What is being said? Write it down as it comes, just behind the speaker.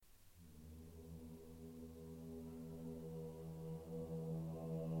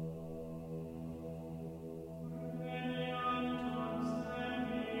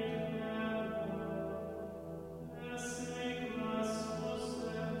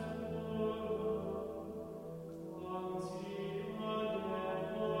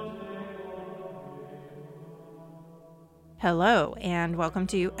Hello, and welcome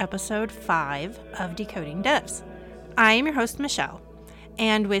to episode 5 of Decoding Devs. I am your host, Michelle,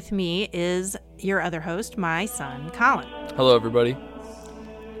 and with me is your other host, my son, Colin. Hello, everybody.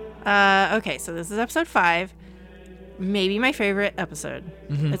 Okay, so this is episode 5, maybe my favorite episode.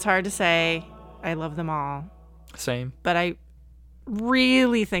 It's hard to say. I love them all. Same. But I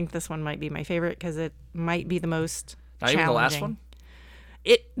really think this one might be my favorite because it might be the most Not challenging. even the last one?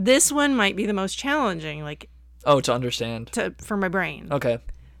 This one might be the most challenging, to understand. for my brain. Okay.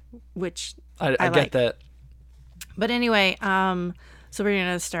 Which I like. get that. But anyway, so we're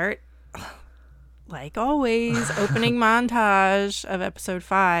going to start, like always, opening montage of episode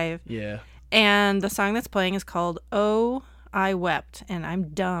 5. Yeah. And the song that's playing is called Oh, I Wept. And I'm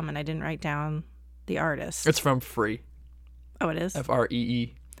dumb and I didn't write down the artist. It's from Free. Oh, it is?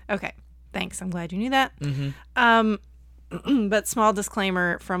 Free. Okay. Thanks. I'm glad you knew that. Mm-hmm. But small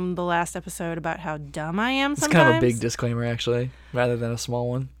disclaimer from the last episode about how dumb I am sometimes. It's kind of a big disclaimer, actually, rather than a small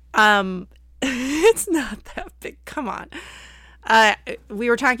one. It's not that big. Come on. We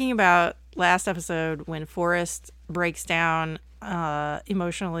were talking about last episode when Forrest breaks down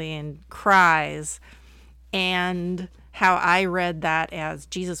emotionally and cries, and how I read that as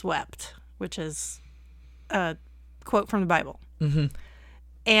Jesus wept, which is a quote from the Bible. Mm-hmm.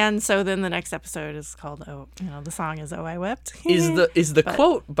 And so then the next episode is called the song is Oh, I Wept. Is the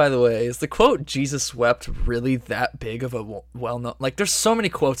quote, by the way, is the quote Jesus wept really that big of a well-known? Like, there's so many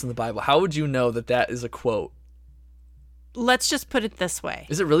quotes in the Bible. How would you know that is a quote? Let's just put it this way.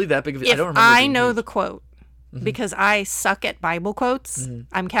 Is it really that big of a... If I don't remember. I know the quote, because I suck at Bible quotes.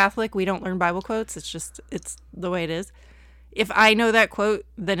 I'm Catholic. We don't learn Bible quotes. It's the way it is. If I know that quote,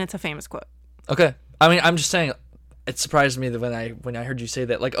 then it's a famous quote. Okay. I mean, I'm just saying... It surprised me that when I heard you say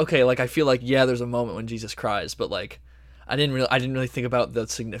that, I feel like, yeah, there's a moment when Jesus cries, but I didn't really think about the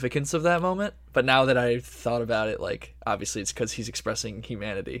significance of that moment. But now that I thought about it, obviously it's because he's expressing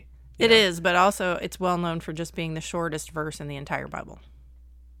humanity. It is, but also it's well known for just being the shortest verse in the entire Bible.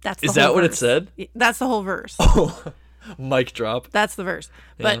 Is that what it said? That's the whole verse. Oh, mic drop. That's the verse.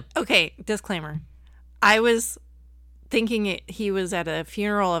 But okay, disclaimer. I was thinking he was at a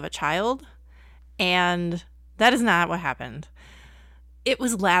funeral of a child, and that is not what happened. It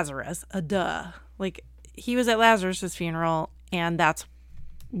was Lazarus, duh. He was at Lazarus's funeral, and that's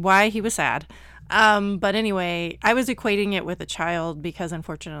why he was sad. But anyway, I was equating it with a child because,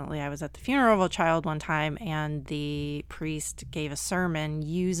 unfortunately, I was at the funeral of a child one time, and the priest gave a sermon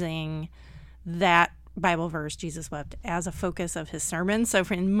using that Bible verse, Jesus wept, as a focus of his sermon. So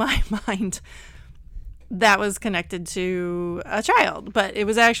in my mind, that was connected to a child, but it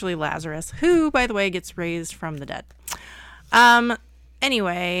was actually Lazarus, who, by the way, gets raised from the dead.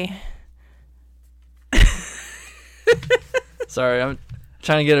 Anyway. Sorry, I'm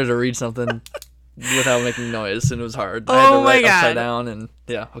trying to get her to read something without making noise, and it was hard. Oh, I had to my write God. upside down, and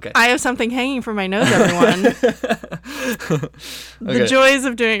yeah, okay. I have something hanging from my nose, everyone. The joys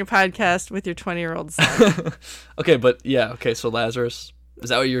of doing a podcast with your 20-year-old son. Okay, so Lazarus... Is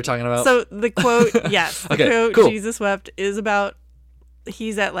that what you were talking about? So the quote, yes. The quote, cool. Jesus wept, is about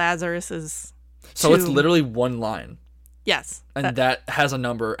he's at Lazarus's So it's literally one line. Yes. And that has a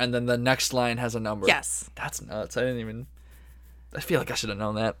number, and then the next line has a number. Yes. That's nuts. I feel like I should have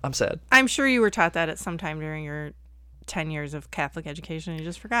known that. I'm sad. I'm sure you were taught that at some time during your 10 years of Catholic education. You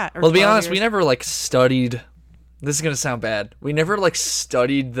just forgot. Well, to be honest, we never studied. This is going to sound bad. We never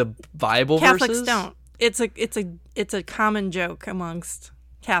studied the Bible Catholics verses. don't. It's a common joke amongst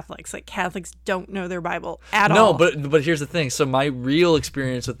Catholics. Catholics don't know their Bible at all. No, but here's the thing. So my real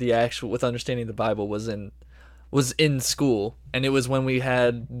experience with understanding the Bible was in school, and it was when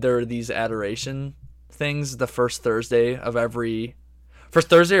there were these adoration things the first Thursday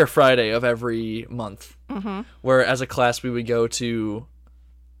or Friday of every month. Mm-hmm. Where as a class we would go to.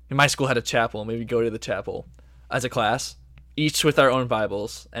 My school had a chapel, and we would go to the chapel as a class, each with our own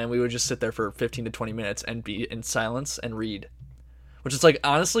Bibles, and we would just sit there for 15 to 20 minutes and be in silence and read, which is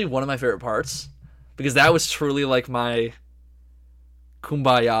honestly one of my favorite parts, because that was truly my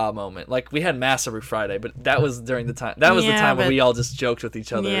kumbaya moment. We had mass every Friday, but that was during the time. That was the time when we all just joked with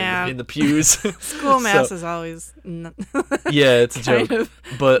each other in the pews. School mass is always. Yeah, it's a joke.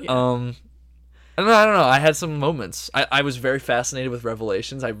 But I don't know. I had some moments. I was very fascinated with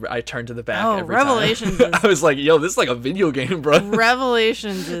Revelations. I turned to the back every Revelations time. I was like, yo, this is like a video game, bro.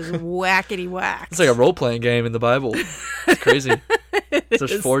 Revelations is whackety whack. It's like a role-playing game in the Bible. It's crazy.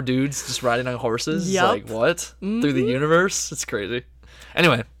 There's 4 dudes just riding on horses. Yep. What? Mm-hmm. Through the universe? It's crazy.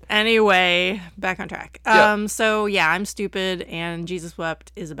 Anyway, back on track. Yeah. So, yeah, I'm stupid, and Jesus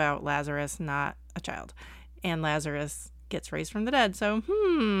wept is about Lazarus, not a child. And Lazarus gets raised from the dead. So,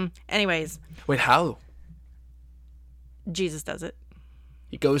 anyways. Wait, how? Jesus does it.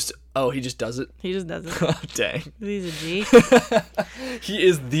 He goes to... Oh, he just does it? He just does it. Oh, dang. He's a G. He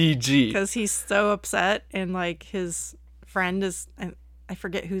is the G. Because he's so upset, and like his friend is... I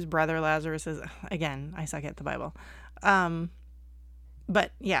forget whose brother Lazarus is. Again, I suck at the Bible.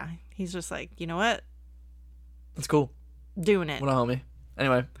 But yeah, he's just like, you know what? That's cool. Doing it. What a homie.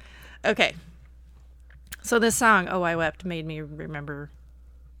 Anyway. Okay. So this song, Oh, I Wept, made me remember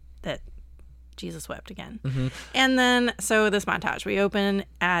that Jesus wept again. Mm-hmm. And then, so this montage, we open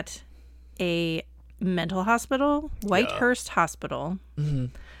at a mental hospital, Whitehurst Hospital. Mm-hmm.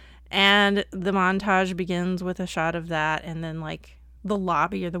 And the montage begins with a shot of that, and then like the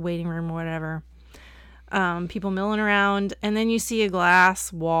lobby or the waiting room or whatever. People milling around, and then you see a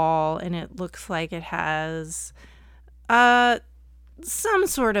glass wall, and it looks like it has some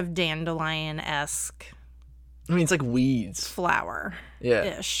sort of dandelion-esque I mean, it's like weeds.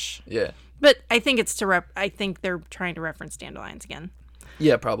 flower-ish. Yeah. But I think it's I think they're trying to reference dandelions again.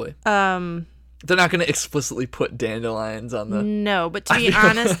 Yeah, probably. They're not going to explicitly put dandelions on the... No, but to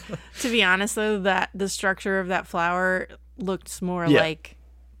be honest though, that the structure of that flower looked more like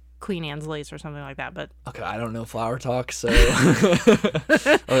Queen Anne's lace or something like that. But okay, I don't know flower talk, so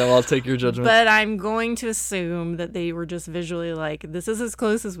okay, well, I'll take your judgment. But I'm going to assume that they were just visually like, this is as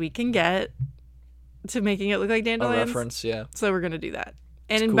close as we can get to making it look like dandelions. A reference, yeah. So we're gonna do that.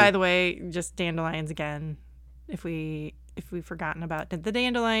 And cool. by the way, just dandelions again. If we've forgotten about the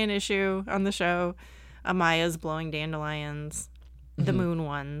dandelion issue on the show, Amaya's blowing dandelions, the moon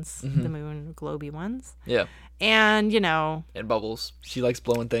ones, the moon globy ones. Yeah. And, you know. And bubbles. She likes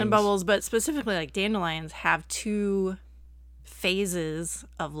blowing things. And bubbles, but specifically like dandelions have two phases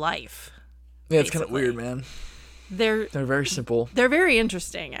of life. Yeah, it's kind of weird, man. They're very simple. They're very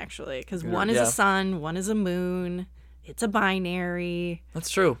interesting, actually, because one is a sun, one is a moon. It's a binary. That's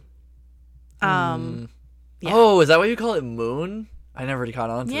true. Yeah. Oh, is that what you call it, moon? I never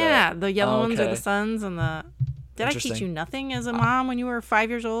caught on to that. Yeah, the yellow ones are the suns, and the... Did I teach you nothing as a mom when you were 5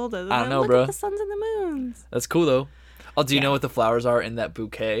 years old? I don't know, look bro. At the suns and the moons. That's cool, though. Oh, do you know what the flowers are in that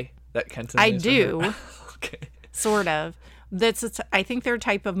bouquet that Kenton I makes do. Okay. Sort of. I think they're a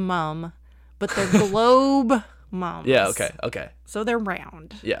type of mum, but they're globe mums. Yeah, okay. So they're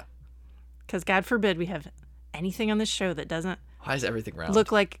round. Yeah. Because God forbid we have anything on this show that doesn't Why is everything round?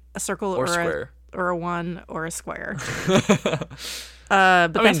 look like a circle or square. Or a one or a square.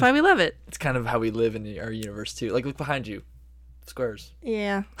 But that's why we love it. It's kind of how we live in our universe too. Like, look behind you. Squares.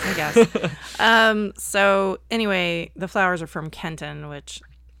 Yeah, I guess. So anyway, the flowers are from Kenton, which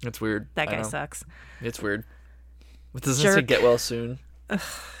it's weird. That guy sucks. It's weird. But doesn't say get well soon. Ugh,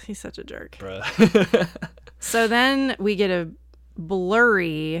 he's such a jerk. Bruh. So then we get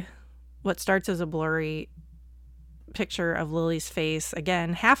what starts as a blurry picture of Lily's face.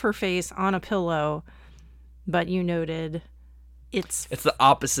 Again, half her face on a pillow, but you noted it's the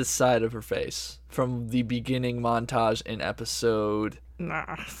opposite side of her face from the beginning montage in episode 3. I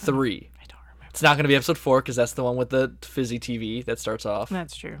don't remember. It's not going to be episode 4 because that's the one with the fizzy TV that starts off.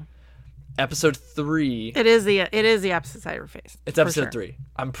 That's true. Episode 3. It is the opposite side of her face. It's episode 3.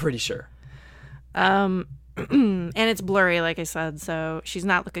 I'm pretty sure. And it's blurry, like I said, so she's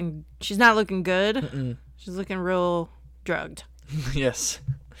not looking good. Mm-mm. She's looking real drugged. Yes.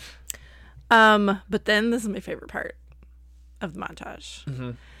 But then this is my favorite part of the montage.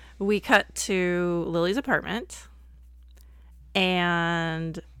 Mm-hmm. We cut to Lily's apartment,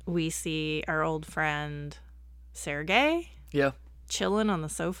 and we see our old friend Sergey. Yeah. Chilling on the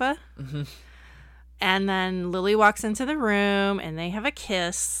sofa. Mm-hmm. And then Lily walks into the room, and they have a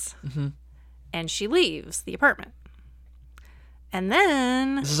kiss, and she leaves the apartment. And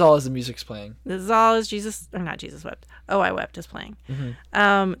then... This is all as the music's playing. This is all as not Jesus Wept. Oh, I Wept is playing.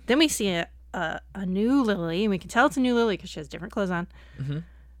 Mm-hmm. Then we see a new Lily, and we can tell it's a new Lily because she has different clothes on,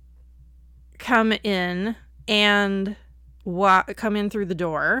 come in and come in through the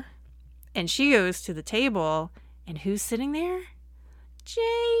door, and she goes to the table, and who's sitting there?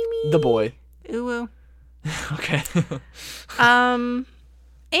 Jamie. The boy. Ooh. Okay. And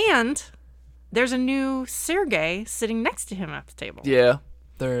there's a new Sergey sitting next to him at the table. Yeah,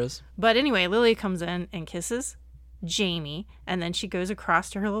 there is. But anyway, Lily comes in and kisses Jamie, and then she goes across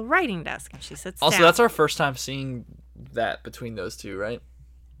to her little writing desk and she sits down. Also, that's our first time seeing that between those two, right?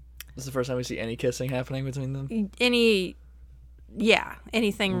 This is the first time we see any kissing happening between them? Anything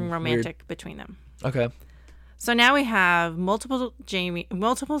romantic between them. Okay. So now we have multiple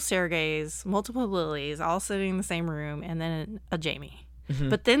Sergeys, multiple Lilies, all sitting in the same room, and then a Jamie.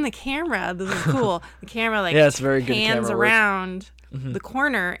 But then the camera, this is cool, the camera it's very good pans camera work. around the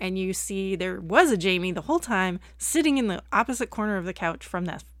corner, and you see there was a Jamie the whole time sitting in the opposite corner of the couch from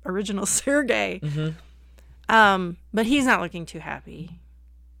that original Sergey. But he's not looking too happy.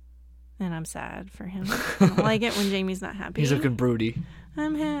 And I'm sad for him. I don't like it when Jamie's not happy. He's looking broody. I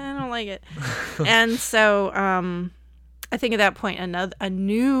don't like it. And so I think at that point, a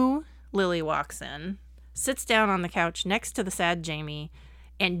new Lily walks in, sits down on the couch next to the sad Jamie,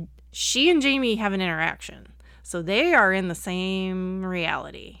 and she and Jamie have an interaction. So they are in the same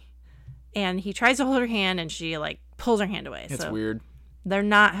reality. And he tries to hold her hand, and she, like, pulls her hand away. It's so weird. They're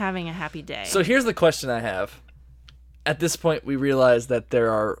not having a happy day. So here's the question I have. At this point, we realize that there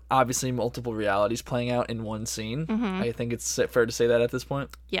are obviously multiple realities playing out in one scene. Mm-hmm. I think it's fair to say that at this point.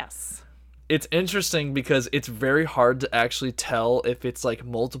 Yes. It's interesting because it's very hard to actually tell if it's like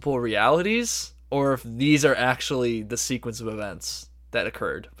multiple realities or if these are actually the sequence of events that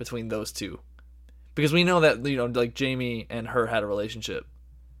occurred between those two. Because we know that, like Jamie and her had a relationship.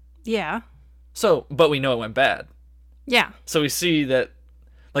 Yeah. So, but we know it went bad. Yeah. So we see that,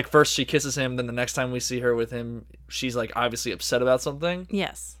 like, first she kisses him, then the next time we see her with him, she's, like, obviously upset about something.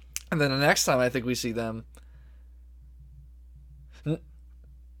 Yes. And then the next time I think we see them...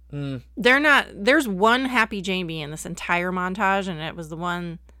 They're not... There's one happy Jamie in this entire montage, and it was the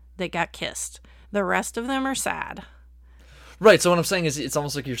one that got kissed. The rest of them are sad. Right, so what I'm saying is it's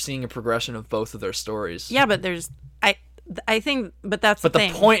almost like you're seeing a progression of both of their stories. Yeah, but there's... I think... But that's but the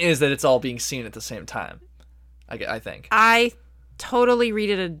thing. The point is that it's all being seen at the same time, I think. I totally read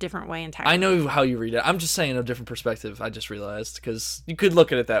it a different way entirely. I know how you read it. I'm just saying a different perspective, I just realized, because you could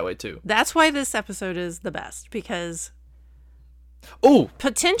look at it that way, too. That's why this episode is the best, because...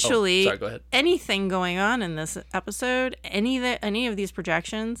 Potentially, sorry, go ahead. Anything going on in this episode, any of these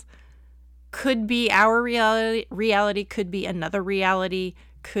projections, could be our reality, could be another reality,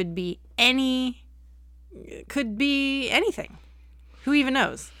 could be anything. Who even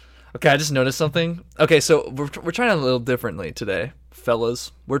knows? Okay, I just noticed something. Okay, so we're trying a little differently today,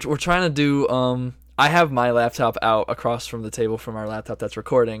 fellas. We're trying to do. I have my laptop out across from the table from our laptop that's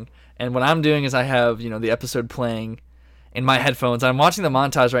recording, and what I'm doing is I have the episode playing in my headphones. I'm watching the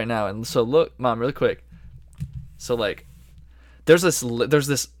montage right now, and so look, Mom, really quick. So like, there's this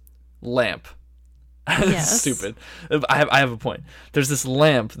lamp. Yes. Stupid. I have a point. There's this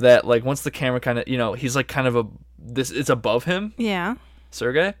lamp that, like, once the camera kind of he's like kind of it's above him. Yeah.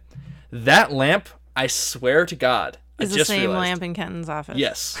 Sergey, that lamp, I swear to God, is the same lamp in Kenton's office.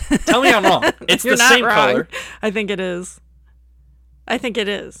 Yes. Tell me I'm wrong. It's You're the not same wrong. color. I think it is.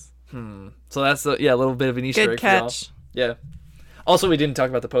 So that's a little bit of an Easter Good egg catch. for y'all. Yeah. Also, we didn't talk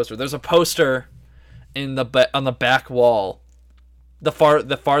about the poster. There's a poster on the back wall, the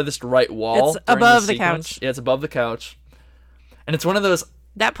farthest right wall. It's above the couch. Yeah, it's above the couch, and it's one of those.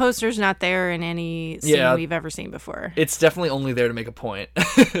 That poster's not there in any scene we've ever seen before. It's definitely only there to make a point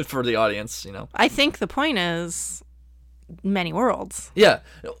for the audience, I think the point is many worlds. Yeah.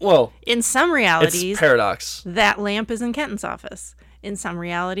 Well, in some realities, it's paradox. That lamp is in Kenton's office. In some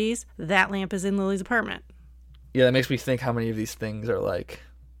realities, that lamp is in Lily's apartment. Yeah, that makes me think how many of these things are like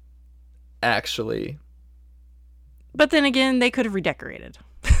actually. But then again, they could have redecorated.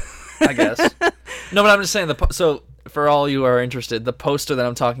 I guess. No, but I'm just saying so for all you who are interested, the poster that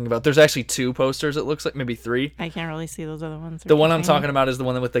I'm talking about, there's actually 2 posters, it looks like, maybe 3. I can't really see those other ones. The one I'm talking about is the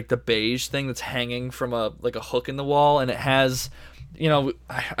one with like the beige thing that's hanging from a hook in the wall, and it has,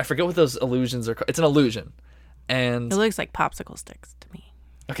 I forget what those illusions are called. It's an illusion. And it looks like popsicle sticks to me.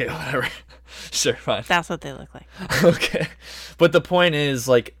 Okay, whatever. Sure, fine. That's what they look like. Okay. But the point is,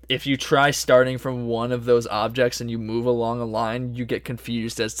 like, if you try starting from one of those objects and you move along a line, you get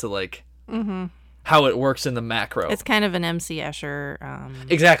confused as to, like, how it works in the macro. It's kind of an MC Escher.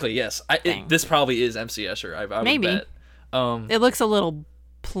 Exactly, yes. This probably is MC Escher, I Maybe. would bet. It looks a little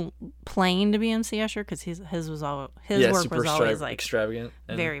plain to be MC Escher because his work was always, like, extravagant.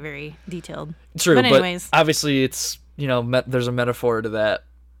 And very, very detailed. True, but anyways. But obviously it's, there's a metaphor to that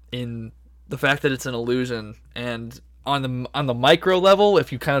in the fact that it's an illusion, and on the micro level,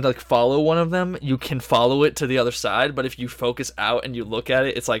 if you kind of like follow one of them, you can follow it to the other side, but if you focus out and you look at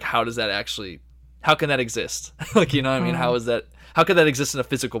it, it's like, how can that exist? Like, you know what I mean? How could that exist in a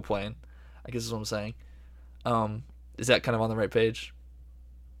physical plane? I guess is what I'm saying. Is that kind of on the right page?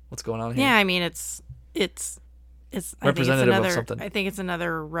 What's going on here? Yeah, I mean, it's representative of something. I think it's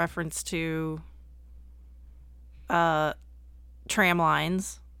another reference to tram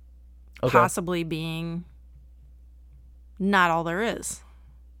lines. Okay. Possibly being not all there is,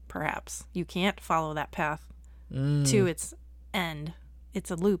 perhaps. You can't follow that path to its end.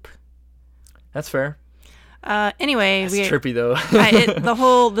 It's a loop. That's fair. Anyway, that's trippy though.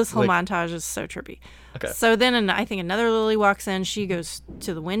 This whole montage is so trippy. Okay. So then I think another Lily walks in. She goes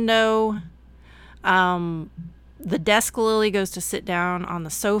to the window. The desk Lily goes to sit down on the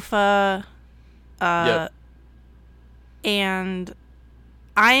sofa. Yep. And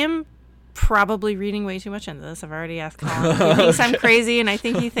I am probably reading way too much into this. I've already asked Colin. He thinks I'm crazy, and I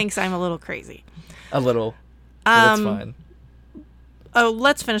think he thinks I'm a little crazy. A little. That's fine. Oh,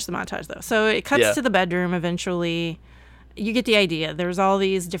 let's finish the montage, though. So it cuts to the bedroom eventually. You get the idea. There's all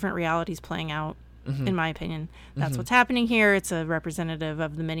these different realities playing out, in my opinion. That's what's happening here. It's a representative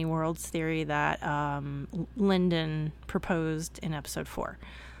of the many worlds theory that Lyndon proposed in episode 4.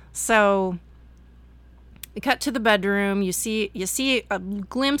 So we cut to the bedroom. You see a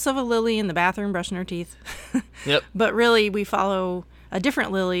glimpse of a Lily in the bathroom brushing her teeth. Yep. But really, we follow a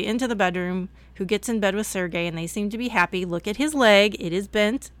different Lily into the bedroom who gets in bed with Sergei, and they seem to be happy. Look at his leg. It is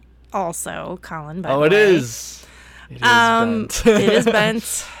bent also, Colin, by the way. It is. It is bent. It is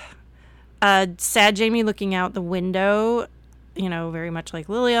bent. Sad Jamie looking out the window, very much like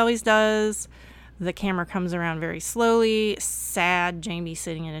Lily always does. The camera comes around very slowly. Sad Jamie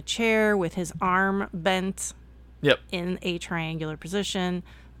sitting in a chair with his arm bent in a triangular position.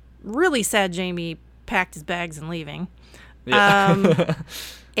 Really sad Jamie packed his bags and leaving. Yep.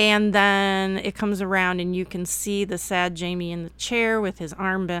 And then it comes around and you can see the sad Jamie in the chair with his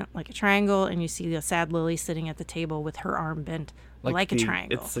arm bent like a triangle, and you see the sad Lily sitting at the table with her arm bent like a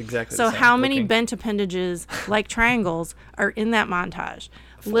triangle. It's exactly so the same how many looking. bent appendages like triangles are in that montage?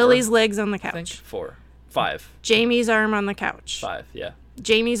 4, Lily's legs on the I think couch. 4. 5. Jamie's arm on the couch. 5, yeah.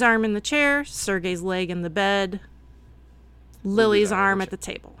 Jamie's arm in the chair. Sergei's leg in the bed. Lily's arm at the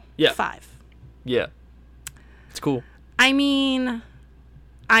table. Yeah. 5. Yeah. It's cool. I mean,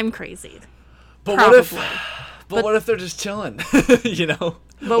 I'm crazy. But Probably. what if they're just chilling?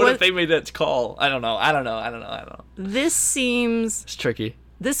 But what if they made that call? I don't know. This seems... It's tricky.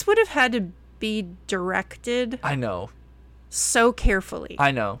 This would have had to be directed I know. so carefully.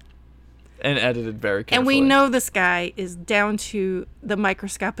 I know. And edited very carefully. And we know this guy is down to the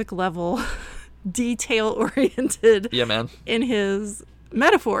microscopic level, detail-oriented Yeah, man. in his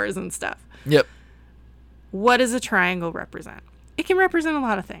metaphors and stuff. Yep. What does a triangle represent? It can represent a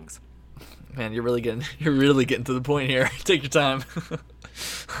lot of things. Man, you're really getting to the point here. Take your time.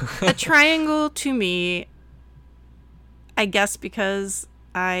 A triangle to me, I guess because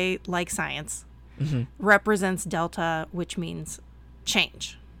I like science, represents delta, which means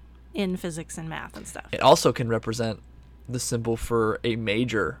change in physics and math and stuff. It also can represent the symbol for a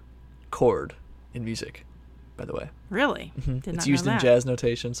major chord in music, by the way. Really? It's used in jazz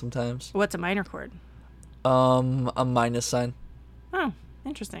notation sometimes. What's a minor chord? A minus sign. Oh,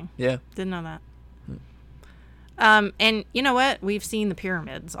 interesting. Yeah. Didn't know that. And you know what? We've seen the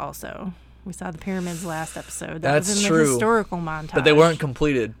pyramids also. We saw the pyramids last episode. That was in the historical montage. But they weren't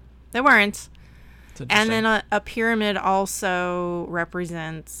completed. They weren't. And then a pyramid also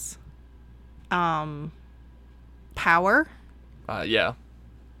represents power. Yeah.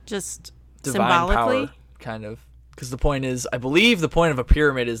 Just divine symbolically. Power, kind of. Because I believe the point of a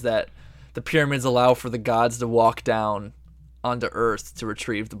pyramid is that the pyramids allow for the gods to walk down onto Earth to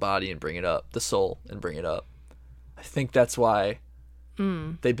retrieve the body and bring it up, the soul, and bring it up. I think that's why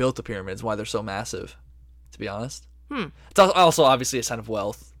they built the pyramids, why they're so massive, to be honest. It's also obviously a sign of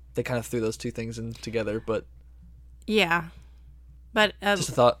wealth. They kind of threw those two things in together, but... Yeah. But... just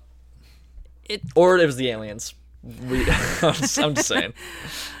a thought. Or it was the aliens. I'm just saying.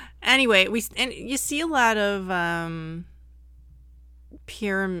 Anyway, you see a lot of not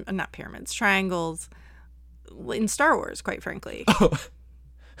pyramids, triangles in Star Wars, quite frankly.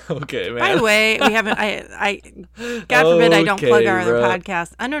 Okay, man. By the way, we haven't. God forbid I don't plug our other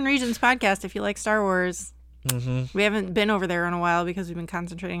podcast, Unknown Regions podcast. If you like Star Wars, we haven't been over there in a while because we've been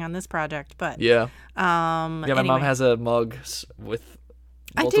concentrating on this project. But yeah, my mom has a mug with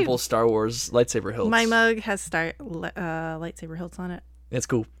multiple Star Wars lightsaber hilts. My mug has lightsaber hilts on it. It's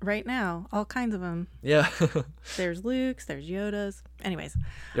cool. Right now, all kinds of them. Yeah. There's Luke's, there's Yoda's. Anyways.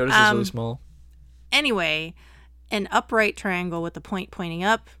 Yoda's is really small. Anyway, an upright triangle with the point pointing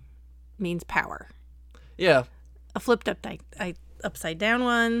up means power. Yeah. A flipped upside down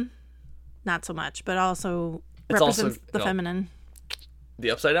one, not so much, but also represents the feminine.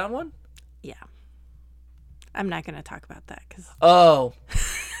 The upside down one? Yeah. I'm not going to talk about that because. Oh,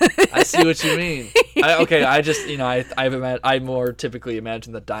 I see what you mean. I just I more typically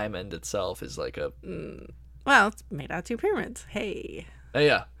imagine the diamond itself is like a. Well, it's made out of 2 pyramids. Hey.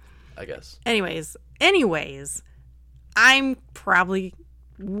 Yeah, I guess. Anyways, I'm probably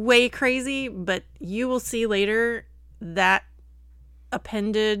way crazy, but you will see later that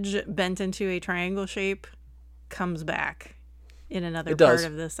appendage bent into a triangle shape comes back in another part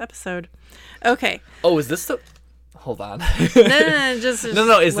of this episode. Okay. Oh, is this the... Hold on. No, just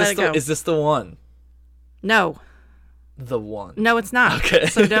no. Is this the one? No. the one. No, it's not. Okay.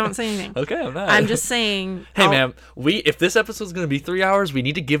 So don't say anything. Okay, I'm not. I'm just saying. Hey, man, if this episode's going to be 3 hours, we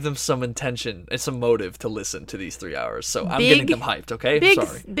need to give them some intention and some motive to listen to these 3 hours. So I'm getting them hyped, okay?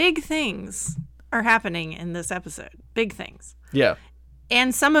 Sorry. Big things are happening in this episode. Big things. Yeah.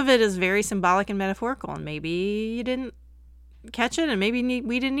 And some of it is very symbolic and metaphorical, and maybe you didn't catch it, and maybe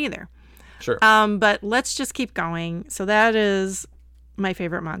we didn't either. Sure. But let's just keep going. So that is my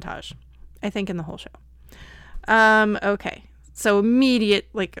favorite montage, I think, in the whole show. Okay. So immediate,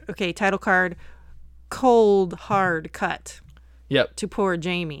 title card, cold, hard cut. Yep. To poor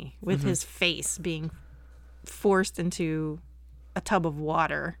Jamie with his face being forced into a tub of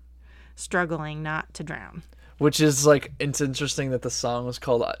water, struggling not to drown. Which is it's interesting that the song was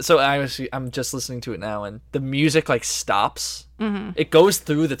called. So I'm just listening to it now, and the music stops. Mm-hmm. It goes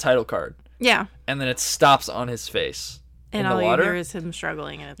through the title card. Yeah. And then it stops on his face. And in all the water. You hear is him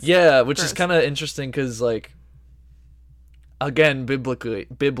struggling. And it's which is kind of interesting because again, biblically,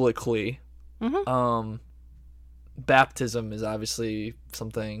 baptism is obviously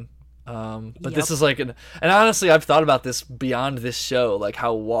something. But this is and honestly, I've thought about this beyond this show,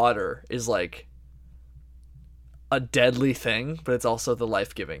 how water is a deadly thing, but it's also the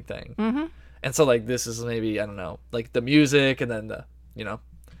life-giving thing. Mm-hmm. And so this is maybe, I don't know, the music and then the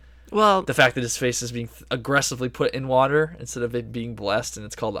fact that his face is being aggressively put in water instead of it being blessed, and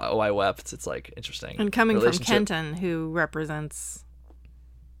it's called "Oh, I Wept." It's interesting. And coming from Kenton, who represents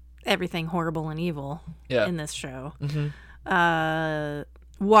everything horrible and evil in this show,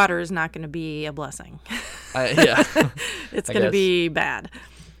 water is not going to be a blessing. It's going to be bad.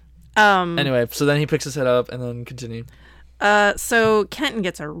 Anyway, so then he picks his head up and then continue. So Kenton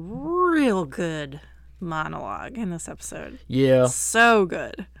gets a real good monologue in this episode. Yeah. So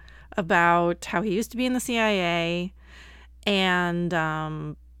good. About how he used to be in the CIA and,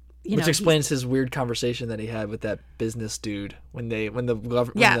 which explains his weird conversation that he had with that business dude when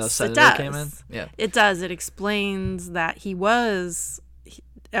the senator came in. Yeah. It does. It explains that he was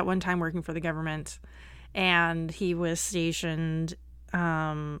at one time working for the government and he was stationed,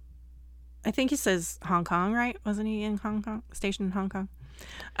 I think he says Hong Kong, right? Wasn't he in Hong Kong? Stationed in Hong Kong?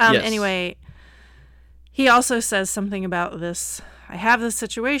 Yes. Anyway, he also says something about this. I have this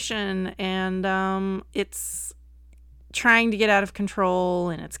situation, and it's trying to get out of control,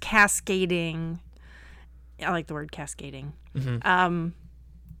 and it's cascading. I like the word cascading. Mm-hmm.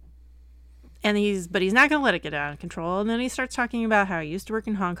 But he's not going to let it get out of control. And then he starts talking about how he used to work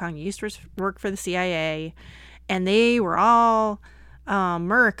in Hong Kong. He used to work for the CIA, and they were all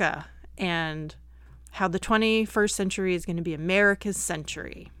America. And how the 21st century is going to be America's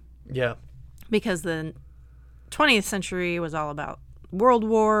century. Yeah. Because the 20th century was all about world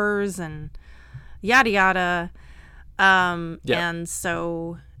wars and yada yada. And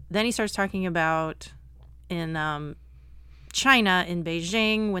so then he starts talking about in China, in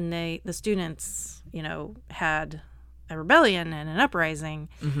Beijing, when the students, had a rebellion and an uprising,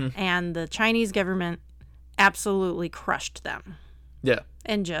 and the Chinese government absolutely crushed them. Yeah.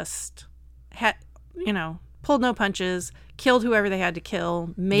 And just had, pulled no punches, killed whoever they had to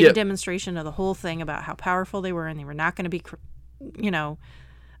kill, made a demonstration of the whole thing about how powerful they were and they were not going to be,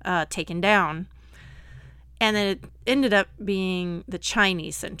 taken down. And then it ended up being the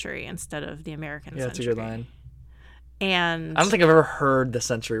Chinese century instead of the American century. Yeah, that's a good line. And I don't think I've ever heard the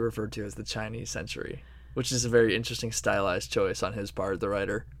century referred to as the Chinese century, which is a very interesting stylized choice on his part, the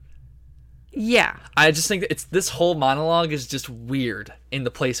writer. Yeah. I just think that this whole monologue is just weird in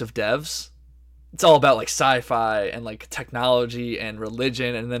the place of devs. It's all about sci-fi and technology and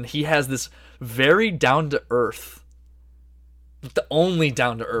religion, and then he has this very down-to-earth, the only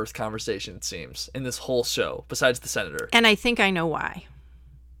down-to-earth conversation, it seems, in this whole show, besides the senator. And I think I know why.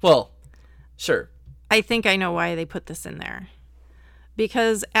 Well, sure. I think I know why they put this in there.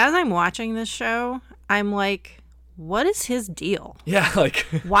 Because as I'm watching this show, I'm like, what is his deal? Yeah,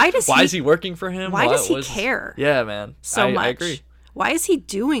 why is he working for him? Why does he care? Yeah, man. So much. I agree. Why is he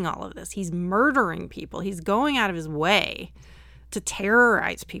doing all of this? He's murdering people. He's going out of his way to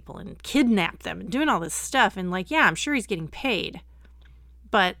terrorize people and kidnap them and doing all this stuff. And I'm sure he's getting paid.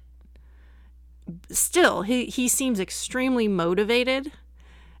 But still, he seems extremely motivated.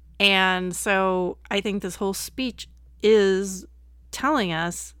 And so I think this whole speech is telling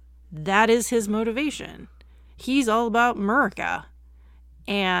us that is his motivation. He's all about America.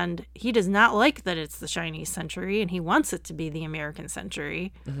 And he does not like that it's the Chinese century, and he wants it to be the American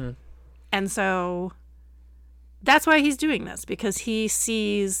century. Mm-hmm. And so that's why he's doing this, because he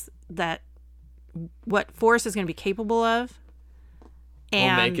sees that what force is going to be capable of.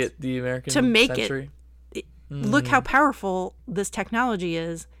 And will make it the American century. Look how powerful this technology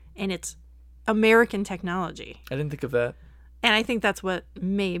is, and it's American technology. I didn't think of that. And I think that's what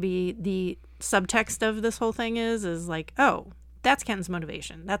maybe the subtext of this whole thing is like, oh, that's Kenton's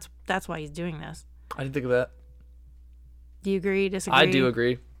motivation. That's why he's doing this. I didn't think of that. Do you agree, disagree? I do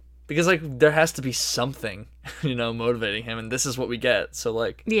agree. Because, like, there has to be something, motivating him, and this is what we get. So,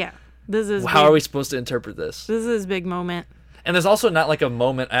 like, yeah, this is how are we supposed to interpret this? This is his big moment. And there's also not, like, a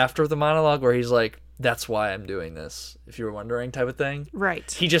moment after the monologue where he's like, that's why I'm doing this, if you were wondering, type of thing.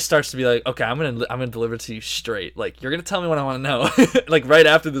 Right. He just starts to be like, okay, I'm gonna deliver it to you straight. Like, you're gonna tell me what I want to know. Like, right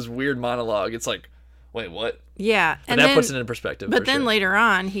after this weird monologue, it's like, wait, what? Yeah, but that puts it in perspective. But then later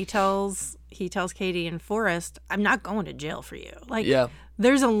on, he tells Katie and Forrest, "I'm not going to jail for you." Like, yeah,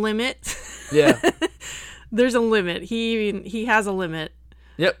 there's a limit. Yeah, there's a limit. He has a limit.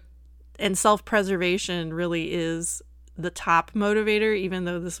 Yep. And self-preservation really is the top motivator, even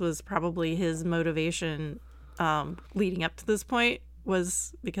though this was probably his motivation leading up to this point,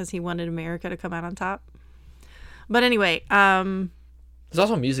 was because he wanted America to come out on top. But anyway, there's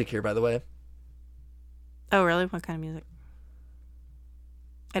also music here, by the way. Oh, really? What kind of music?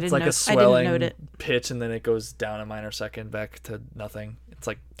 It's like a swelling pitch, and then it goes down a minor second back to nothing. It's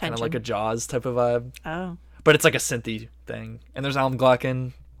like kind of like a Jaws type of vibe. Oh. But it's like a synthy thing. And there's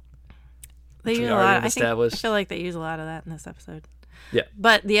Almglocken. They use a lot. I feel like they use a lot of that in this episode. Yeah.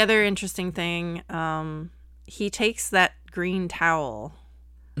 But the other interesting thing, he takes that green towel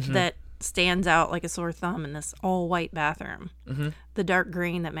that stands out like a sore thumb in this all white bathroom. Mm-hmm. The dark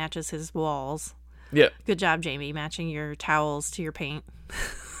green that matches his walls. Yeah. Good job, Jamie, matching your towels to your paint.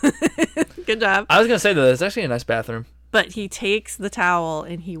 Good job. I was going to say, though, it's actually a nice bathroom. But he takes the towel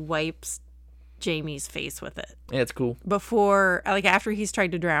and he wipes Jamie's face with it. Yeah, it's cool. Before, like, after he's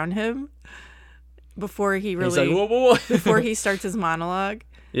tried to drown him, before he really, he's like, whoa. before he starts his monologue,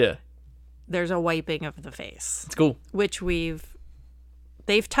 yeah, there's a wiping of the face. It's cool. Which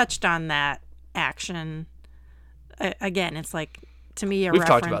they've touched on that action. Again, it's like, to me, We've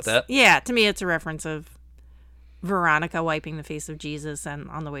talked about that. Yeah, to me, it's a reference of Veronica wiping the face of Jesus and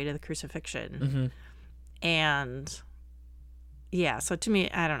on the way to the crucifixion. Mm-hmm. And yeah, so to me,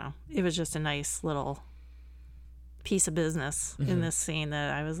 I don't know. It was just a nice little piece of business in this scene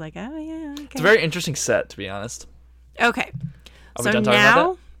that I was like, oh, yeah, okay. It's a very interesting set, to be honest. Okay. Are we done talking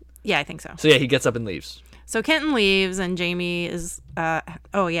about that? Yeah, I think so. So yeah, he gets up and leaves. So Kenton leaves, and Jamie is,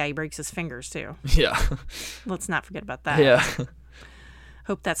 he breaks his fingers, too. Yeah. Let's not forget about that. Yeah.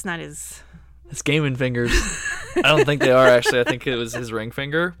 Hope that's not his... His gaming fingers. I don't think they are, actually. I think it was his ring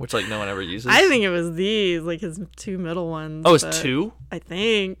finger, which, like, no one ever uses. I think it was these, like, his two middle ones. Oh, it's two? I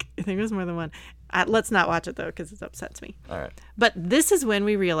think it was more than one. Let's not watch it, though, because it upsets me. All right. But this is when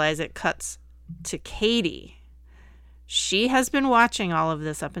we realize it cuts to Katie. She has been watching all of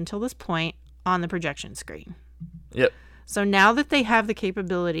this up until this point on the projection screen. Yep. So now that they have the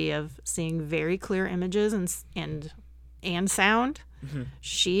capability of seeing very clear images and sound,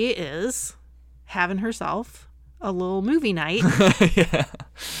 she is having herself a little movie night. Yeah.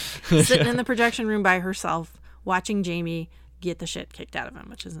 Sitting in the projection room by herself, watching Jamie get the shit kicked out of him,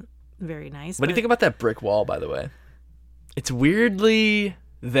 which isn't very nice. What do you think about that brick wall, by the way? It's weirdly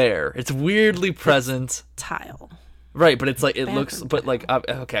there. It's weirdly present. Tile. Right, but it's like, it looks, but tile. like,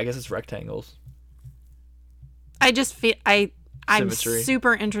 okay, I guess it's rectangles. I just feel, I'm Symmetry.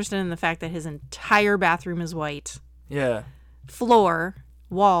 super interested in the fact that his entire bathroom is white. Yeah. Floor,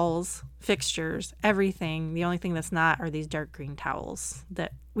 walls, fixtures, everything. The only thing that's not are these dark green towels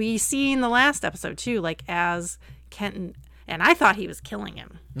that we see in the last episode too, like as Kenton, and I thought he was killing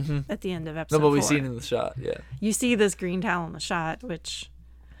him at the end of episode 4. No, but we see it in the shot, yeah. You see this green towel in the shot, which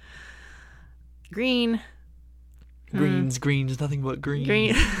green. Greens, nothing but green.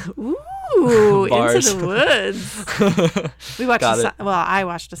 Green. Ooh, Bars. Into the Woods. We watched I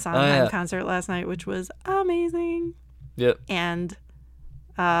watched a Sondheim concert last night, which was amazing. Yep. And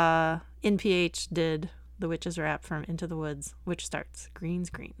NPH did the Witch's Rap from Into the Woods, which starts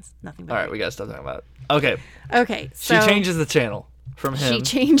greens, nothing but all right, we gotta stop talking about it. Okay, so she changes the channel from him. She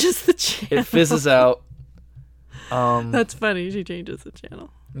changes the channel. It fizzes out. That's funny. She changes the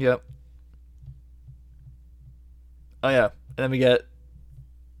channel. Yep. Oh yeah, and then we get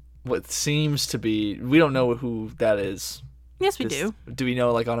what seems to be, we don't know who that is. Yes, we do. Do we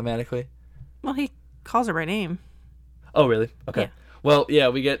know, like, automatically? Well, he calls her by name. Oh, really? Okay. Yeah. Well, yeah,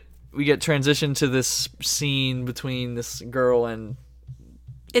 we get transition to this scene between this girl and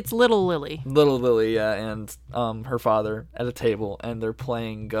it's Little Lily. Little Lily, yeah, and her father at a table, and they're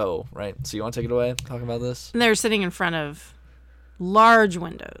playing Go, right? So you want to take it away, talk about this? And they're sitting in front of large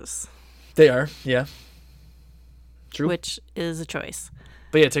windows. They are, yeah. True. Which is a choice.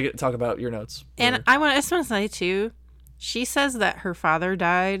 But yeah, talk about your notes. And I just want to say too, She says that her father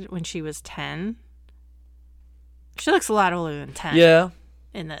died when she was 10. She looks a lot older than 10. Yeah.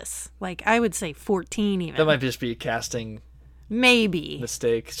 In this. Like, I would say 14 even. That might just be a casting maybe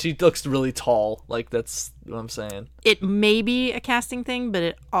mistake. She looks really tall. Like, that's what I'm saying. It may be a casting thing, but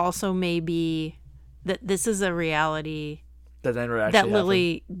it also may be that this is a reality that never actually happened.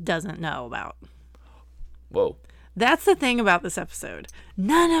 Lily doesn't know about. Whoa. That's the thing about this episode.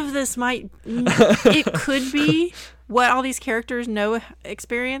 None of this it could be what all these characters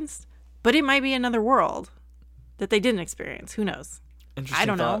experienced, but it might be another world that they didn't experience. Who knows? Interesting I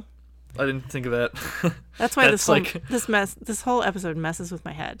don't know. I didn't think of that. That's why this whole episode messes with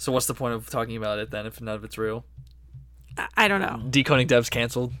my head. So what's the point of talking about it then if none of it's real? I don't know. Decoding Dev's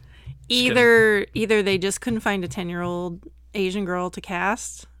canceled. Either they just couldn't find a 10-year-old Asian girl to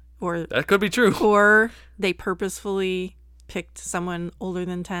cast, or that could be true. Or they purposefully picked someone older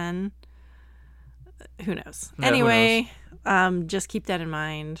than 10. Who knows? Yeah, anyway, who knows? Just keep that in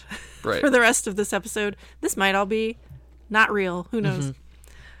mind for the rest of this episode. This might all be not real. Who knows?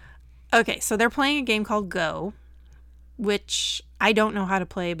 Mm-hmm. Okay, so they're playing a game called Go, which I don't know how to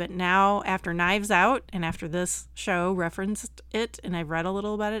play, but now after Knives Out and after this show referenced it and I've read a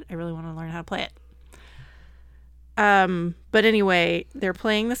little about it, I really want to learn how to play it. But anyway, they're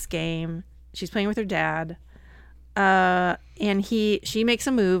playing this game. She's playing with her dad. And she makes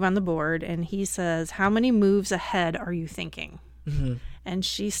a move on the board and he says, "How many moves ahead are you thinking?" Mm-hmm. And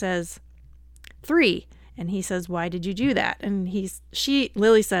she says, 3. And he says, "Why did you do that?" And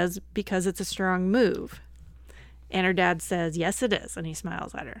Lily says, "Because it's a strong move." And her dad says, "Yes, it is." And he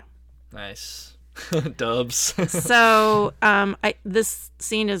smiles at her. Nice. Dubs. So, this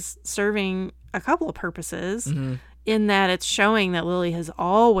scene is serving a couple of purposes mm-hmm. in that it's showing that Lily has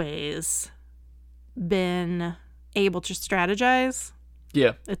always been able to strategize.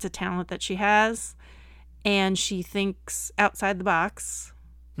 Yeah. It's a talent that she has. And she thinks outside the box.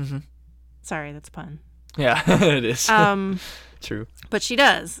 Mm-hmm. Sorry, that's a pun. Yeah, it is. True. But she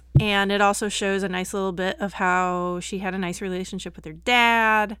does. And it also shows a nice little bit of how she had a nice relationship with her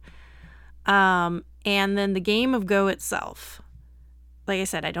dad. And then the game of Go itself. Like I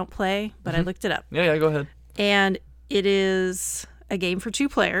said, I don't play, but mm-hmm. I looked it up. Yeah, go ahead. And it is a game for 2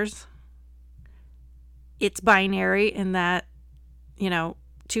 players. It's binary in that,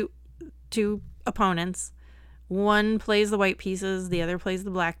 two opponents. One plays the white pieces, the other plays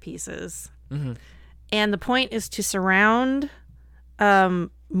the black pieces. Mm-hmm. And the point is to surround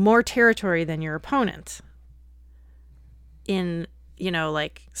more territory than your opponent.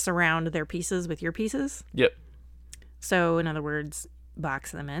 Surround their pieces with your pieces. Yep. So, in other words,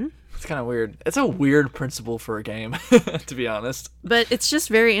 box them in. It's kind of weird. It's a weird principle for a game, to be honest. But it's just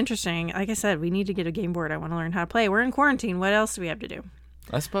very interesting. Like I said, we need to get a game board. I want to learn how to play. We're in quarantine. What else do we have to do?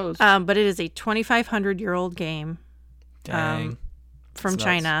 I suppose. But it is a 2,500-year-old game. Dang. From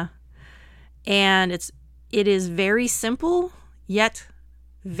China. And it is very simple, yet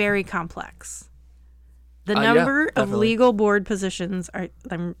very complex. The number of legal board positions I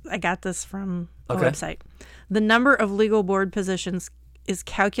got this from a website. The number of legal board positions is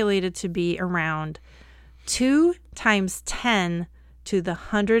calculated to be around 2 times 10 to the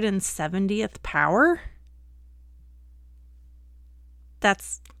 170th power.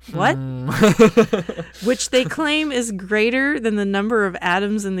 That's what? Which they claim is greater than the number of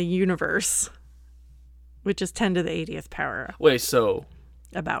atoms in the universe, which is 10 to the 80th power. Wait,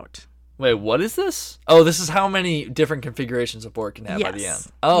 what is this? Oh, this is how many different configurations of board can have by the end.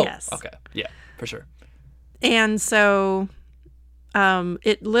 Oh, yes. Okay. Yeah, for sure. And so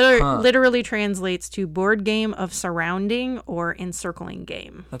it literally translates to board game of surrounding or encircling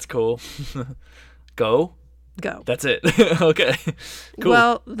game. That's cool. Go? That's it. Okay. Cool.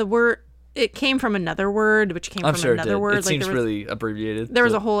 Well, it came from another word, which came from another word. It seems really abbreviated. There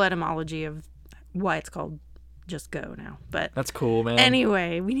was a whole etymology of why it's called just Go now. But that's cool, man.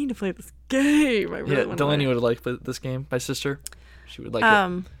 Anyway, we need to play this game. I really want to Delaney would like this game. My sister, she would like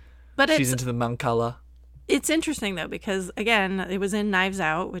it. But she's into the Mancala. It's interesting though because again, it was in Knives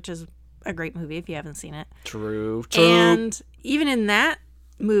Out, which is a great movie if you haven't seen it. True. And even in that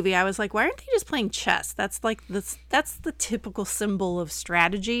movie, I was like, why aren't they just playing chess? That's the typical symbol of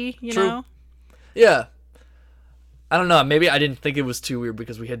strategy, you know? Yeah. I don't know. Maybe I didn't think it was too weird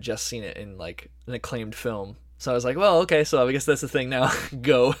because we had just seen it in like an acclaimed film. So I was like, well, okay, so I guess that's the thing now.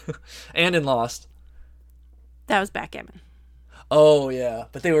 Go. And in Lost. That was backgammon. Oh, yeah.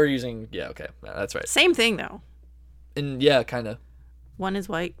 But they were using... Yeah, okay. That's right. Same thing, though. And yeah, kind of. One is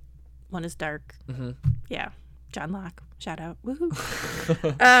white. One is dark. Mm-hmm. Yeah. John Locke. Shout out. Woohoo.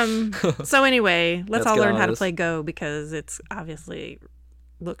 So anyway, let's all learn how to play Go because it's obviously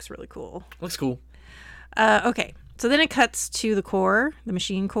looks really cool. Looks cool. Okay. So then it cuts to the core, the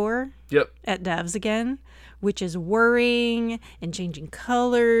machine core Yep. at Dev's again, which is whirring and changing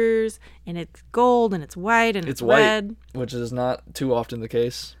colors, and it's gold and it's white and it's white, red. which is not too often the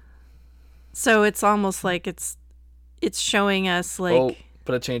case. So it's almost like it's showing us like,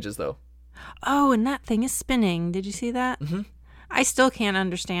 but it changes though. oh, and that thing is spinning. Did you see that? Mm-hmm. I still can't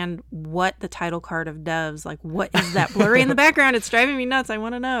understand what the title card of Dev's, like, what is that blurry in the background? It's driving me nuts. I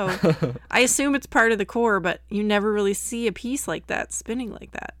want to know. I assume it's part of the core, but you never really see a piece like that spinning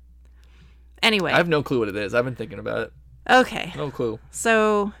like that. Anyway. I have no clue what it is. I've been thinking about it. Okay. No clue.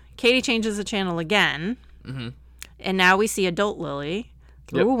 So Katie changes the channel again. Mm-hmm. And now we see adult Lily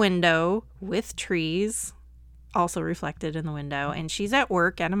through a window with trees also reflected in the window. And she's at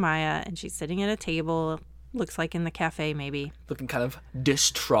work at Amaya, and she's sitting at a table. Looks like in the cafe, maybe. Looking kind of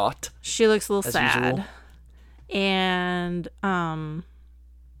distraught. She looks a little as sad. usual. And,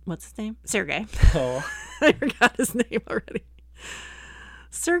 what's his name? Sergey. Oh. I forgot his name already.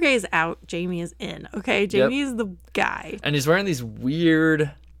 Sergey's out. Jamie is in. Okay, Jamie is the guy. And he's wearing these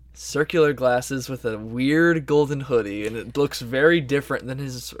weird circular glasses with a weird golden hoodie, and it looks very different than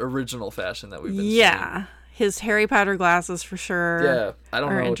his original fashion that we've been seeing. Yeah. His Harry Potter glasses for sure. Yeah, I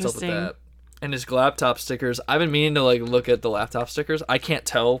don't know what's up with that. And his laptop stickers. I've been meaning to like look at the laptop stickers. I can't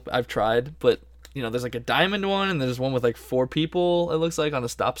tell. I've tried, but you know, there's like a diamond one, and there's one with like 4 people. It looks like on a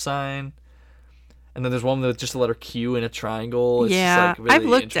stop sign, and then there's one with just the letter Q in a triangle. It's yeah, just, like, really I've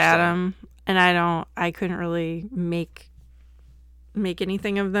looked at interesting. them, and I couldn't really make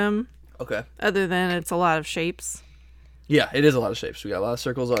anything of them. Okay. Other than it's a lot of shapes. Yeah, it is a lot of shapes. We got a lot of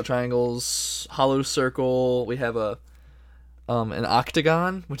circles, a lot of triangles, hollow circle. We have an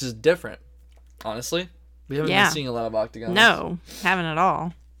octagon, which is different. Honestly, we haven't been seeing a lot of octagons. No, haven't at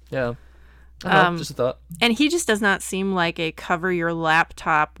all. Yeah. I don't know, just a thought. And he just does not seem like a cover your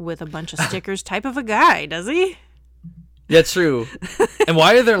laptop with a bunch of stickers type of a guy, does he? Yeah, true. And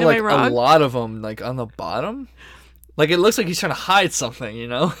why are there Am I like a wrong? lot of them like on the bottom? Like it looks like he's trying to hide something, you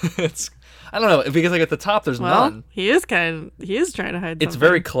know? It's I don't know, because like at the top there's none. He is trying to hide It's something.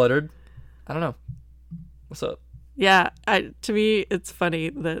 very cluttered. I don't know. What's up? Yeah, to me it's funny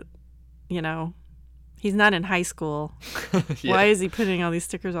that, you know, he's not in high school. Yeah. Why is he putting all these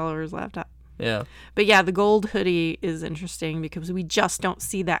stickers all over his laptop? Yeah. But yeah, the gold hoodie is interesting because we just don't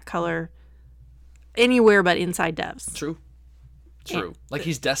see that color anywhere but inside Dev's. True. Like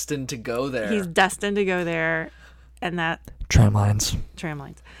he's destined to go there. He's destined to go there, and that tram lines.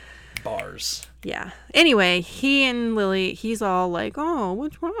 Bars. Yeah. Anyway, he and Lily, he's all like, "Oh,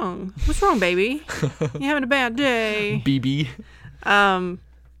 what's wrong? What's wrong, baby? You having a bad day?" BB.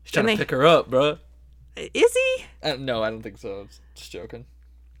 He's trying to pick her up, bro. Is he? No, I don't think so. Just joking.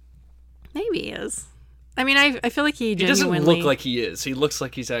 Maybe he is. I mean, I feel like he doesn't look like he is. He looks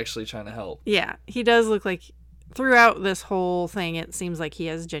like he's actually trying to help. Yeah, he does look like throughout this whole thing, it seems like he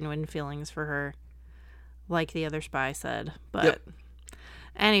has genuine feelings for her, like the other spy said. But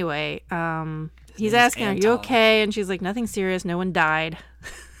anyway, he's asking, "Are you okay?" And she's like, "Nothing serious. No one died."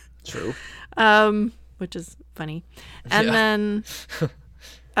 True. Which is funny. And then,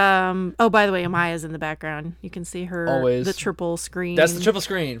 oh, by the way, Amaya's in the background. You can see her. Always. The triple screen. That's the triple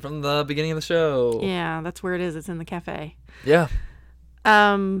screen from the beginning of the show. Yeah, that's where it is. It's in the cafe. Yeah.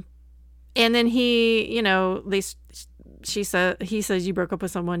 And then he, you know, he says, "You broke up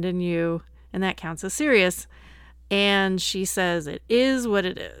with someone, didn't you?" And that counts as serious. And she says, "It is what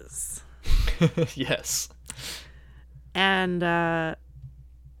it is." Yes. And,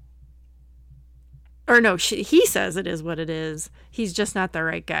 or no, he says it is what it is. He's just not the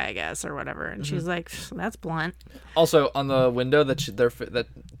right guy, I guess, or whatever. And she's like, "That's blunt." Also, on the window that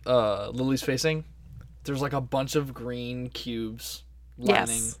Lily's facing, there's like a bunch of green cubes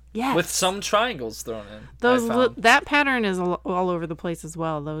lining Yes. with some triangles thrown in. That pattern is all over the place as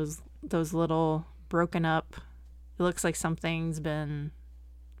well. Those little broken up. It looks like something's been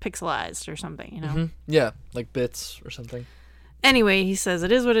pixelized or something, you know? Mm-hmm. Yeah, like bits or something. Anyway, he says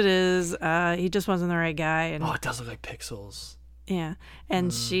it is what it is. He just wasn't the right guy. And it does look like pixels. yeah.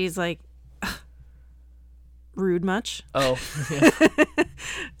 And she's like, "Rude much?" Oh, yeah.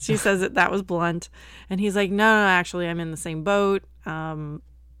 She says that was blunt. And he's like, no, actually, I'm in the same boat.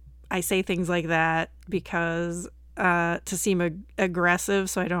 I say things like that because to seem aggressive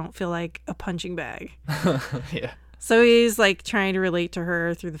so I don't feel like a punching bag. Yeah. So he's like trying to relate to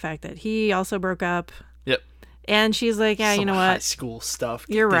her through the fact that he also broke up. Yep. And she's like, "Yeah, you know what? High school stuff.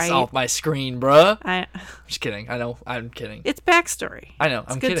 You're Get this right. off my screen, bruh." I'm just kidding. I know. I'm kidding. It's backstory. I know.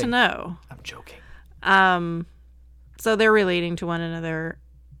 It's I'm good kidding. to know. I'm joking. So they're relating to one another,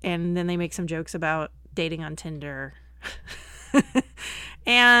 and then they make some jokes about dating on Tinder.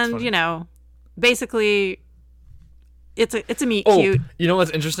 And, you know, basically It's a meet Oh, cute. you know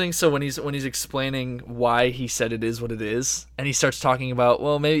what's interesting? So when he's explaining why he said it is what it is, and he starts talking about,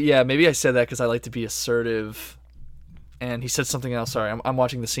 well, maybe I said that because I like to be assertive, and he said something else. Sorry, I'm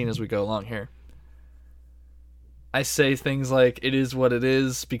watching the scene as we go along here. I say things like "it is what it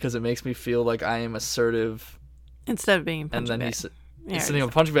is" because it makes me feel like I am assertive. Instead of being And then bag. he's sitting on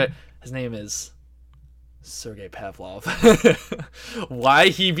a punching bag. His name is Sergei Pavlov.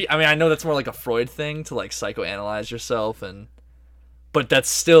 Why I mean, I know that's more like a Freud thing to like psychoanalyze yourself, but that's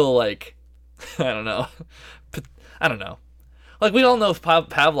still like, I don't know. Like, we all know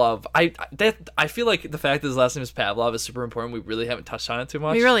Pavlov. I feel like the fact that his last name is Pavlov is super important. We really haven't touched on it too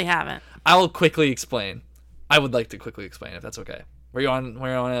much. We really haven't. I'll quickly explain. I would like to quickly explain if that's okay. Were you on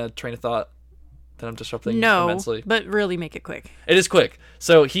a train of thought that I'm disrupting immensely? But really make it quick. It is quick.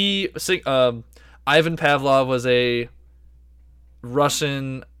 So Ivan Pavlov was a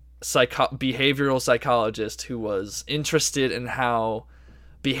Russian behavioral psychologist who was interested in how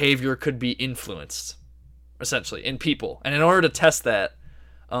behavior could be influenced, essentially, in people. And in order to test that,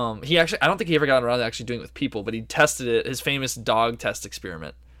 I don't think he ever got around to actually doing it with people, but he tested it, his famous dog test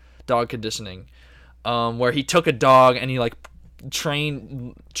experiment, dog conditioning, where he took a dog and he like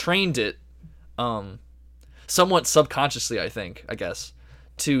trained it, somewhat subconsciously, I guess,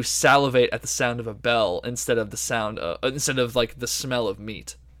 to salivate at the sound of a bell instead of like the smell of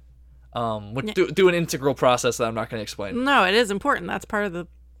meat. Do an integral process that I'm not going to explain. No, it is important. That's part of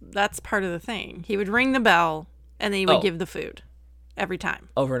the thing. He would ring the bell and then he would give the food every time.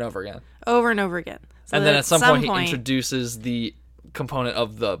 Over and over again. Over and over again. So and then at some point he introduces the component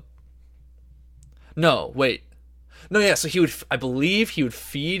of the... No, wait. No, yeah, so I believe he would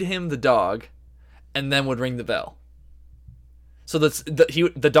feed him the dog and then would ring the bell. So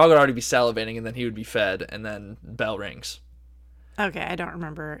the dog would already be salivating, and then he would be fed, and then bell rings. Okay, I don't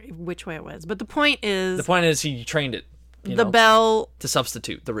remember which way it was, but the point is he trained it. Bell to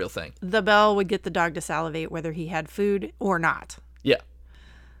substitute the real thing. The bell would get the dog to salivate whether he had food or not. Yeah,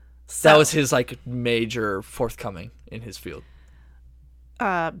 so, that was his like major forthcoming in his field.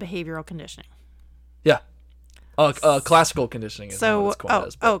 Behavioral conditioning. Yeah. Classical conditioning is what it's called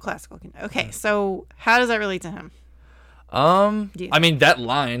as. Classical conditioning. Okay, so how does that relate to him? I mean, that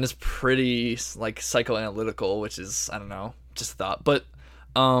line is pretty like psychoanalytical, which is, I don't know, just a thought. But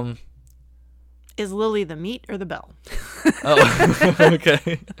is Lily the meat or the bell? Oh,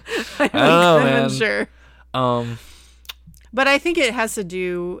 okay. I don't know, man. Sure. But I think it has to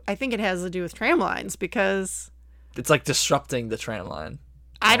do with tramlines because it's like disrupting the tramline.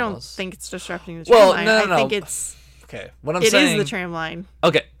 I don't think it's disrupting the tramline. No. I think it's okay. What I'm saying, it is the tramline.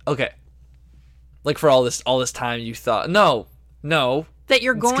 Okay. Like for all this time, you thought no that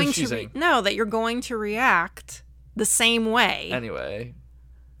you're going to react the same way anyway.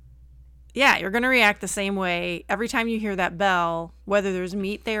 Yeah, you're going to react the same way every time you hear that bell, whether there's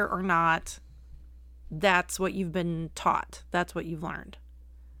meat there or not. That's what you've been taught. That's what you've learned.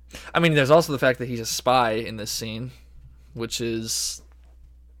 I mean, there's also the fact that he's a spy in this scene, which is,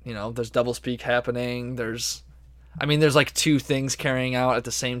 there's doublespeak happening. There's like two things carrying out at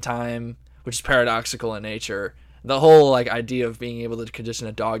the same time, which is paradoxical in nature. The whole like idea of being able to condition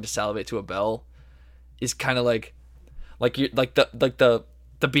a dog to salivate to a bell is kind of like the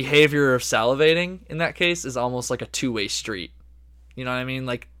behavior of salivating in that case is almost like a two-way street. You know what I mean?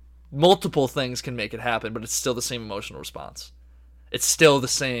 Like multiple things can make it happen, but it's still the same emotional response. It's still the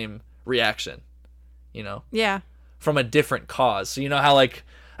same reaction, Yeah. From a different cause. So you know how like,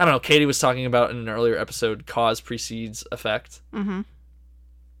 I don't know, Katie was talking about in an earlier episode, cause precedes effect. Mm-hmm.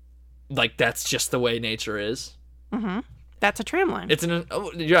 Like that's just the way nature is. Mm-hmm. That's a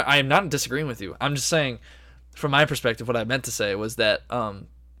tramline. I am not disagreeing with you. I'm just saying, from my perspective, what I meant to say was that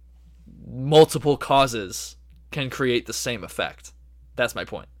multiple causes can create the same effect. That's my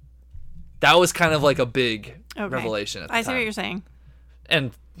point. That was kind of like a big revelation at the time. I see what you're saying.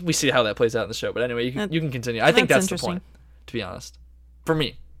 And we see how that plays out in the show. But anyway, you can continue. I think that's the point, to be honest. For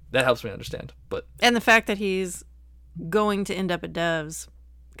me, that helps me understand. And the fact that he's going to end up at Dove's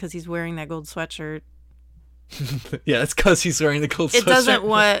because he's wearing that gold sweatshirt. Yeah, it's because he's wearing the gold sweatshirt. It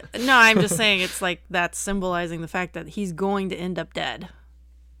doesn't No, I'm just saying it's like that's symbolizing the fact that he's going to end up dead.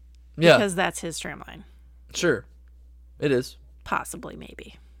 Yeah. Because that's his tramline. Sure. It is. Possibly,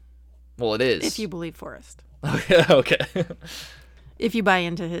 maybe. Well, it is. If you believe Forrest. Okay. If you buy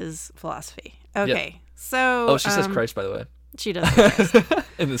into his philosophy. Okay. Yep. So. Oh, she says Christ, by the way. She does say Christ.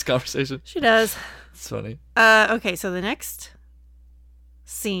 In this conversation. She does. It's funny. Okay, so the next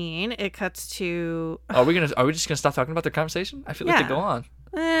scene, it cuts to. Are we just gonna stop talking about their conversation? I feel like they go on.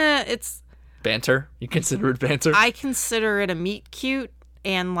 It's banter. You consider it banter? I consider it a meet cute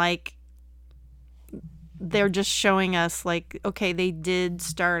and like they're just showing us like, okay, they did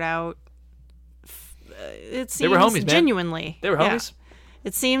start out. It seems They were homies, man. genuinely. They were homies.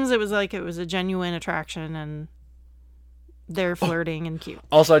 It seems it was a genuine attraction, and they're flirting and cute.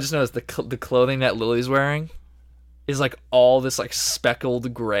 Also, I just noticed the clothing that Lily's wearing is like all this like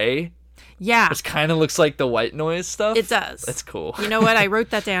speckled gray. Yeah. Which kind of looks like the White Noise stuff. It does. That's cool. You know what? I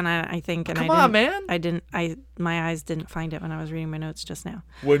wrote that down, I think. And Come on, man. My eyes didn't find it when I was reading my notes just now.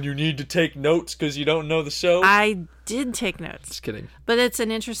 When you need to take notes because you don't know the show. I did take notes. Just kidding. But it's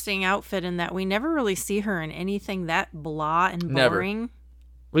an interesting outfit in that we never really see her in anything that blah and boring. Never.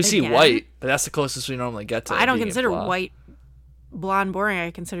 We see white, but that's the closest we normally get to. I don't consider white blah and boring.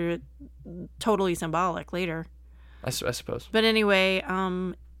 I consider it totally symbolic later. I suppose. But anyway,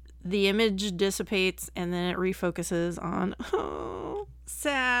 the image dissipates and then it refocuses on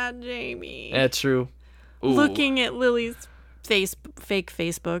sad Jamie. Yeah, true. Ooh. Looking at Lily's fake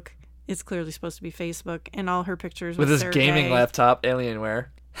Facebook. It's clearly supposed to be Facebook, and all her pictures with his gaming laptop, Alienware.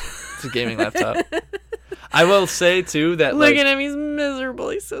 It's a gaming laptop. I will say too that look at him, he's miserable.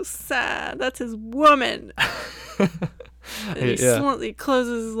 He's so sad. That's his woman. And he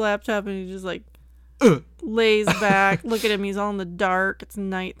closes his laptop and he just like lays back. Look at him, he's all in the dark. It's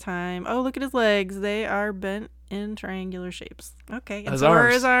nighttime. Oh, look at his legs. They are bent in triangular shapes. Okay. And so are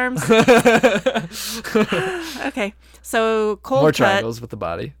his arms. Okay. So cold more cut. triangles with the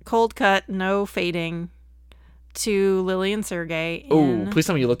body. Cold cut, no fading to Lily and Sergey. Oh, please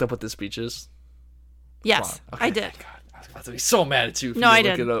tell me you looked up what this speech is. Yes, okay. I did. God, I was about to be so mad at you. No, I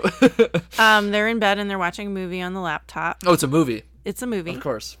did. It up. They're in bed and they're watching a movie on the laptop. Oh, it's a movie. It's a movie. Of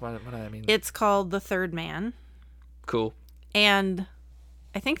course. What I mean. It's called The Third Man. Cool. And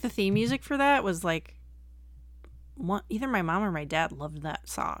I think the theme music for that was like, either my mom or my dad loved that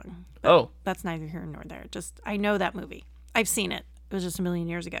song. Oh. That's neither here nor there. Just, I know that movie. I've seen it. It was just a million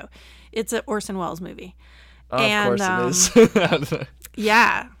years ago. It's an Orson Welles movie. Oh, and, of course it is.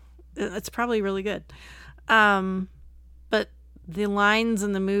 Yeah. It's probably really good. But the lines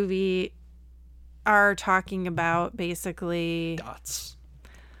in the movie are talking about basically dots,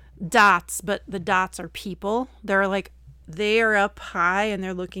 but the dots are people. They are up high and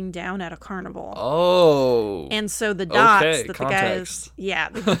they're looking down at a carnival. Oh. And so the dots that context. the guy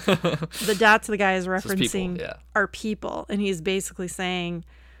is, the dots the guy is referencing people, are people. And he's basically saying,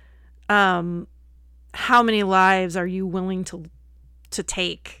 how many lives are you willing to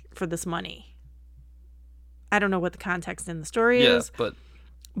take for this money? I don't know what the context in the story is.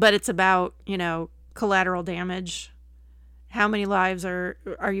 But it's about, collateral damage. How many lives are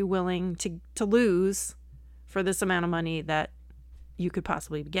you willing to lose for this amount of money that you could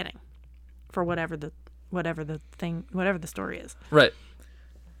possibly be getting for whatever the story is. Right.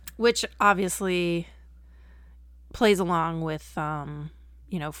 Which obviously plays along with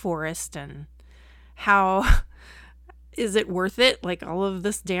Forrest and how is it worth it? Like all of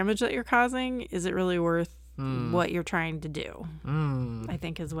this damage that you're causing, is it really worth what you're trying to do? I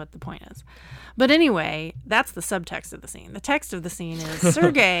think is what the point is. But anyway, that's the subtext of the scene. The text of the scene is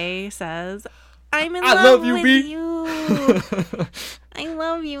Sergey says, I'm in love with you. I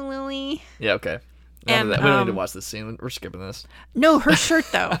love you, Lily. Yeah, okay. And we don't need to watch this scene. We're skipping this. No, her shirt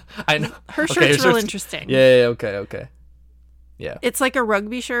though. I know. Her shirt's real interesting. Yeah, okay. Yeah. It's like a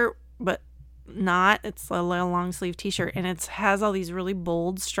rugby shirt, but not. It's a long sleeve t-shirt, and it has all these really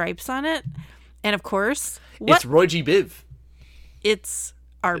bold stripes on it. And of course, it's Roy G. Biv. It's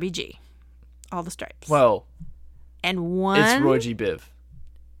RBG. All the stripes. Well, and one. It's Roy G. Biv.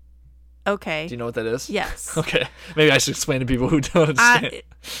 Okay. Do you know what that is? Yes. Okay. Maybe I should explain to people who don't understand.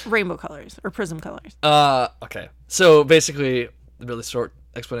 Rainbow colors or prism colors. Okay. So basically, the really short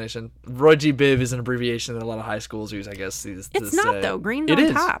explanation: Roy G. Biv is an abbreviation that a lot of high schools use. I guess it's not though. Green's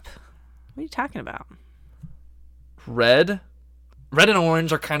on top. What are you talking about? Red and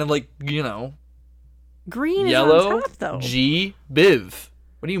orange are kind of like Green yellow, is on top though. G. Biv.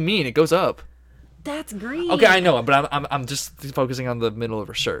 What do you mean? It goes up. That's green. Okay, I know, but I'm just focusing on the middle of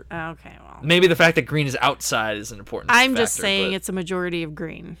her shirt. Okay, well. Maybe the fact that green is outside is an important I'm factor, just saying it's a majority of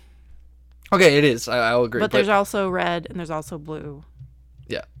green. Okay, it is. I'll agree. But there's also red and there's also blue.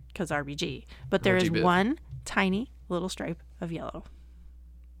 Yeah. Because RBG. But there is one tiny little stripe of yellow.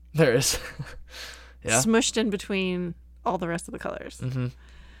 There is. Yeah. Smushed in between all the rest of the colors. Mm-hmm.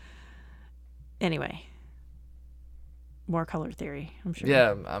 Anyway. More color theory, I'm sure.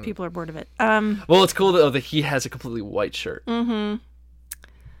 Yeah, people are bored of it. Well, it's cool though that he has a completely white shirt. Mm-hmm.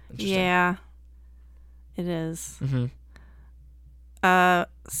 Yeah, it is. Mm-hmm.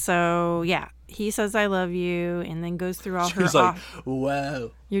 So yeah, he says I love you, and then goes through all her. She's like,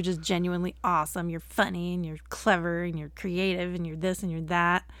 wow. You're just genuinely awesome. You're funny, and you're clever, and you're creative, and you're this, and you're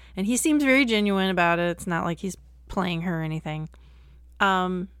that. And he seems very genuine about it. It's not like he's playing her or anything.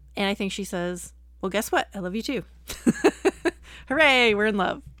 And I think she says, well, guess what? I love you too. Hooray, we're in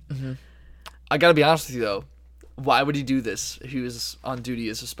love. Mm-hmm. I gotta be honest with you, though. Why would he do this if he was on duty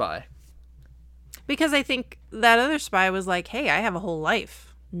as a spy? Because I think that other spy was like, hey, I have a whole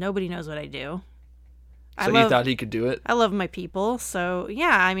life. Nobody knows what I do. So he thought he could do it? I love my people. So,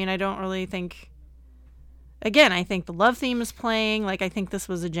 yeah, I mean, I don't really think... Again, I think the love theme is playing. Like, I think this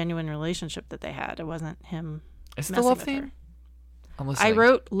was a genuine relationship that they had. It wasn't him. Is it the love theme? I'm listening. I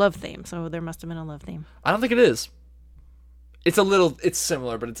wrote love theme, so there must have been a love theme. I don't think it is. It's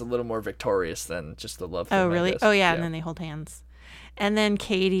similar, but it's a little more victorious than just the love theme. Oh, really? Oh, yeah, and then they hold hands. And then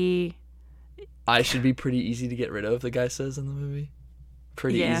Katie... I should be pretty easy to get rid of, the guy says in the movie.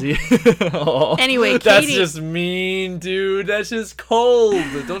 Pretty easy. Oh, anyway, Katie... That's just mean, dude. That's just cold.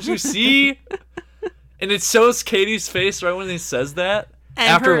 Don't you see? And it shows Katie's face right when he says that. And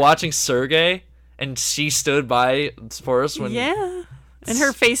after watching Sergei, and she stood by for us when... Yeah. And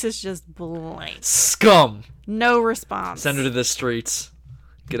her face is just blank. Scum. No response. Send her to the streets.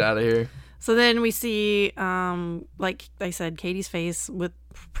 Get out of here. So then we see, like I said, Katie's face with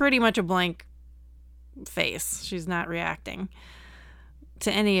pretty much a blank face. She's not reacting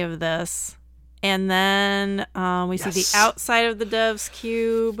to any of this. And then we see the outside of the Dove's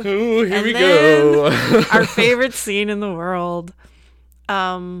cube. Ooh, here we go. Our favorite scene in the world.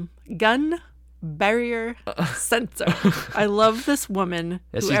 Gun barrier sensor. I love this woman.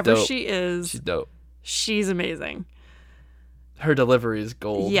 Yeah, whoever she is. She's dope. She's amazing. Her delivery is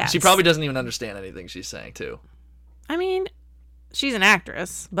gold. Yes. She probably doesn't even understand anything she's saying, too. I mean, she's an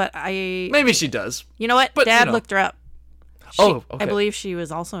actress, but Maybe she does. You know what? But, Dad looked her up. Okay. I believe she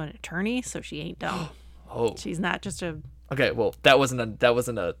was also an attorney, so she ain't dumb. Oh. She's not just a... Okay, well, that wasn't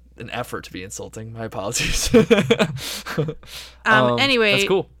an effort to be insulting. My apologies. Anyway, that's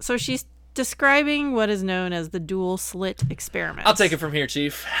cool. So she's describing what is known as the dual slit experiment. I'll take it from here,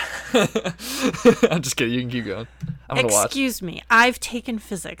 Chief. I'm just kidding. You can keep going. I'm gonna watch. Excuse me. I've taken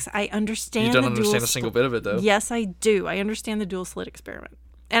physics. I understand. You don't understand a single bit of it, though. Yes, I do. I understand the dual slit experiment,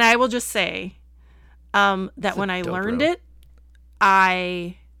 and I will just say that when I learned it,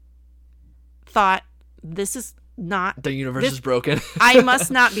 I thought this is not the universe is broken. I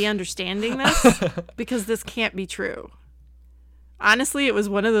must not be understanding this because this can't be true. Honestly, it was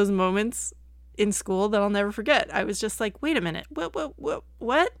one of those moments in school that I'll never forget. I was just like, wait a minute.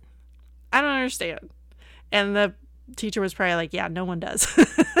 What? I don't understand. And the teacher was probably like, yeah, no one does.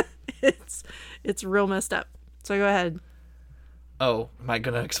 It's real messed up. So go ahead. Oh, am I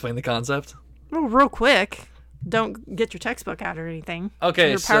going to explain the concept? Well, real quick. Don't get your textbook out or anything.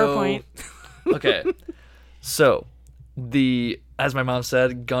 Okay, your PowerPoint. Okay. So, as my mom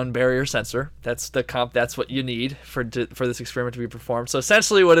said, gun barrier sensor. That's what you need for this experiment to be performed. So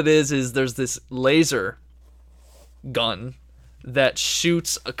essentially what it is there's this laser gun that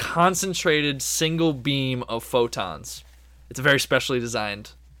shoots a concentrated single beam of photons. It's a very specially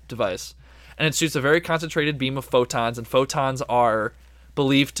designed device. And it shoots a very concentrated beam of photons, and photons are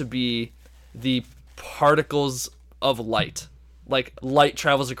believed to be the particles of light. Like light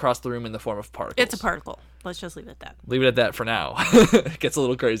travels across the room in the form of particles. It's a particle. Let's just leave it at that. Leave it at that for now. It gets a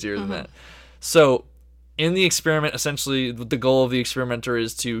little crazier than that. So, in the experiment, essentially, the goal of the experimenter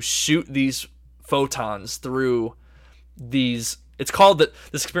is to shoot these photons through these... It's called...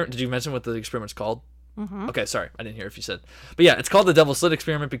 This experiment... Did you mention what the experiment's called? Mm-hmm. Okay, sorry. I didn't hear if you said. But yeah, it's called the double slit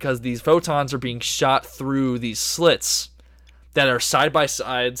experiment because these photons are being shot through these slits that are side by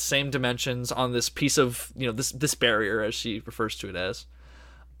side, same dimensions on this piece of, this barrier, as she refers to it as.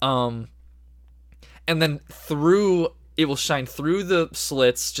 And then it will shine through the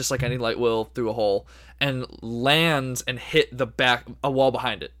slits, just like any light will, through a hole, and land and hit a wall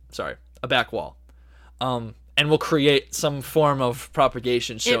behind it. Sorry, a back wall. And will create some form of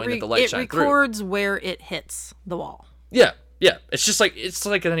propagation showing that the light shine through. It records where it hits the wall. Yeah. It's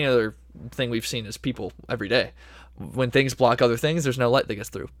like any other thing we've seen as people every day. When things block other things, there's no light that gets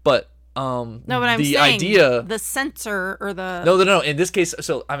through. But no, but I'm saying idea, the sensor or the no. In this case,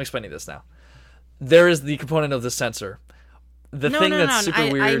 so I'm explaining this now. There is the component of the sensor. Super weird.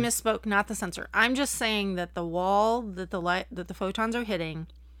 I misspoke. Not the sensor. I'm just saying that the wall that the photons are hitting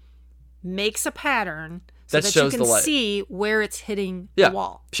makes a pattern so that you can see where it's hitting the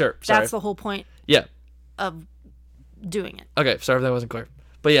wall. Sure. Sorry. That's the whole point. Yeah. Of doing it. Okay. Sorry if that wasn't clear.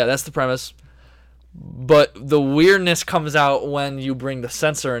 But yeah, that's the premise. But the weirdness comes out when you bring the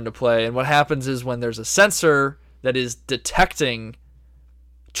sensor into play. And what happens is when there's a sensor that is detecting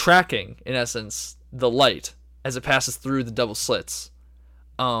tracking, in essence, the light as it passes through the double slits.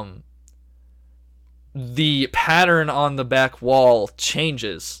 The pattern on the back wall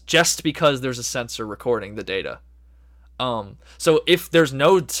changes just because there's a sensor recording the data. So if there's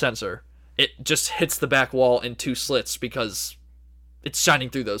no sensor, it just hits the back wall in 2 slits because it's shining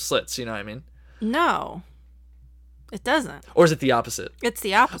through those slits, you know what I mean? No. It doesn't. Or is it the opposite? It's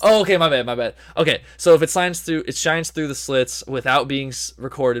the opposite. Oh, okay, my bad. Okay, so if it shines through the slits without being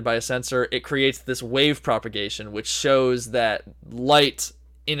recorded by a sensor, it creates this wave propagation, which shows that light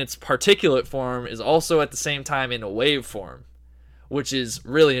in its particulate form is also at the same time in a wave form, which is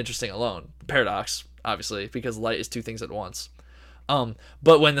really interesting alone. Paradox, obviously, because light is 2 things at once.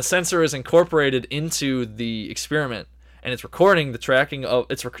 But when the sensor is incorporated into the experiment and it's recording the tracking of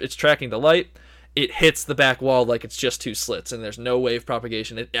it's tracking the light, it hits the back wall like it's just 2 slits and there's no wave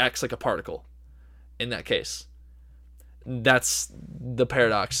propagation. It acts like a particle in that case. That's the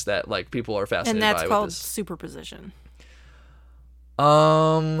paradox that like people are fascinated by. And that's called this. Superposition.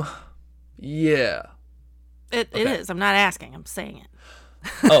 Yeah. It is. I'm not asking. I'm saying it.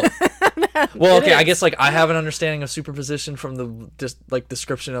 Oh. Well, okay. I is. guess like I have an understanding of superposition from the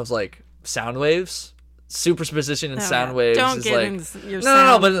description of like sound waves. Superposition and sound waves Don't is get like into your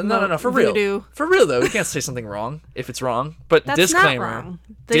no, sound no, for real. voodoo. For real though, you can't say something wrong if it's wrong. But That's disclaimer, not wrong.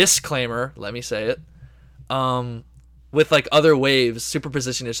 disclaimer. Let me say it. With like other waves,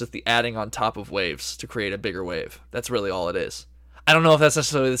 superposition is just the adding on top of waves to create a bigger wave. That's really all it is. I don't know if that's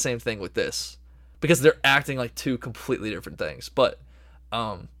necessarily the same thing with this, because they're acting like 2 completely different things. But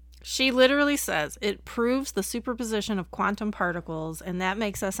She literally says it proves the superposition of quantum particles, and that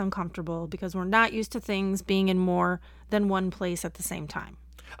makes us uncomfortable because we're not used to things being in more than one place at the same time.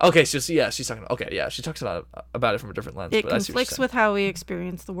 okay, so yeah, she's talking. Okay, yeah, she talks about it from a different lens. It but I see what you're conflicts saying. with how we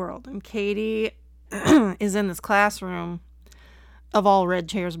experience the world. And Katie is in this classroom of all red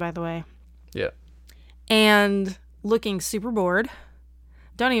chairs, by the way, Yeah. and looking super bored.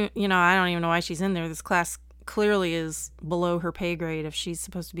 I don't even know why she's in there. This class clearly is below her pay grade if she's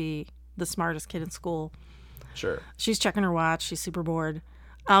supposed to be the smartest kid in school. Sure. She's checking her watch. She's super bored.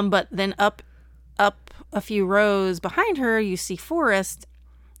 But then up a few rows behind her, you see Forrest,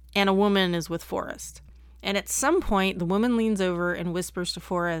 and a woman is with Forrest. And at some point, the woman leans over and whispers to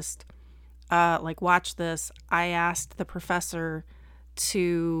Forrest, watch this. I asked the professor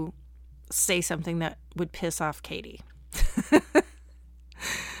to say something that would piss off Katie.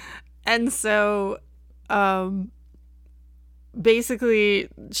 And so basically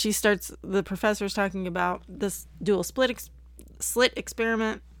the professor's talking about this dual slit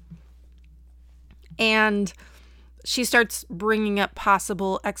experiment, and she starts bringing up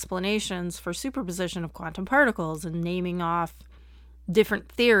possible explanations for superposition of quantum particles and naming off different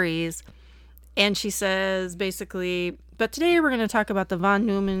theories. And she says basically, but today we're going to talk about the von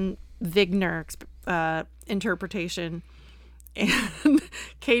Neumann-Wigner interpretation. And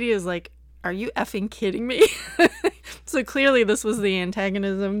Katie is like, are you effing kidding me? So clearly this was the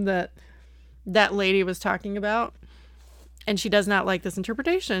antagonism that lady was talking about. And she does not like this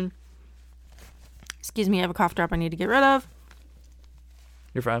interpretation. Excuse me, I have a cough drop I need to get rid of.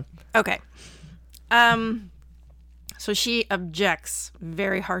 You're fine. Okay. So she objects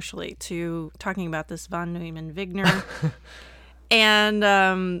very harshly to talking about this von Neumann-Wigner. And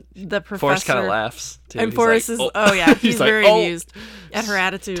the professor... Forrest kind of laughs, too. And He's Forrest like, is... Oh, yeah. He's like, very amused at her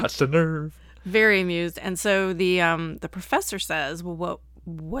attitude. Touched a nerve. Very amused. And so the professor says, well,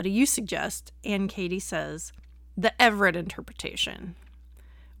 what do you suggest? And Katie says, the Everett interpretation,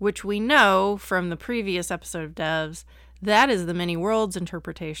 which we know from the previous episode of Devs, that is the many worlds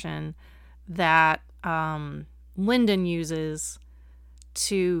interpretation that Lyndon uses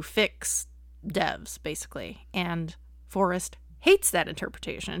to fix Devs, basically. And Forrest hates that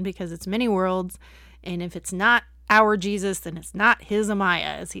interpretation because it's many worlds, and if it's not our Jesus, then it's not his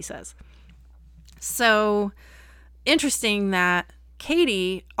Amaya, as he says. So interesting that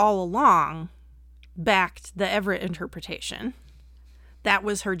Katie all along backed the Everett interpretation. That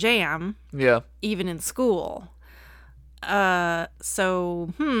was her jam. Yeah. Even in school. That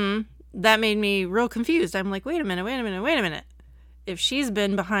made me real confused. I'm like, wait a minute. If she's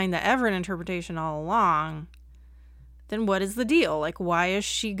been behind the Everett interpretation all along, then what is the deal? Like, why is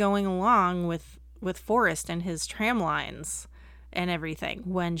she going along with Forrest and his tram lines and everything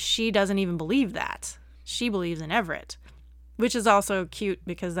when she doesn't even believe that? She believes in Everett, which is also cute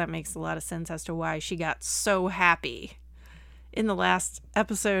because that makes a lot of sense as to why she got so happy in the last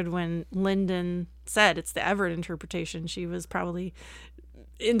episode when Lyndon said it's the Everett interpretation. She was probably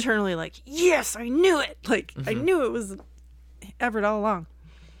internally like, yes, I knew it. Like, I knew it was Everett all along.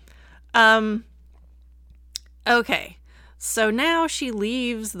 Okay. So now she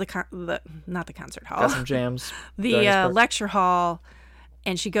leaves not the concert hall, Got some jams. the lecture hall,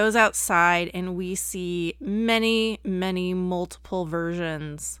 and she goes outside, and we see many, many multiple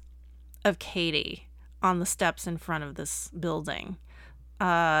versions of Katie on the steps in front of this building.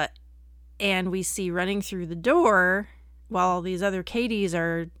 And we see running through the door, while all these other Katies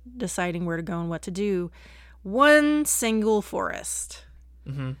are deciding where to go and what to do, one single Forrest.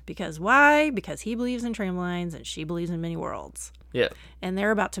 Mm-hmm. Because why? Because he believes in tramlines and she believes in many worlds. Yeah. And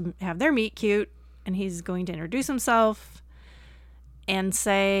they're about to have their meet cute, and he's going to introduce himself and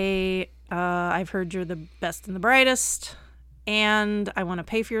say, I've heard you're the best and the brightest, and I want to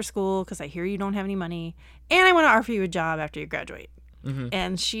pay for your school because I hear you don't have any money, and I want to offer you a job after you graduate. Mm-hmm.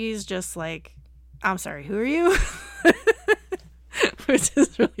 And she's just like, I'm sorry, who are you? Which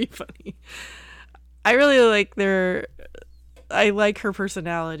is really funny. I really like I like her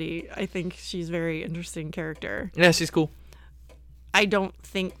personality. I think she's a very interesting character. Yeah, she's cool. I don't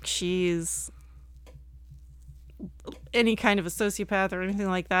think she's any kind of a sociopath or anything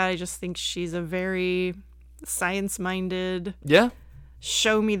like that. I just think she's a very science-minded. Yeah.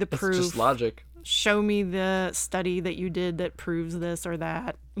 Show me the proof. It's just logic. Show me the study that you did that proves this or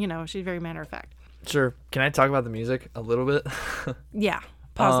that. You know, she's very matter of fact. Sure. Can I talk about the music a little bit? Yeah.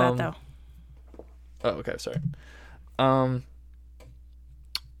 Pause that, though. Oh, okay. Sorry.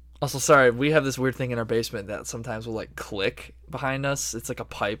 Also, sorry, we have this weird thing in our basement that sometimes will, like, click behind us. It's like a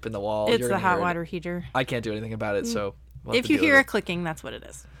pipe in the wall. It's the hot water heater. I can't do anything about it, so we'll have If to you deal hear with it clicking, that's what it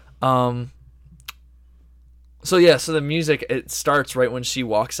is. So, yeah, so the music, it starts right when she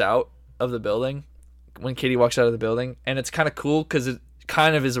walks out of the building, when Katie walks out of the building, and it's kind of cool because it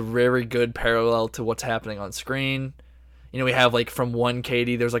kind of is a very good parallel to what's happening on screen. You know, we have, like, from one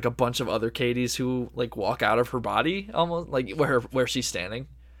Katie, there's, like, a bunch of other Katies who, like, walk out of her body, almost, like, where she's standing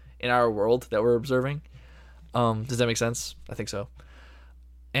in our world that we're observing. Does that make sense? I think so.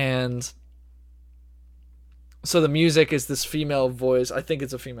 And so the music is this female voice. I think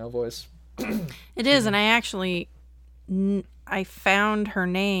it's a female voice. It is, and I actually I found her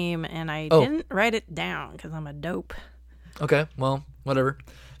name, and I didn't write it down because I'm a dope. Okay, well, whatever.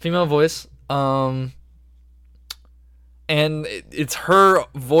 Female voice. And it's her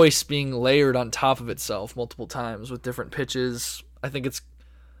voice being layered on top of itself multiple times with different pitches. I think it's,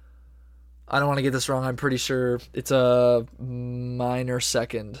 I don't want to get this wrong. I'm pretty sure it's a minor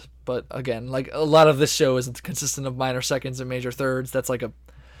second. But again, like a lot of this show is consistent of minor seconds and major thirds. That's like a,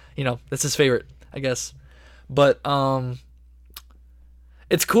 you know, that's his favorite, I guess. But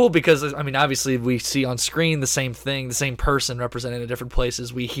it's cool because, I mean, obviously we see on screen the same thing, the same person represented in different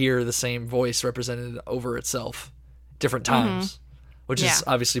places. We hear the same voice represented over itself different times, which is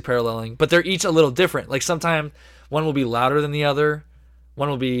obviously paralleling. But they're each a little different. Like sometimes one will be louder than the other. One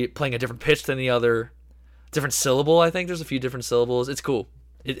will be playing a different pitch than the other. Different syllable, I think. There's a few different syllables. It's cool.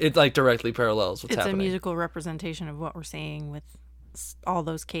 It like directly parallels what's happening. It's a musical representation of what we're seeing with all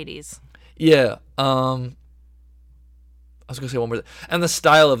those Katies. Yeah. I was going to say one more thing. And the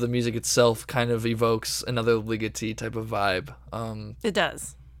style of the music itself kind of evokes another Ligeti type of vibe. It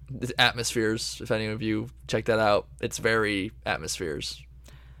does. The Atmospheres, if any of you check that out. It's very Atmospheres.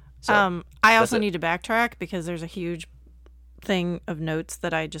 So, I also need to backtrack because there's a huge thing of notes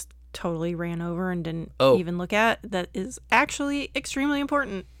that I just totally ran over and didn't even look at that is actually extremely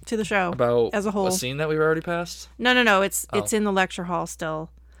important to the show about as a whole. A scene that we've already passed? No. It's in the lecture hall still.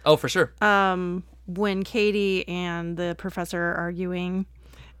 Oh, for sure. When Katie and the professor are arguing,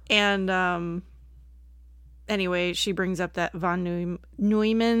 and anyway, she brings up that von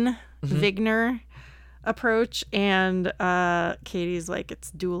Neumann Wigner approach, and Katie's like,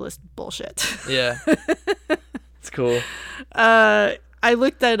 it's dualist bullshit. Yeah. It's cool. I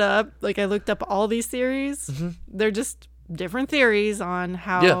looked that up. Like, I looked up all these theories. They're just different theories on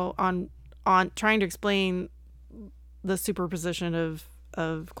how on trying to explain the superposition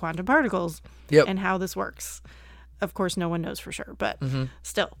of quantum particles and how this works. Of course, no one knows for sure, but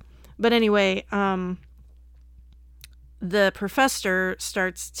still. But anyway, the professor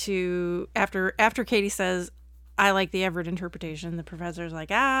starts to after Katie says, I like the Everett interpretation, the professor's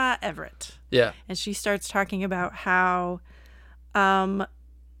like, Everett. Yeah. And she starts talking about how that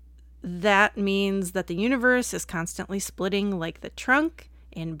means that the universe is constantly splitting like the trunk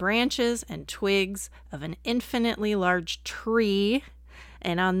in branches and twigs of an infinitely large tree.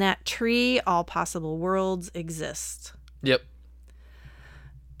 And on that tree, all possible worlds exist. Yep.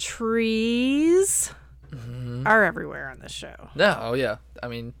 Trees are everywhere on this show. Yeah. Oh, yeah. I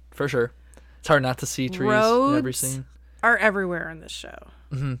mean, for sure. It's hard not to see trees Roads in every scene. Are everywhere in this show.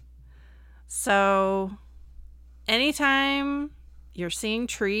 So anytime you're seeing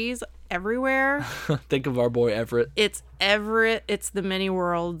trees everywhere. Think of our boy Everett. It's Everett. It's the many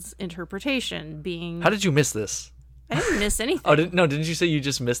worlds interpretation being. How did you miss this? I didn't miss anything. Oh, didn't you say you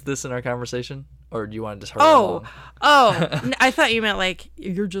just missed this in our conversation? Or do you want to just hurry along? I thought you meant like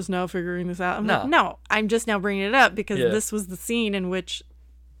you're just now figuring this out. I'm like, no, I'm just now bringing it up because this was the scene in which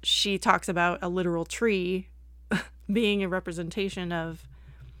she talks about a literal tree being a representation of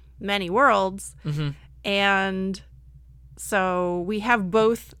many worlds. Mm-hmm. And so we have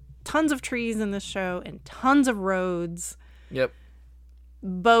both tons of trees in this show and tons of roads. Yep.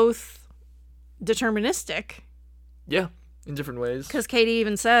 Both deterministic. Yeah, in different ways. Because Katie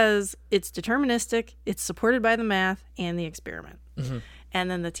even says it's deterministic, it's supported by the math and the experiment. Mm-hmm.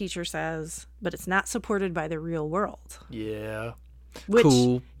 And then the teacher says, but it's not supported by the real world. Yeah. Which,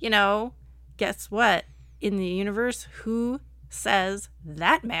 cool. Guess what? In the universe, who says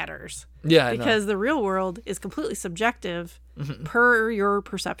that matters? Yeah, because the real world is completely subjective per your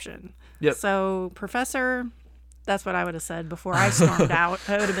perception. Yep. So, Professor, that's what I would have said before I stormed out.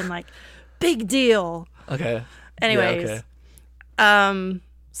 I would have been like, big deal. Okay. Anyways. Yeah, okay.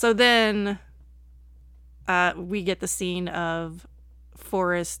 So then we get the scene of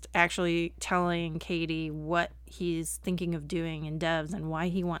Forrest actually telling Katie what he's thinking of doing in devs and why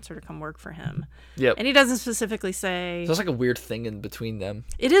he wants her to come work for him. Yep. And he doesn't specifically say... So it's like a weird thing in between them.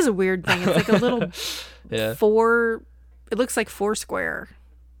 It is a weird thing. It's like a little four... It looks like Foursquare.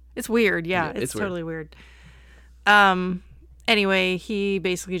 It's weird. Yeah, it's totally weird. Anyway, he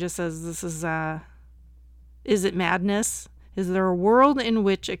basically just says, this is it madness? Is there a world in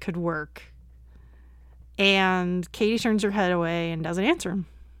which it could work? And Katie turns her head away and doesn't answer him.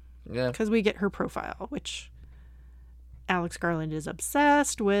 Yeah. Because we get her profile, which Alex Garland is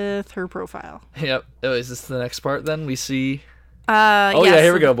obsessed with her profile. Yep. Oh, is this the next part then? We see...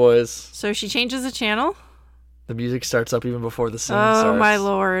 Here we go, boys. So she changes the channel. The music starts up even before the scene starts. Oh, my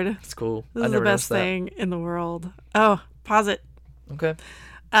Lord. It's cool. This is the best thing in the world. Oh, pause it. Okay.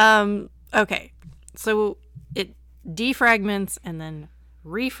 Okay. So it defragments and then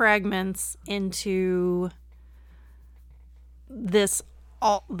refragments into this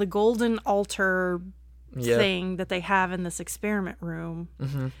the golden altar thing that they have in this experiment room.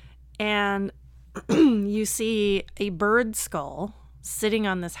 Mm-hmm. And you see a bird skull sitting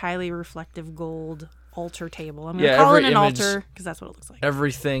on this highly reflective gold altar table. I'm going to call it an altar because that's what it looks like.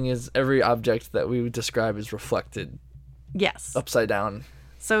 Every object that we would describe is reflected. Yes. Upside down.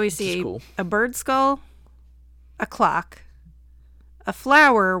 So we see a bird skull, a clock, a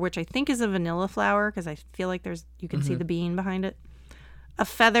flower, which I think is a vanilla flower because I feel like you can see the bean behind it, a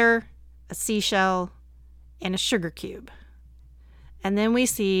feather, a seashell, and a sugar cube. And then we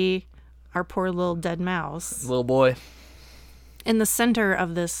see our poor little dead mouse. Little boy. In the center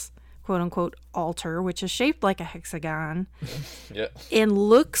of this quote-unquote altar, which is shaped like a hexagon. Yeah. And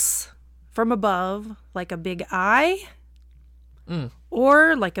looks from above like a big eye.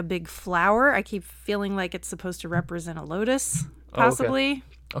 Or like a big flower. I keep feeling like it's supposed to represent a lotus, possibly.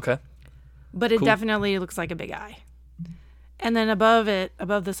 Oh, okay. But it definitely looks like a big eye. And then above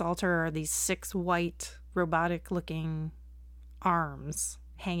this altar are these 6 white, robotic-looking arms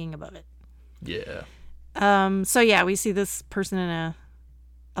hanging above it. Yeah. So yeah, we see this person in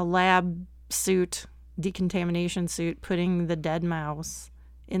a lab suit, decontamination suit, putting the dead mouse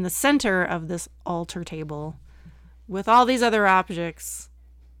in the center of this altar table with all these other objects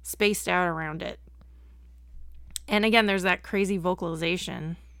spaced out around it. And again, there's that crazy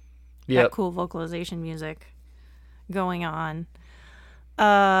vocalization, that cool vocalization music going on.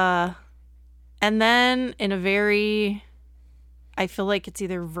 And then in a very, I feel like it's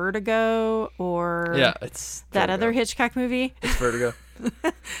either Vertigo or it's that Vertigo. other Hitchcock movie. It's Vertigo.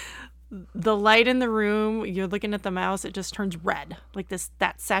 The light in the room, you're looking at the mouse, it just turns red, like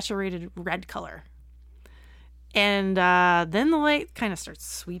that saturated red color. And then the light kind of starts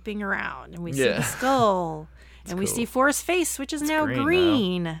sweeping around, and we see the skull, and we see Forrest's face, which is now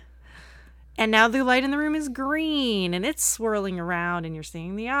green. And now the light in the room is green, and it's swirling around, and you're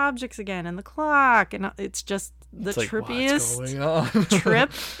seeing the objects again, and the clock, and it's just the trippiest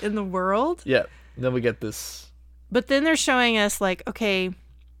trip in the world. Yeah. Then we get this. But then they're showing us, like, okay.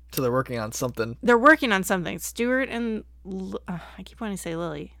 So they're working on something. Stuart and, I keep wanting to say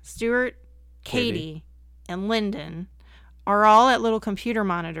Lily. Stuart, Katie, and Lyndon are all at little computer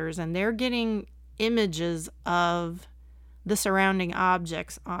monitors, and they're getting images of the surrounding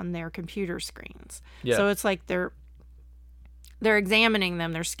objects on their computer screens. Yeah. So it's like they're examining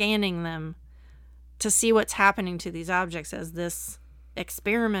them, they're scanning them to see what's happening to these objects as this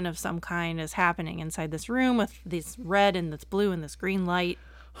experiment of some kind is happening inside this room with this red and this blue and this green light.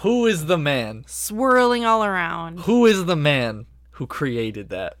 Who is the man swirling all around? Who is the man who created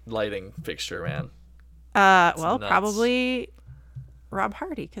that lighting fixture, man. Well, nuts. probably Rob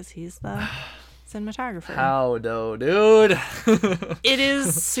Hardy, because he's the cinematographer. How though, dude? It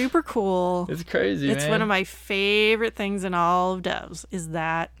is super cool. It's crazy, It's man. one of my favorite things in all of Devs is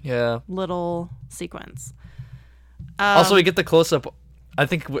that Yeah. little sequence. Also, we get the close up. I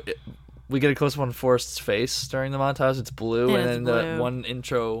think we get a close up on Forrest's face during the montage. It's blue, and it's then blue. the one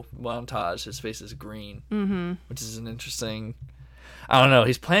intro montage, his face is green, which is an interesting. I don't know.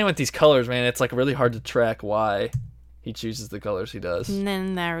 He's playing with these colors, man. It's like really hard to track why he chooses the colors he does. And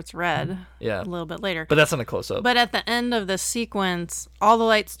then there it's red Yeah, a little bit later. but that's on a close up. But at the end of the sequence, all the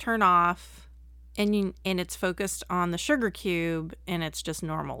lights turn off, and it's focused on the sugar cube, and it's just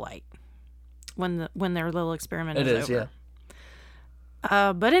normal light when their little experiment It is is, over.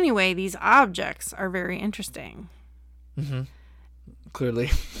 yeah. But anyway, these objects are very interesting. Clearly,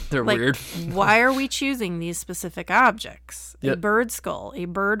 they're Like, weird. why are we choosing these specific objects? A Yep. bird skull, a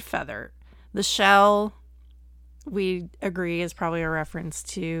bird feather, the shell. We agree is probably a reference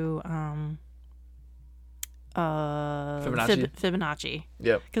to Fibonacci. Fibonacci.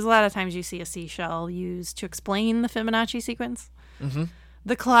 Yep. Because a lot of times you see a seashell used to explain the Fibonacci sequence.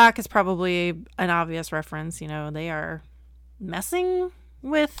 The clock is probably an obvious reference. You know, they are messing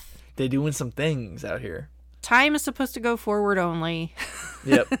with They're doing some things out here. time is supposed to go forward only.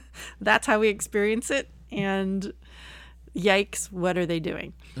 Yep. That's how we experience it. And yikes, what are they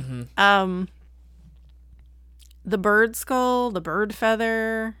doing? The bird skull, the bird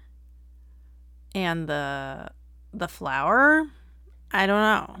feather, and the flower. I don't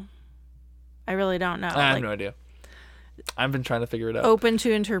know. I really don't know. I have Like, no idea. I've been trying to figure it out. open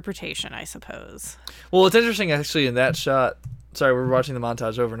to interpretation, I suppose. Well, it's interesting actually in that shot. Sorry, we're watching the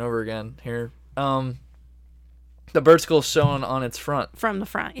montage over and over again here. The bird skull shown on its front, From the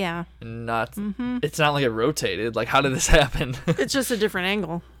front, yeah. not. It's not like it rotated. Like, how did this happen? It's just a different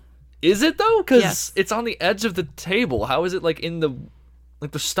angle. Is it though? Because Yes. it's on the edge of the table. How is it like in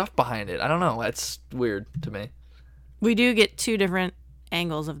the stuff behind it? I don't know. That's weird to me. We do get two different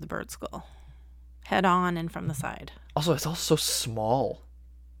angles of the bird skull. Head on and from the side. Also, it's all so small.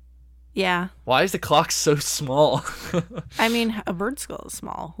 Yeah. Why is the clock so small? I mean, a bird skull is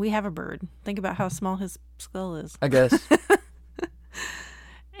small. We have a bird. Think about how small his skull is. I guess.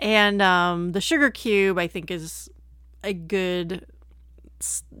 And the sugar cube, I think, is a good,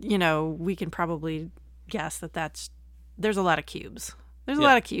 we can probably guess there's a lot of cubes. There's a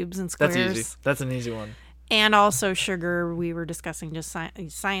lot of cubes and squares. That's easy. That's an easy one. And also sugar, we were discussing just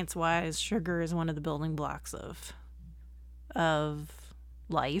science-wise, sugar is one of the building blocks of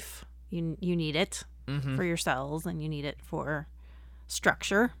life. You need it for your cells, and you need it for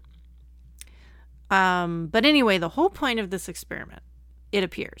structure. But anyway, the whole point of this experiment, it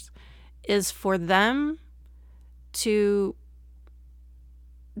appears, is for them to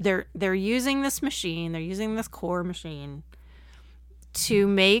they're using this machine, they're using this core machine to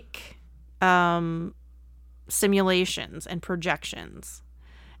make simulations and projections.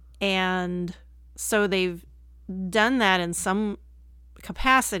 And so they've done that in some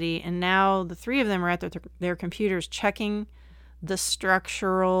capacity, and now the three of them are at their computers checking the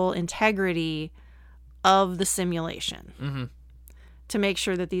structural integrity of the simulation to make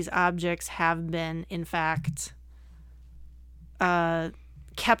sure that these objects have been, in fact,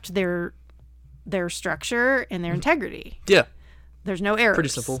 kept their structure and their integrity. Yeah. There's no errors. Pretty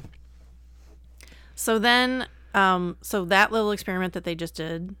simple. So then, so that little experiment that they just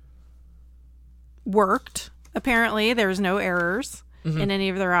did worked. Apparently, there was no errors in any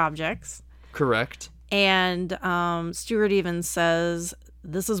of their objects. Correct. And Stuart even says,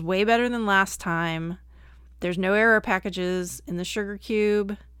 this is way better than last time. There's no error packages in the sugar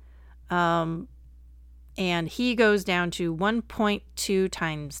cube. And he goes down to 1.2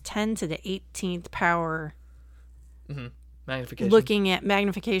 times 10 to the 18th power. Magnification. Looking at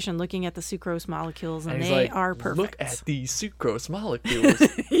magnification, looking at the sucrose molecules, and he's they like, are perfect. Look at these sucrose molecules.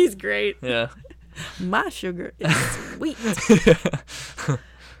 He's great. Yeah. My sugar is sweet.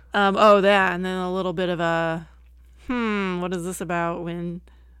 And then a little bit of a, what is this about when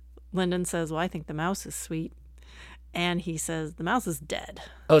Lyndon says, well, I think the mouse is sweet. And he says, the mouse is dead.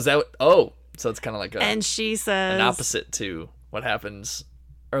 Oh, is that what? Oh, so it's kind of like And she says, an opposite to what happens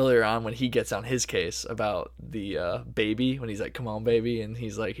earlier on when he gets on his case about the baby, when he's like, come on, baby. And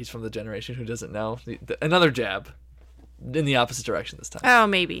he's like, he's from the generation who doesn't know. Another jab in the opposite direction this time. oh,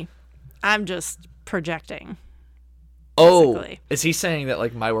 maybe. I'm just projecting. Oh, basically. is he saying that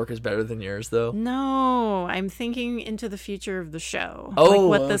like my work is better than yours though? No, I'm thinking into the future of the show. Oh,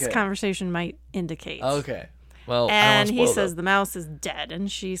 like what this okay. conversation might indicate. Okay. Well, I And don't he wanna spoil says that. the mouse is dead,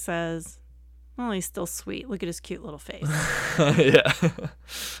 and she says, Well, he's still sweet. Look at his cute little face. Yeah.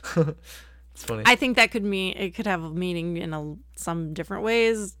 It's funny. I think that could mean it could have a meaning in some different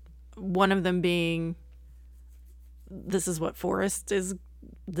ways. One of them being, this is what Forrest is.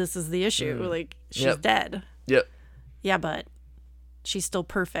 This is the issue. Like, she's dead. Yep. Yeah, but she's still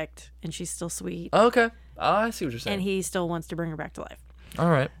perfect and she's still sweet. Oh, okay. Oh, I see what you're saying. And he still wants to bring her back to life. All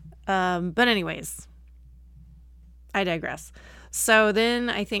right. But anyways, I digress. So then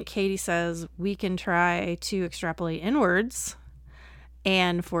I think Katie says we can try to extrapolate inwards,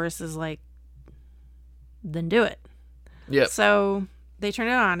 and Forrest is like, then do it. Yep. So they turn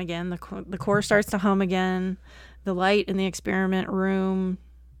it on again. The core starts to hum again. The light in the experiment room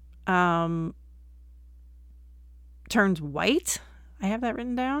turns white. I have that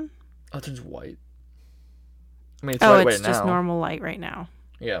written down. Oh, it turns white. I mean, it's white it's right just now. normal light right now.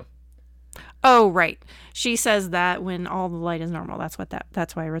 Yeah. Oh, right. She says that when all the light is normal. That's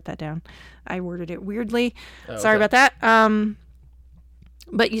why I wrote that down. I worded it weirdly. Oh, Sorry okay. about that.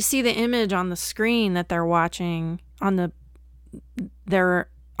 But you see the image on the screen that they're watching on the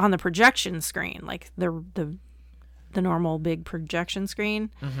projection screen, like the normal big projection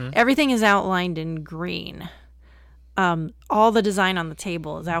screen. Mm-hmm. Everything is outlined in green. All the design on the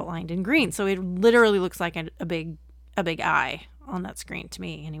table is outlined in green, so it literally looks like a big eye on that screen to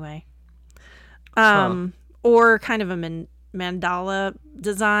me, anyway. Or kind of a mandala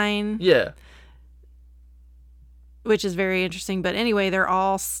design. Yeah. Which is very interesting. But anyway, they're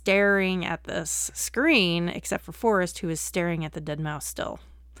all staring at this screen, except for Forrest, who is staring at the dead mouse still.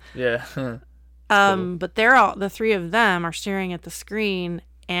 Yeah. Cool. But the three of them are staring at the screen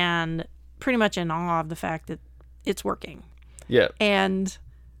and pretty much in awe of the fact that it's working. Yeah. And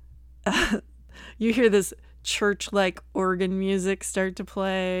you hear this church-like organ music start to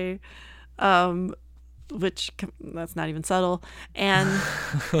play, which that's not even subtle. And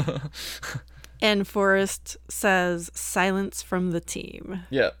and Forrest says, "Silence from the team."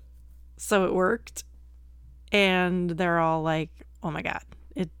 Yeah. So it worked. And they're all like, "Oh my God,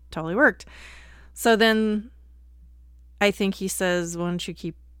 it totally worked." So then I think he says, "Why don't you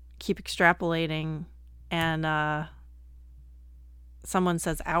keep extrapolating?" And someone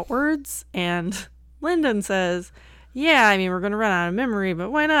says outwards, and Lyndon says, "Yeah, I mean, we're going to run out of memory,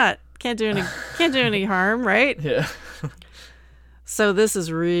 but why not? Can't do any harm, right?" Yeah. So this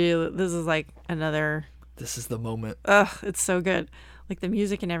is like another. This is the moment. It's so good, like the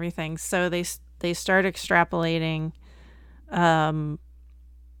music and everything. So they start extrapolating,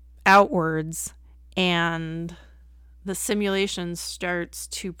 outwards, and the simulation starts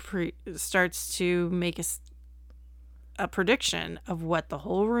to make a prediction of what the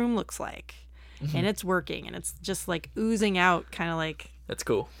whole room looks like. Mm-hmm. And it's working, and it's just like oozing out, kind of like. That's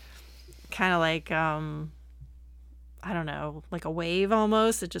cool. Kind of like I don't know, like a wave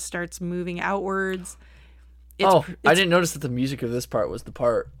almost. It just starts moving outwards. I didn't notice that the music of this part was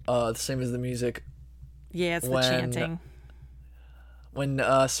the same as the music. Yeah, it's the chanting. When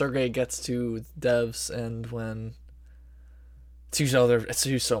Sergei gets to Devs and when it's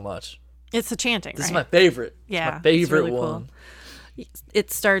used so much. It's the chanting. This right? is my favorite. Yeah, it's my favorite it's really one. Cool.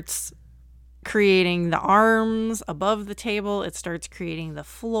 It starts creating the arms above the table. It starts creating the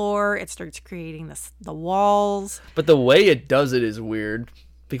floor. It starts creating the walls. But the way it does it is weird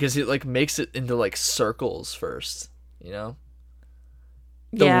because it like makes it into like circles first, you know?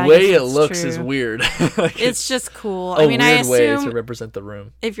 The way it looks is weird. Like it's just cool. I mean, I assume way to represent the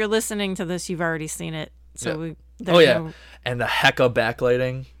room. If you're listening to this, you've already seen it. So yeah. And the hecka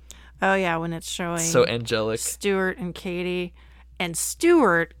backlighting. Oh yeah, when it's showing so angelic. Stuart and Katie. And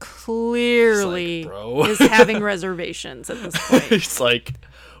Stuart clearly like, is having reservations at this point. He's like,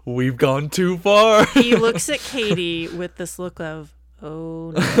 we've gone too far. He looks at Katie with this look of,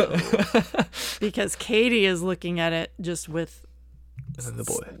 oh no. Because Katie is looking at it just with and then the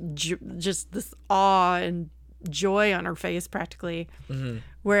boy. Just this awe and joy on her face practically. Mm-hmm.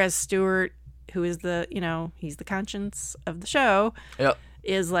 Whereas Stuart, who is he's the conscience of the show. Yep.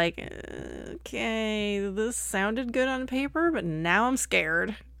 Is like, okay, this sounded good on paper, but now I'm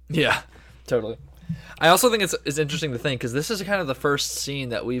scared. Yeah, totally. I also think it's interesting to think because this is kind of the first scene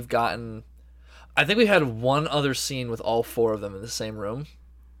that we've gotten. I think we had one other scene with all four of them in the same room.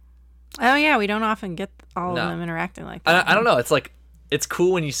 Oh yeah, we don't often get all of them interacting like that. I don't know. It's like it's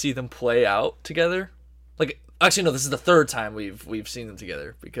cool when you see them play out together. Like actually, no, this is the third time we've seen them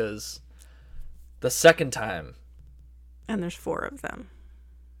together because the second time. And there's four of them.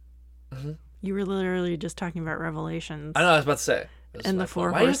 Mm-hmm. You were literally just talking about Revelations. I know. I was about to say. And the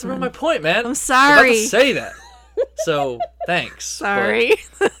four horsemen. Why do you have to ruin my point, man? I'm sorry. I was about to say that. So thanks. Sorry.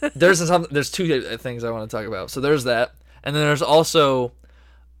 There's two things I want to talk about. So there's that, and then there's also,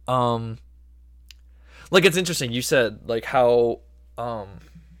 like it's interesting. You said like how oh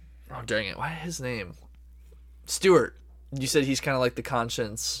dang it, why his name? Stuart. You said he's kind of like the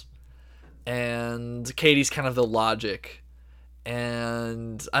conscience, and Katie's kind of the logic,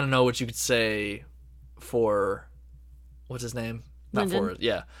 and I don't know what you could say for what's his name? Not Lyndon. for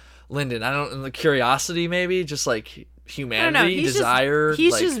yeah, Lyndon. I don't the curiosity maybe just like humanity, I don't know. He's desire.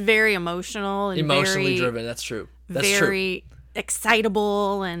 He's like, just very emotional and emotionally very, driven. That's true. That's true. very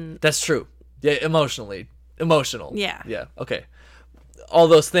excitable and That's true. Yeah, emotional. Yeah. Yeah. Okay. All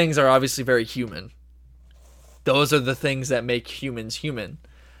those things are obviously very human. Those are the things that make humans human.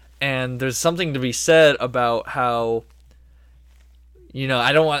 And there's something to be said about how, you know,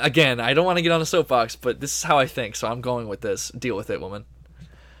 I don't want to get on a soapbox, but this is how I think, so I'm going with this. Deal with it, woman.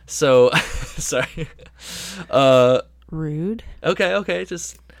 So, sorry. rude. Okay,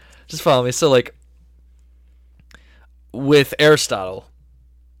 just follow me. So, like, with Aristotle,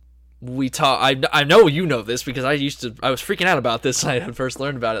 we taught. I know you know this because I was freaking out about this when I had first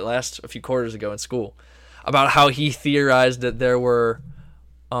learned about it a few quarters ago in school, about how he theorized that there were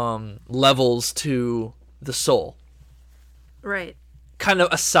levels to the soul, Right. kind of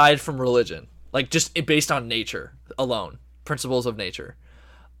aside from religion, like just based on nature alone, principles of nature.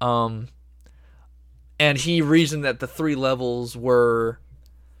 And he reasoned that the 3 levels were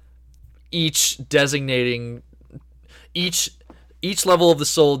each designating each level of the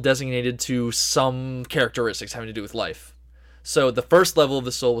soul designated to some characteristics having to do with life. So the first level of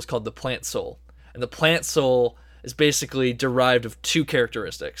the soul was called the plant soul. And the plant soul is basically derived of 2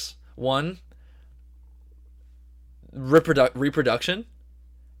 characteristics. One, reproduction,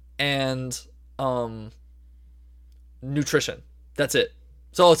 and nutrition. That's it.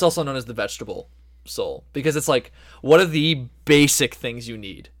 So it's also known as the vegetable soul, because it's like, what are the basic things you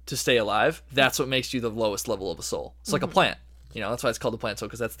need to stay alive? That's what makes you the lowest level of a soul. It's like a plant. You know, that's why it's called the plant soul,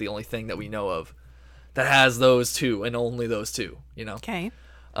 because that's the only thing that we know of that has those 2 and only those 2, you know? Okay.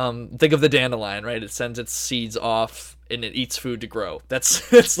 Think of the dandelion, right? It sends its seeds off and it eats food to grow.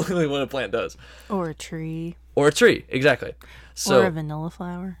 That's literally what a plant does. Or a tree. Or a tree, exactly. So, Or a vanilla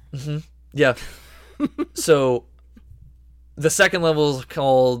flower. yeah. So the second level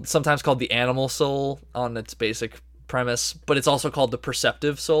is sometimes called the animal soul on its basic premise, but it's also called the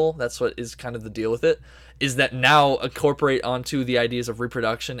perceptive soul. That's what is kind of the deal with it, is that now incorporate onto the ideas of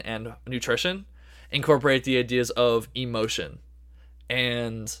reproduction and nutrition, incorporate the ideas of emotion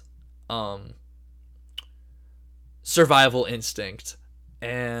and survival instinct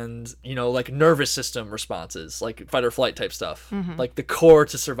and, you know, like nervous system responses, like fight or flight type stuff, like the core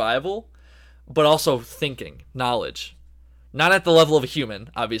to survival, but also thinking, knowledge, not at the level of a human,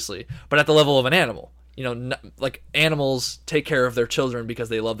 obviously, but at the level of an animal. You know, like animals take care of their children because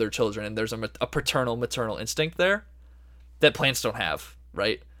they love their children, and there's a paternal, maternal instinct there that plants don't have,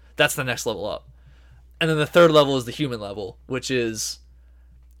 right? That's the next level up. And then the third level is the human level, which is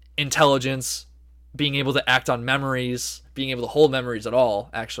intelligence, being able to act on memories, being able to hold memories at all,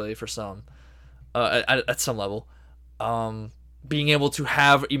 actually, for some, at some level, being able to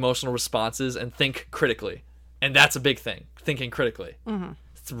have emotional responses and think critically. And that's a big thing, thinking critically. Mm-hmm.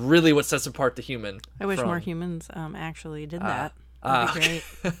 It's really what sets apart the human. I wish more humans actually did that. That'd be great.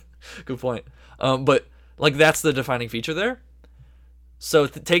 Good point. But like that's the defining feature there. So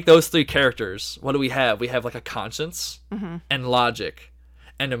take those 3 characters. What do we have? We have like a conscience and logic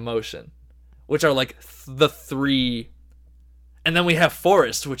and emotion, which are like the 3. And then we have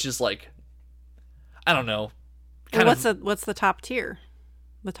Forrest, which is like, I don't know. What's the top tier?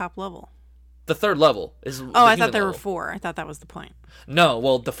 The top level? The 3rd level is. Oh, I thought there were 4. I thought that was the point. No,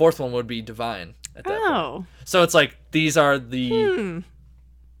 well, the 4th one would be divine at that point. So it's like these are the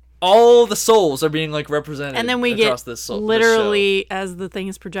all the souls are being like represented, and then we across get this literally as the thing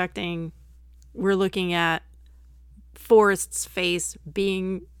is projecting, we're looking at Forrest's face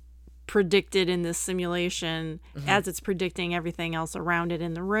being predicted in this simulation as it's predicting everything else around it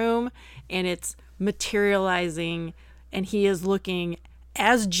in the room, and it's materializing, and he is looking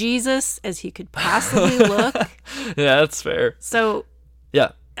as Jesus as he could possibly look. Yeah, that's fair. So,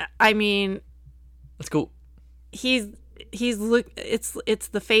 yeah, I mean, that's cool. It's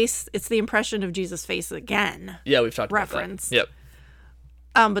the face. It's the impression of Jesus' face again. Yeah, we've talked reference. about that.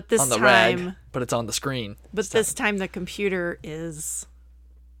 Yep. But this on the time, rag, but it's on the screen. But this time, the computer is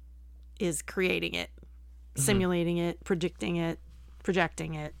creating it, simulating it, predicting it,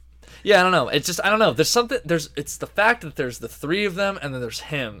 projecting it. Yeah, I don't know. It's just, I don't know. It's the fact that there's the 3 of them, and then there's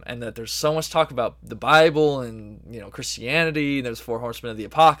him, and that there's so much talk about the Bible and, you know, Christianity, and there's 4 horsemen of the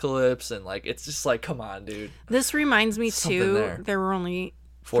apocalypse, and like, it's just like, come on, dude. This reminds me too, there were only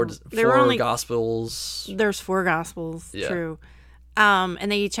 4 gospels. There's 4 gospels, yeah. True.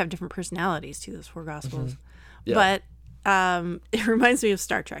 And they each have different personalities too, those four gospels. Yeah. But it reminds me of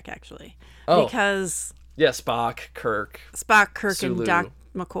Star Trek, actually. Oh. Because Yeah, Spock, Kirk, Spock, Kirk, Sulu, and Doc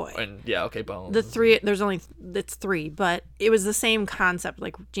McCoy. and Bones. The three, it's three, but it was the same concept.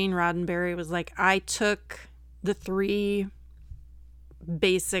 Like Gene Roddenberry was like, I took the three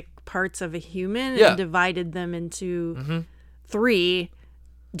basic parts of a human and divided them into three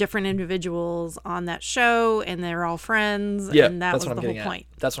different individuals on that show, and they're all friends. Yeah, and that that's was what the I'm whole getting point.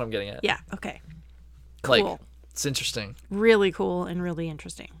 at. That's what I'm getting at. Yeah. Okay. Like, Cool. it's interesting. Really cool and really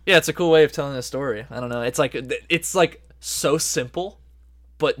interesting. Yeah, it's a cool way of telling a story. I don't know. It's like so simple,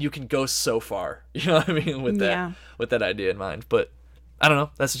 but you can go so far. You know what I mean with that idea in mind. But I don't know.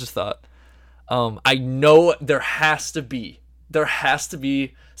 That's just a thought. I know there has to be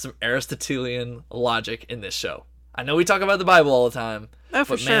some Aristotelian logic in this show. I know we talk about the Bible all the time. Oh,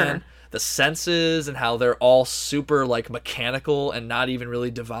 for but sure. Man, the senses and how they're all super like mechanical and not even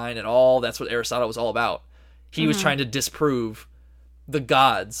really divine at all. That's what Aristotle was all about. He was trying to disprove the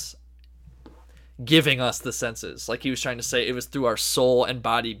gods giving us the senses. Like he was trying to say it was through our soul and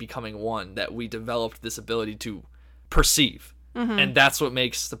body becoming one that we developed this ability to perceive. And that's what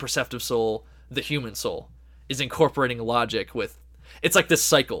makes the perceptive soul the human soul, is incorporating logic with, it's like this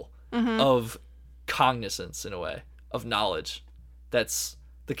cycle of cognizance in a way, of knowledge. That's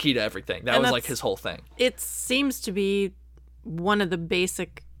the key to everything. That was like his whole thing. It seems to be one of the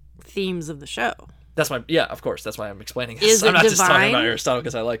basic themes of the show. Of course. That's why I'm explaining this. I'm not just talking about Aristotle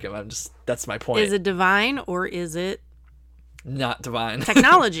because I like him. That's my point. Is it divine or is it not divine?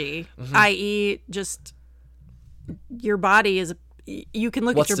 Technology, i.e. just your body is you can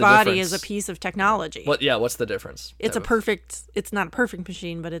look at your body as a piece of technology. What's the difference? It's it's not a perfect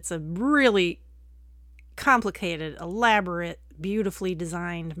machine, but it's a really complicated, elaborate, beautifully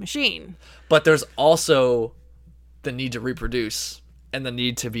designed machine. But there's also the need to reproduce and the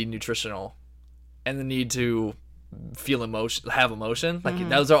need to be nutritional and the need to feel emotion, have emotion. Like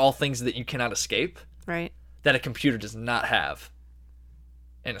those are all things that you cannot escape. Right. That a computer does not have,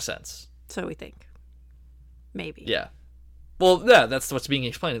 in a sense. So we think. Maybe. Yeah. Well, yeah, that's what's being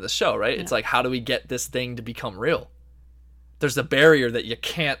explained in the show, right? Yeah. It's like, how do we get this thing to become real? There's a barrier that you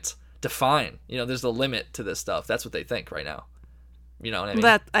can't define. You know, there's a limit to this stuff. That's what they think right now. You know what I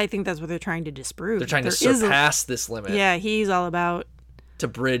mean? I think that's what they're trying to disprove. They're trying to surpass this limit. Yeah, he's all about... to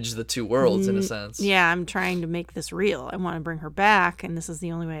bridge the two worlds, in a sense. Yeah, I'm trying to make this real. I want to bring her back, and this is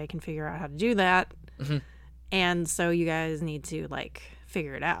the only way I can figure out how to do that. And so you guys need to, like,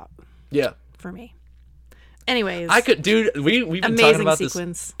 figure it out. Yeah. For me. Anyways. We've been talking about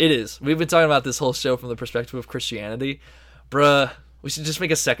this. It is. We've been talking about this whole show from the perspective of Christianity. Bruh, we should just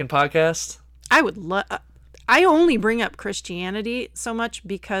make a second podcast. I would love... I only bring up Christianity so much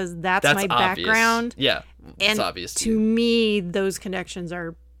because that's my background. Yeah, it's and obvious. To me, those connections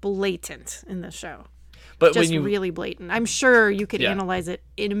are blatant in the show. But just really blatant. I'm sure you could analyze it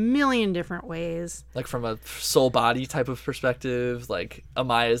in a million different ways. Like from a soul-body type of perspective, like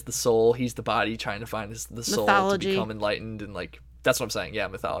Amaya is the soul, he's the body trying to find the soul to become enlightened, and like that's what I'm saying. Yeah,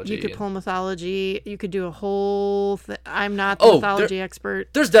 mythology. You could pull mythology. You could do a whole thing. I'm not the mythology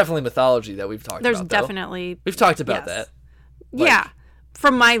expert. There's definitely mythology that we've talked about. There's definitely. We've talked about that. Like, yeah.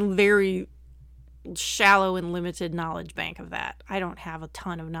 From my very shallow and limited knowledge bank of that. I don't have a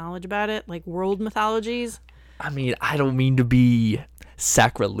ton of knowledge about it. Like world mythologies. I mean, I don't mean to be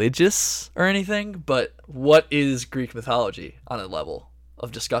sacrilegious or anything, but what is Greek mythology on a level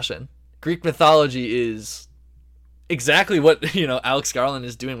of discussion? Greek mythology is... exactly what, Alex Garland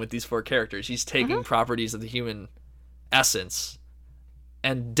is doing with these four characters. He's taking properties of the human essence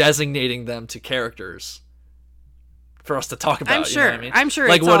and designating them to characters for us to talk about. I'm sure. You know what I mean? I'm sure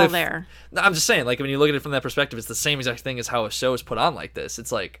like, it's all there. I'm just saying, like, when you look at it from that perspective, it's the same exact thing as how a show is put on like this.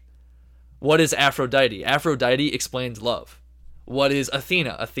 It's like, what is Aphrodite? Aphrodite explains love. What is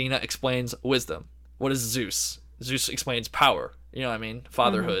Athena? Athena explains wisdom. What is Zeus? Zeus explains power. You know what I mean?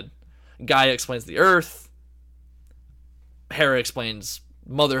 Fatherhood. Gaia explains the earth. Hera explains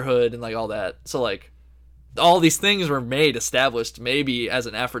motherhood and like all that. So like all these things were established maybe as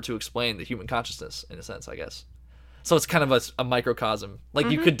an effort to explain the human consciousness in a sense, I guess. So it's kind of a microcosm.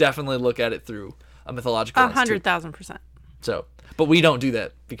 Like you could definitely look at it through a mythological lens. 100,000%. So, but we don't do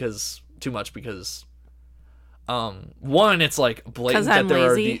that because one, it's like blatant that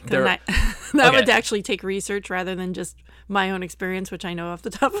there lazy, are that would actually take research rather than just my own experience, which I know off the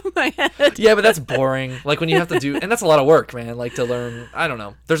top of my head. Yeah, but that's boring. Like when you have to do, and that's a lot of work, man. Like to learn, I don't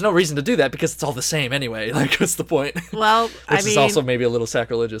know. There's no reason to do that because it's all the same anyway. Like what's the point? Well, Which is also maybe a little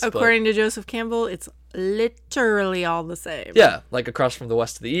sacrilegious. According to Joseph Campbell, it's literally all the same. Yeah, like across from the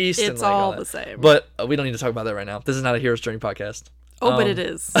west to the east. It's and like all the same. But we don't need to talk about that right now. This is not a Hero's Journey podcast. Oh, but it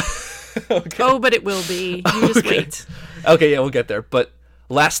is. Okay. Oh, but it will be. You just Okay. wait. Okay, yeah, we'll get there. But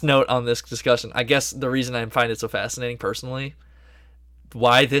last note on this discussion, I guess the reason I find it so fascinating personally,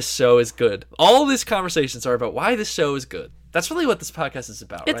 why this show is good. All these conversations are about why this show is good. That's really what this podcast is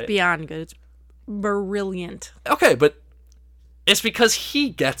about, It's right? beyond good. It's brilliant. Okay, but it's because he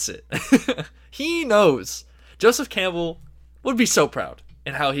gets it. He knows. Joseph Campbell would be so proud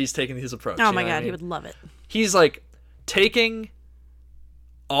in how he's taking his approach. Oh you my know what I God, mean? he would love it. He's like taking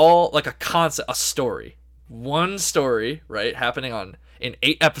all like a concept, a story, one story, right, happening in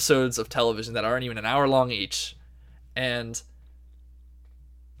 8 episodes of television that aren't even an hour long each, and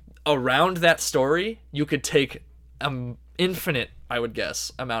around that story you could take infinite, I would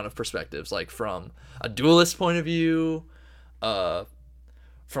guess, amount of perspectives, like from a dualist point of view,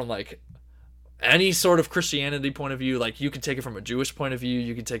 from like any sort of Christianity point of view. Like you could take it from a Jewish point of view,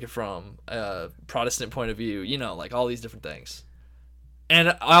 you could take it from a Protestant point of view, like all these different things.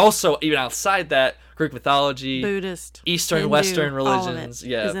 And also, even outside that, Greek mythology, Buddhist, Eastern, Hindu, Western all of religions,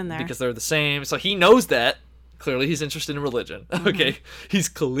 it is in there. because they're the same. So he knows that. Clearly, he's interested in religion. Okay, he's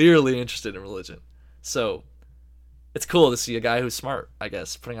clearly interested in religion. So it's cool to see a guy who's smart, I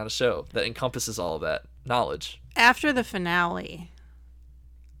guess, putting on a show that encompasses all of that knowledge. After the finale,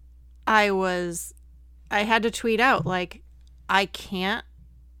 I had to tweet out, like, I can't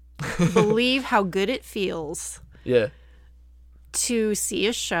believe how good it feels Yeah. to see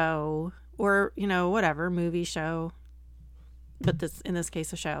a show or, whatever, movie show, but in this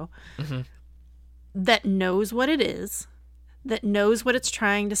case, a show, that knows what it is, that knows what it's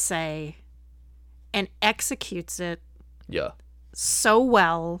trying to say, and executes it Yeah. so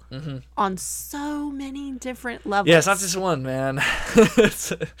well on so many different levels. Yeah, it's not just one, man.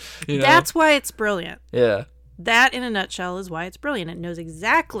 It's, That's why it's brilliant. Yeah. That, in a nutshell, is why it's brilliant. It knows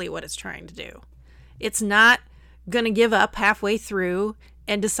exactly what it's trying to do. It's not going to give up halfway through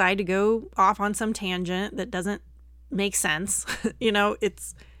and decide to go off on some tangent that doesn't make sense.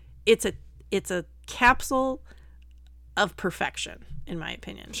 It's a capsule of perfection, in my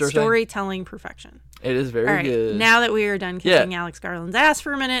opinion. Sure thing. Storytelling perfection. It is very All right, good. now that we are done kicking Alex Garland's ass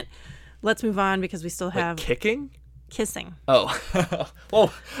for a minute, let's move on because we still have kicking? kissing. Oh. Well,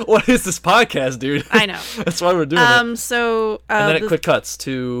 what is this podcast, dude? I know. That's why we're doing it. So And then it quick cuts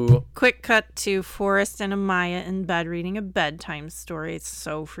to... Quick cut to Forrest and Amaya in bed reading a bedtime story. It's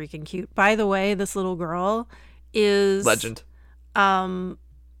so freaking cute. By the way, this little girl is... Legend.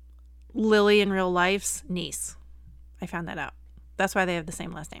 Lily in real life's niece. I found that out. That's why they have the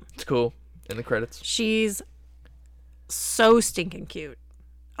same last name. It's cool. In the credits. She's so stinking cute.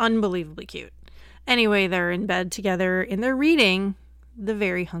 Unbelievably cute. Anyway, they're in bed together and they're reading The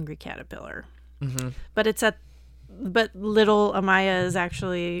Very Hungry Caterpillar. But little Amaya is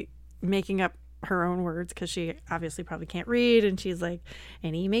actually making up her own words because she obviously probably can't read. And she's like,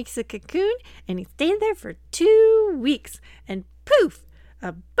 and he makes a cocoon and he stays there for 2 weeks and poof,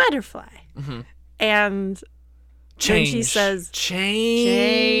 a butterfly. And Change. then she says,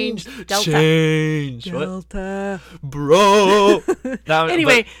 Change. Delta. Change. What? Delta. Bro. Now,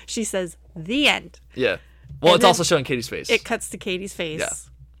 Anyway, she says, the end. Yeah. Well, And it's then also showing Katie's face. It cuts to Katie's face. Yeah.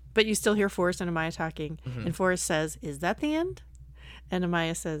 But you still hear Forrest and Amaya talking. And Forrest says, is that the end? And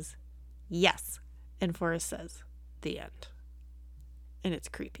Amaya says, yes. And Forrest says, the end. And it's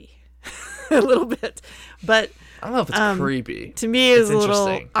creepy. A little bit. But I don't know if it's creepy. to me, it's a little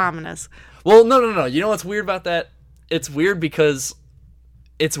interesting. ominous. Well, no. You know what's weird about that? It's weird because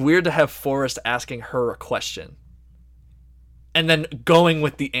it's weird to have Forrest asking her a question and then going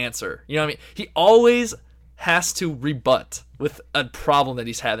with the answer. You know what I mean? He always has to rebut with a problem that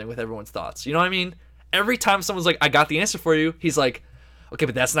he's having with everyone's thoughts. You know what I mean? Every time someone's like, I got the answer for you, he's like, okay,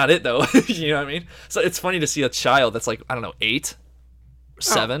 but that's not it though. You know what I mean? So it's funny to see a child that's like, I don't know, 8,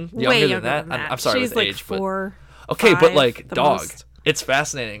 7, Way younger than that. I'm sorry She's with like age, 4. but okay, but 5, like the dog. most. It's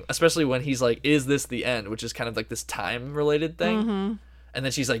fascinating, especially when he's like, is this the end? Which is kind of like this time related thing. And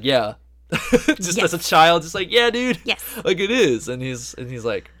then she's like, yeah. Just Yes. as a child, just like, yeah, dude. Yes. Like it is. And he's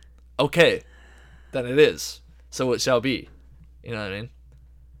like, okay, then it is. So it shall be. You know what I mean?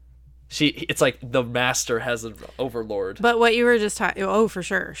 It's like the master has an overlord. But what you were just talking, oh, for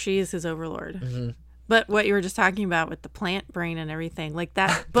sure. She is his overlord. But what you were just talking about with the plant brain and everything, like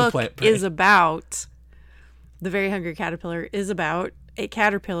that book plant brain. is about, The Very Hungry Caterpillar is about a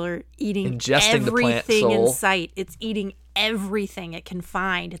caterpillar eating Ingesting the plant everything in soul. sight. It's eating everything it can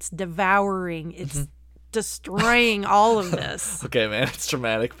find. It's devouring. It's destroying all of this. Okay, man, it's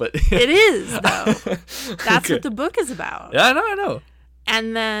dramatic, but It is, though. That's Okay. what the book is about. yeah, I know.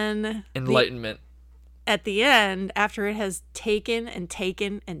 And then Enlightenment. at the end, after it has taken and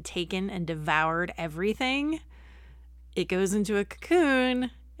devoured everything, it goes into a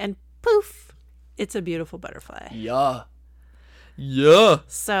cocoon, and poof, it's a beautiful butterfly. Yeah. Yeah.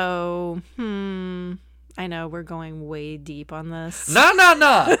 So, I know we're going way deep on this. Nah.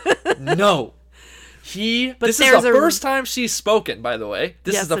 No. This is the first time she's spoken, by the way.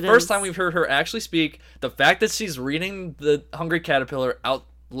 This is the first time we've heard her actually speak. The fact that she's reading the Hungry Caterpillar out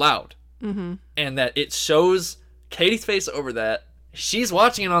loud, and that it shows Katie's face over that. She's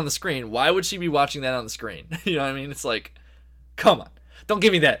watching it on the screen. Why would she be watching that on the screen? You know what I mean? It's like, come on. Don't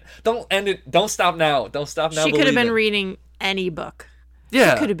give me that. Don't end it. Don't stop now. Don't stop now. She could have been reading any book.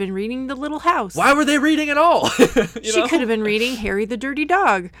 Yeah. She could have been reading The Little House. Why were they reading at all? She could have been reading Harry the Dirty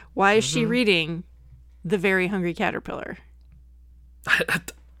Dog. Why is she reading The Very Hungry Caterpillar?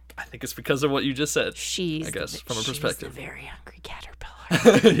 I think it's because of what you just said. I guess, from a perspective. The Very Hungry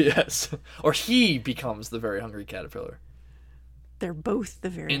Caterpillar. Yes. Or he becomes the Very Hungry Caterpillar. They're both the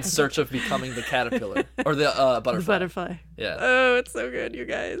very in search of becoming the caterpillar or the butterfly. The butterfly. Yeah. Oh, it's so good, you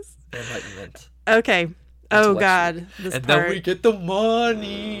guys. Enlightenment. Okay. Oh God, this and part. Then we get the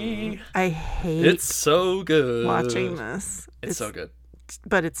money. I hate. It's so good. Watching this. It's so good.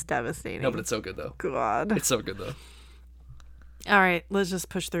 But it's devastating. No, but it's so good though. God. It's so good though. All right, let's just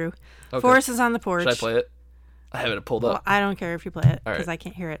push through. Okay. Forrest is on the porch. Should I play it? I have it pulled up. I don't care if you play it because I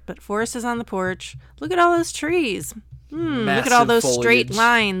can't hear it. But Forrest is on the porch. Look at all those trees. Look at all those straight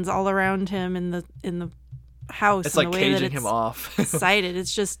lines all around him in the house. It's like the way caging that him off. Sighted.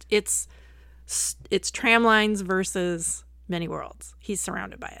 It's just it's tram lines versus many worlds. He's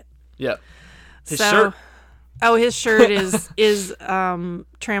surrounded by it. Yeah. His shirt. Oh, his shirt is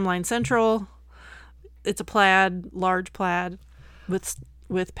Tramline Central. It's a plaid, large plaid, with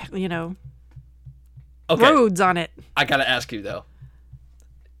roads on it. I gotta ask you though.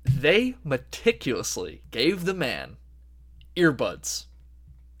 They meticulously gave the man earbuds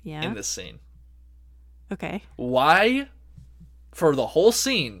in this scene. Okay. Why, for the whole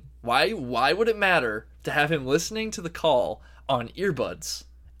scene, why would it matter to have him listening to the call on earbuds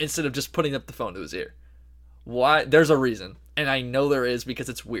instead of just putting up the phone to his ear? Why? There's a reason, and I know there is because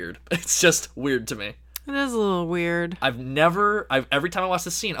it's weird. It's just weird to me. It is a little weird. Every time I watch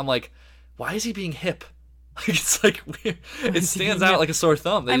this scene, I'm like, why is he being hip? It's like weird. It stands out like a sore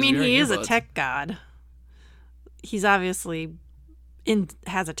thumb. I mean, he is a tech god. He's obviously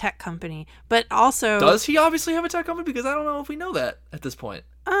has a tech company, but also does he obviously have a tech company? Because I don't know if we know that at this point.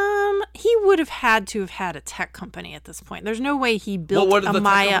 He would have had to have had a tech company at this point. There's no way he built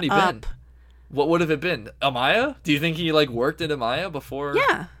Amaya up. What would have it been? Amaya? Do you think he worked at Amaya before?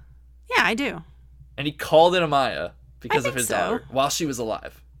 Yeah, I do. And he called it Amaya because of his daughter while she was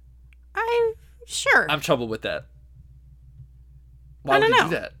alive. Sure. I'm troubled with that. Why would he do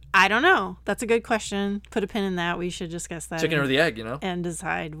that? I don't know. That's a good question. Put a pin in that. We should discuss that. Chicken or the egg, and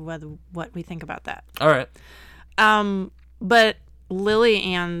decide what we think about that. All right. But Lily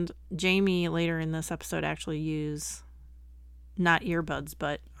and Jamie later in this episode actually use not earbuds,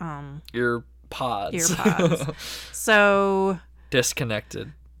 but earpods. Earpods. So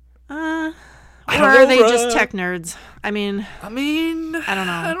disconnected. Or are they just tech nerds? I mean, I don't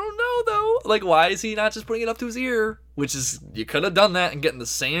know. I don't know though. Why is he not just putting it up to his ear? Which is, you could have done that and getting the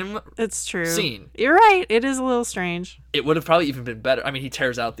same. It's true. Scene. You're right. It is a little strange. It would have probably even been better. I mean, he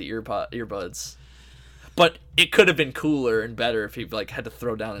tears out the earbuds, but it could have been cooler and better if he had to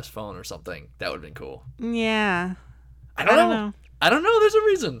throw down his phone or something. That would have been cool. Yeah. I don't know. I don't know. There's a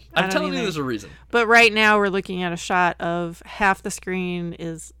reason. I'm telling you, there's a reason. But right now we're looking at a shot of half the screen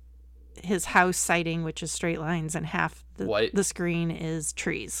is his house sighting, which is straight lines, and half the screen is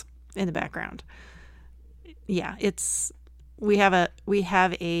trees in the background. Yeah, we have a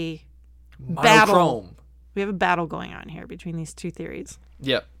battle. We have a battle going on here between these two theories.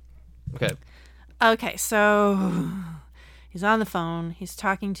 Yep. Okay, so he's on the phone. He's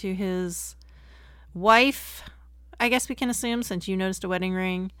talking to his wife, I guess we can assume, since you noticed a wedding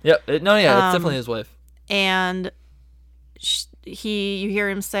ring. Yep. It's definitely his wife. And you hear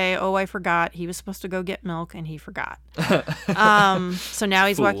him say, "Oh, I forgot. He was supposed to go get milk, and he forgot." So now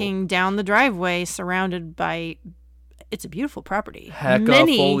he's walking down the driveway, surrounded by. It's a beautiful property.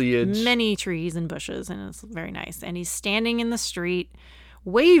 Many foliage, many trees and bushes, and it's very nice. And he's standing in the street,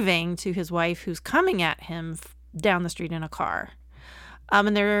 waving to his wife, who's coming at him down the street in a car.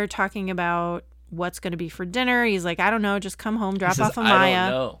 And they're talking about what's going to be for dinner. He's like, "I don't know. Just come home, drop off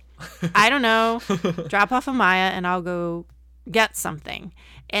Amaya." I don't know. Drop off Amaya, and I'll go get something.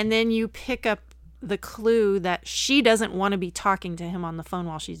 And then you pick up the clue that she doesn't want to be talking to him on the phone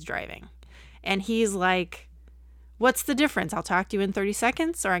while she's driving. And he's like, "What's the difference? I'll talk to you in 30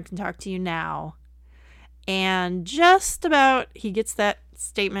 seconds, or I can talk to you now." And just about he gets that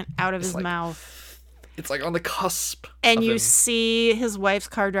statement out of his mouth. It's like on the cusp. And you him. see his wife's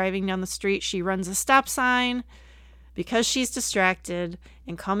car driving down the street. She runs a stop sign because she's distracted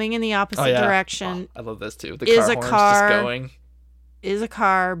and coming in the opposite direction. Oh, I love this too. The is car a horn's car just going. Is a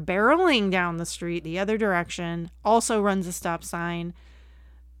car barreling down the street the other direction. Also runs a stop sign.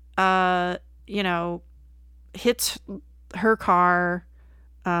 Hits her car.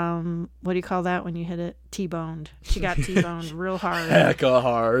 What do you call that when you hit it? T-boned. She got T-boned real hard. Hecka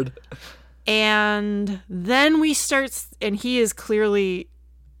hard. And then we start, and he is clearly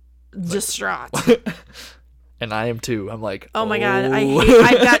distraught. And I am too. I'm like, oh my God,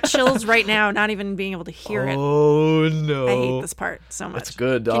 I've got chills right now, not even being able to hear it. Oh no. I hate this part so much. It's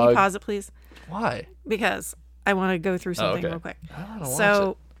good, dog. Can you pause it, please? Why? Because I want to go through something real quick. I don't want to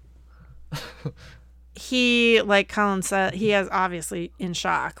So watch it. he, like Colin said, he is obviously in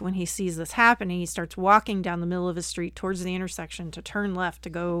shock when he sees this happening. He starts walking down the middle of his street towards the intersection to turn left to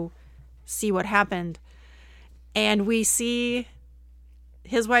go see what happened. And we see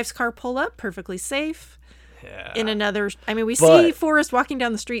his wife's car pull up perfectly safe. Yeah. In another, we see Forrest walking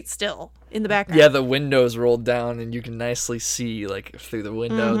down the street still in the background. Yeah, the window's rolled down and you can nicely see like through the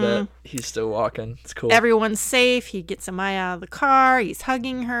window that he's still walking. It's cool. Everyone's safe. He gets Amaya out of the car. He's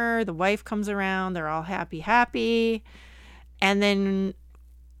hugging her. The wife comes around. They're all happy. And then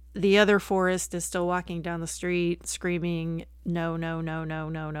the other Forrest is still walking down the street screaming, no, no, no, no,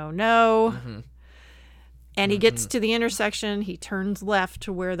 no, no, no. Mm-hmm. And he gets to the intersection. He turns left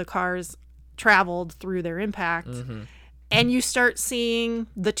to where the cars traveled through their impact. Mm-hmm. And you start seeing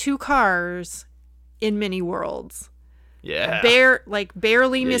the two cars in many worlds. Yeah.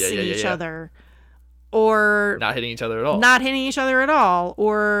 Barely missing each other. Or not hitting each other at all. Not hitting each other at all.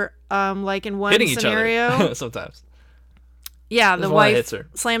 Or like in one hitting scenario. Each other. Sometimes. Yeah, There's the one that wife hits her.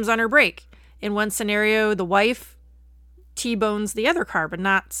 slams on her brake. In one scenario, the wife T-bones the other car, but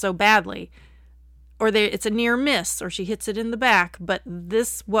not so badly. Or it's a near miss, or she hits it in the back. But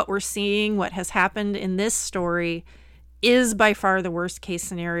what we're seeing, what has happened in this story, is by far the worst case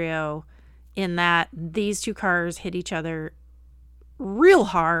scenario, in that these two cars hit each other real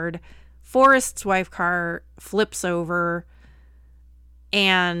hard. Forrest's wife car flips over,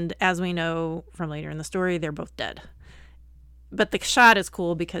 and as we know from later in the story, they're both dead. But the shot is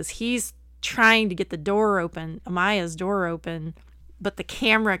cool because he's trying to get the door open, Amaya's door open, but the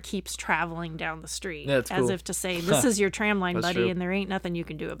camera keeps traveling down the street as if to say, this is your tram line, buddy, and there ain't nothing you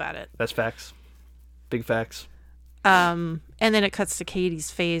can do about it. That's facts. Big facts. And then it cuts to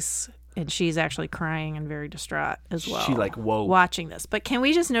Katie's face, and she's actually crying and very distraught as well. She whoa. Watching this. But can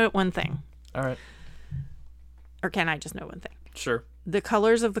we just note one thing? All right. Or can I just note one thing? Sure. The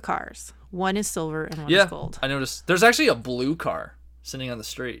colors of the cars. One is silver and one is gold. I noticed. There's actually a blue car sitting on the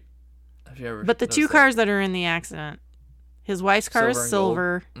street. Have you ever? But the two cars that are in the accident, his wife's car is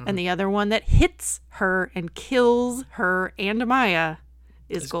silver, and the other one that hits her and kills her and Amaya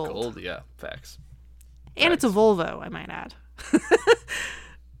is gold. Gold, yeah, facts. And it's a Volvo, I might add.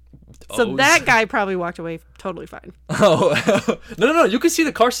 So that guy probably walked away totally fine. Oh, no. You can see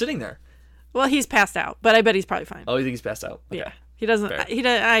the car sitting there. Well, he's passed out, but I bet he's probably fine. Oh, you think he's passed out? Okay. Yeah. He doesn't. Fair.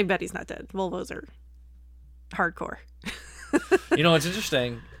 I bet he's not dead. Volvos are hardcore. You know, it's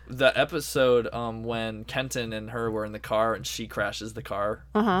interesting. The episode when Kenton and her were in the car and she crashes the car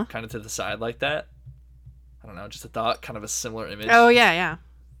kind of to the side like that. I don't know, just a thought, kind of a similar image. Oh, yeah.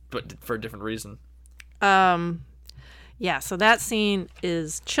 But for a different reason. Yeah, so that scene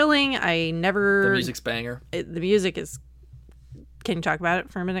is chilling. The music's banger. The music is... Can you talk about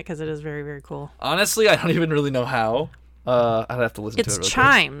it for a minute? Because it is very, very cool. Honestly, I don't even really know how. I'd have to listen to it real quick. It's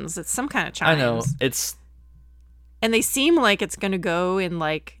chimes. It's some kind of chimes. I know. It's... And they seem like it's going to go in,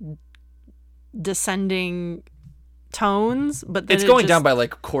 descending tones, but then it's going down by,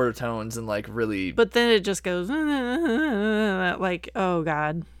 quarter tones and, really... But then it just goes... oh,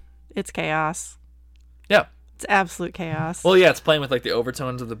 God. It's chaos. Yeah. It's absolute chaos. Well, yeah, it's playing with, the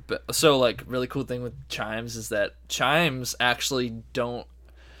overtones of the... So, really cool thing with chimes is that chimes actually don't...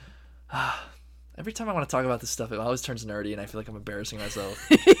 Every time I want to talk about this stuff, it always turns nerdy, and I feel like I'm embarrassing myself.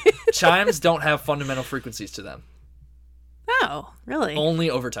 Chimes don't have fundamental frequencies to them. Oh, really?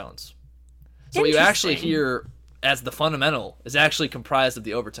 Only overtones. So what you actually hear as the fundamental is actually comprised of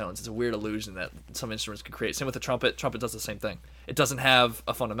the overtones. It's a weird illusion that some instruments can create. Same with the trumpet. Trumpet does the same thing. It doesn't have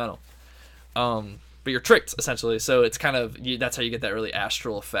a fundamental. But you're tricked, essentially. So it's kind of... that's how you get that really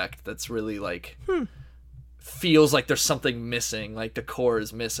astral effect that's really, feels like there's something missing, like the core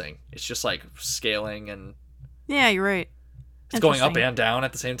is missing. It's just, scaling and... Yeah, you're right. It's going up and down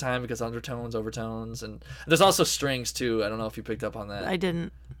at the same time because undertones, overtones, and there's also strings too. I don't know if you picked up on that. I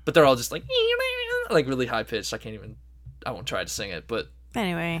didn't. But they're all just really high pitched. I won't try to sing it, but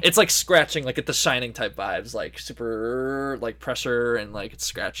Anyway. It's like scratching, like at The Shining type vibes, like super like pressure and like it's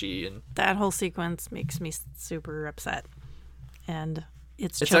scratchy and that whole sequence makes me super upset. And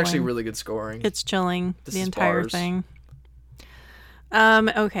it's it's chilling. actually really good scoring. It's chilling, This the is entire bars. thing.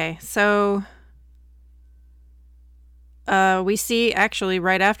 Okay, so we see actually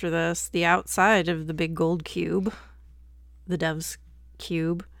right after this the outside of the big gold cube, the Dev's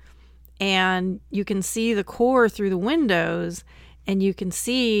cube, and you can see the core through the windows, and you can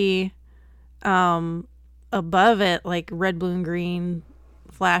see above it like red, blue, and green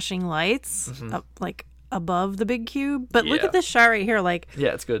flashing lights up, like above the big cube. But look Yeah. at this shot right here, like Yeah,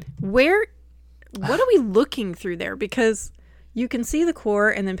 it's good. what are we looking through there? Because you can see the core,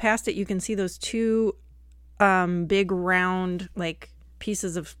 and then past it you can see those two big round like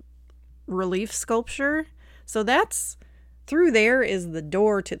pieces of relief sculpture. So that's through there is the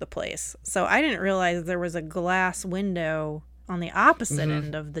door to the place. So I didn't realize there was a glass window on the opposite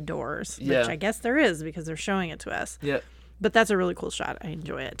end of the doors, which Yeah. I guess there is because they're showing it to us. Yeah. But that's a really cool shot. I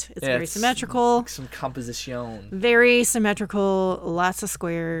enjoy it. It's Yeah, very it's symmetrical. Some composition. Very symmetrical. Lots of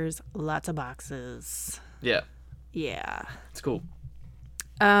squares. Lots of boxes. Yeah, Yeah. it's cool.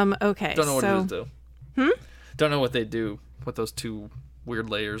 Okay. Don't know what so, it is though. Don't know what they do, what those two weird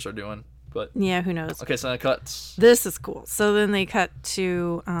layers are doing. But Yeah, who knows? okay, so then it cuts This is cool. So then they cut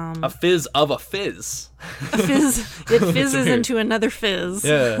to a fizz of a fizz. a fizz. It fizzes weird. into another fizz.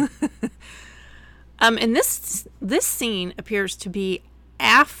 Yeah. And this scene appears to be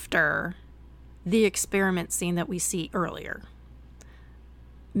after the experiment scene that we see earlier.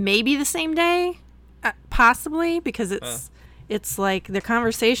 Maybe the same day, possibly, because it's like the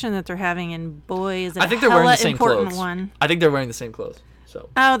conversation that they're having, and boy, is it I think a they're wearing hella the same important clothes. one. I think they're wearing the same clothes. So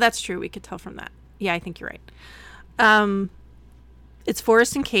Oh, that's true. We could tell from that. Yeah, I think you're right. It's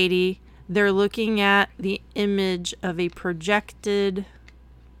Forrest and Katie. They're looking at the image of a projected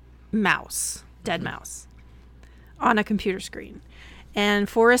mouse, dead mouse, on a computer screen. And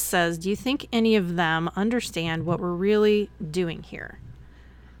Forrest says, "Do you think any of them understand what we're really doing here?"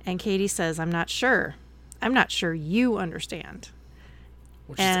 And Katie says, "I'm not sure. I'm not sure you understand."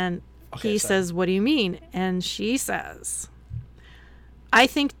 which is- And Okay, he sorry. says, "What do you mean?" And she says, "I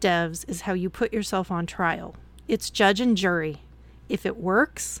think devs is how you put yourself on trial. It's judge and jury. If it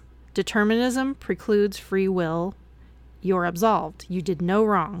works, determinism precludes free will. You're absolved. You did no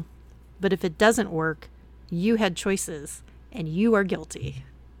wrong. But if it doesn't work, you had choices, and you are guilty."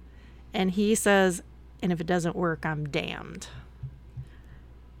 And he says, "And if it doesn't work, I'm damned."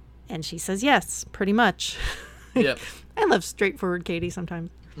 And she says, "Yes, pretty much." Yep. I love straightforward Katie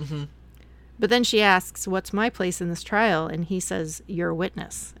sometimes. But then she asks, "What's my place in this trial?" And he says, "You're a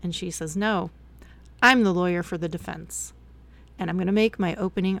witness." And she says, "No, I'm the lawyer for the defense. And I'm going to make my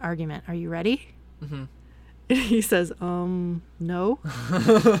opening argument. Are you ready?" And he says, no.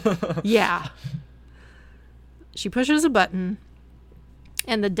 Yeah. She pushes a button,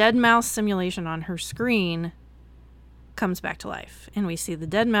 and the dead mouse simulation on her screen comes back to life. And we see the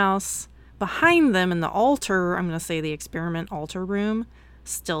dead mouse behind them in the altar, I'm going to say the experiment altar room,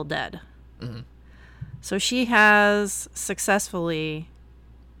 still dead. So she has successfully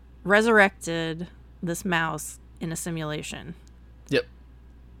resurrected this mouse in a simulation. Yep.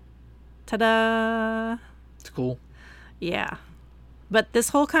 Ta-da! It's cool. Yeah. But this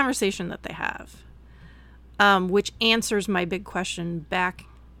whole conversation that they have, which answers my big question back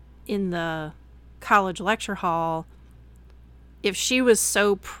in the college lecture hall, if she was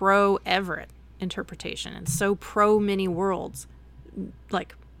so pro Everett interpretation and so pro many worlds,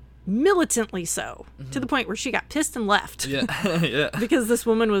 like militantly so, to the point where she got pissed and left Yeah. Yeah. because this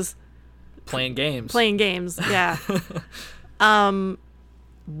woman was Playing games. playing games. Yeah.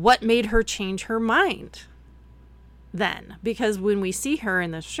 What made her change her mind then? Because when we see her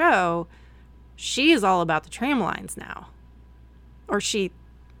in the show, she is all about the tram lines now. Or she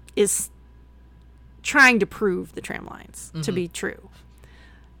is trying to prove the tram lines to be true.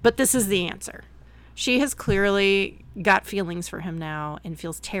 But this is the answer. She has clearly got feelings for him now and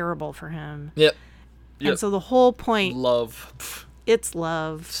feels terrible for him. Yep. And so the whole point, Love. Pff, it's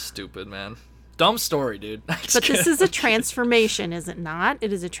love. stupid, man. Dumb story, dude. But this is a transformation, is it not?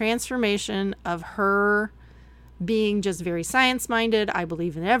 It is a transformation of her being just very science-minded. I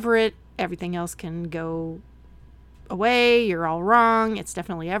believe in Everett. Everything else can go away. You're all wrong. It's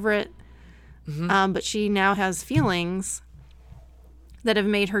definitely Everett. But she now has feelings that have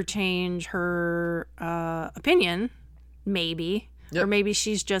made her change her opinion, maybe. Yep. Or maybe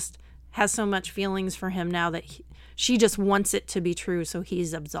she's just has so much feelings for him now that she just wants it to be true so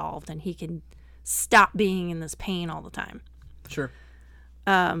he's absolved and he can stop being in this pain all the time. Sure.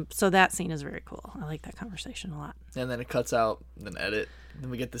 So that scene is very cool. I like that conversation a lot. And then it cuts out, then edit. Then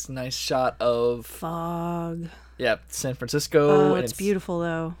we get this nice shot of Fog. Yeah, San Francisco. Oh, and it's beautiful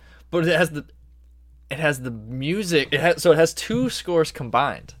though. But it has the music. It has two scores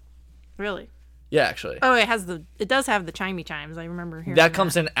combined. Really? Yeah, actually. Oh, it does have the chimey chimes. I remember hearing that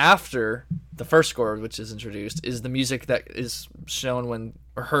comes in after the first score, which is introduced, is the music that is shown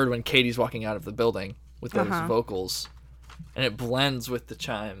or heard when Katie's walking out of the building with those vocals, and it blends with the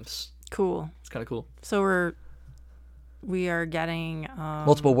chimes. Cool. It's kind of cool. So we are getting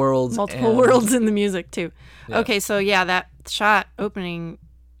multiple worlds in the music too. Yeah. Okay, so yeah, that opening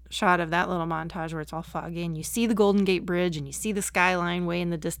shot of that little montage where it's all foggy and you see the Golden Gate Bridge and you see the skyline way in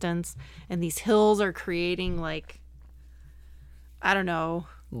the distance and these hills are creating like, I don't know,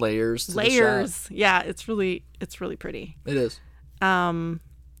 layers. Yeah, it's really pretty. It is. And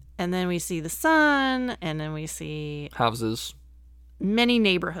then we see the sun, and then we see houses, many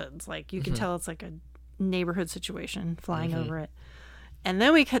neighborhoods. Like you can tell it's like a neighborhood situation flying over it. And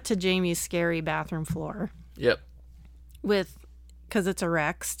then we cut to Jamie's scary bathroom floor. Yep. Because it's a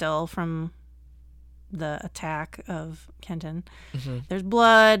wreck still from the attack of Kenton. There's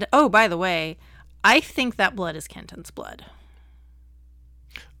blood. Oh, by the way, I think that blood is Kenton's blood.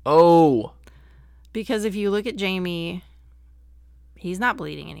 Oh. Because if you look at Jamie, he's not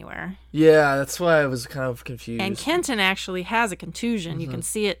bleeding anywhere. Yeah, that's why I was kind of confused. And Kenton actually has a contusion. You can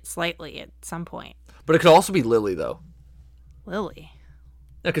see it slightly at some point. But it could also be Lily, though. Lily?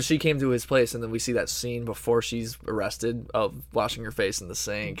 Yeah, because she came to his place, and then we see that scene before she's arrested of washing her face in the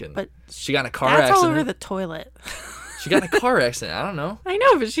sink, and she got in a car accident. That's all over the toilet. She got in a car accident. I don't know. I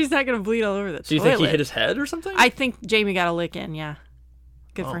know, but she's not going to bleed all over the toilet. Do you think he hit his head or something? I think Jamie got a lick in, yeah.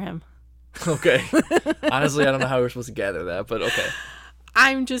 Good for him. Okay. Honestly, I don't know how we're supposed to gather that, but okay.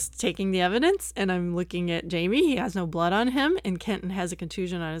 I'm just taking the evidence, and I'm looking at Jamie. He has no blood on him, and Kenton has a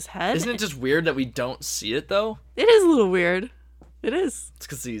contusion on his head. Isn't it just weird that we don't see it, though? It is a little weird. It is. It's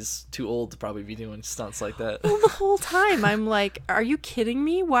because he's too old to probably be doing stunts like that. Well, the whole time, I'm like, are you kidding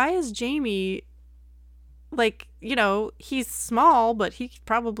me? Why is Jamie, like, he's small, but he's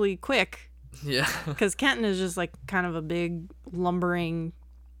probably quick. Yeah. Because Kenton is just, like, kind of a big, lumbering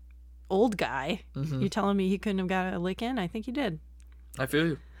old guy. You telling me he couldn't have got a lick in? I think he did. I feel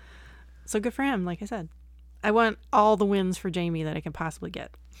you. So good for him, like I said. I want all the wins for Jamie that I can possibly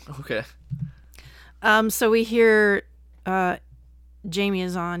get. Okay. So we hear Jamie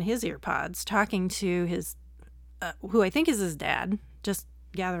is on his earpods talking to his, who I think is his dad, just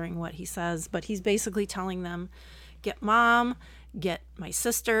gathering what he says. But he's basically telling them, get Mom, get my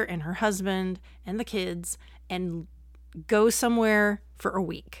sister and her husband and the kids, and go somewhere for a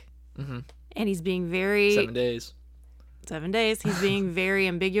week. And he's being very... 7 days. 7 days. He's being very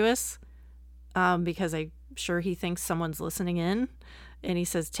ambiguous because I'm sure he thinks someone's listening in. And he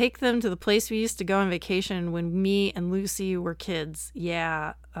says, take them to the place we used to go on vacation when me and Lucy were kids.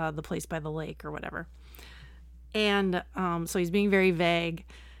 Yeah, the place by the lake or whatever. And so he's being very vague.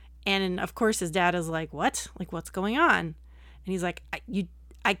 And of course his dad is like, what? Like, what's going on? And he's like,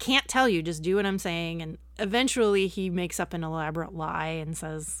 I can't tell you. Just do what I'm saying. And eventually he makes up an elaborate lie and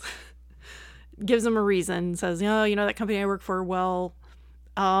says... gives him a reason, says, that company I work for, well,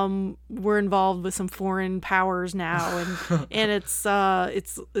 we're involved with some foreign powers now, and it's a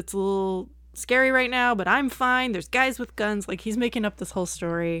little scary right now, but I'm fine. There's guys with guns. Like, he's making up this whole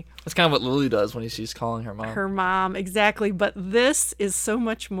story. That's kind of what Lily does when she's calling her mom. Her mom, exactly. But this is so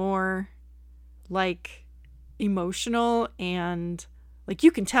much more, like, emotional, and, like,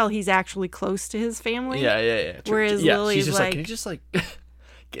 you can tell he's actually close to his family. Yeah. Whereas Lily's she's just like, can you just, like...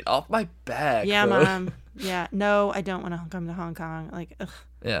 Get off my back. Yeah, bro. Mom. Yeah. No, I don't want to come to Hong Kong. Like, ugh.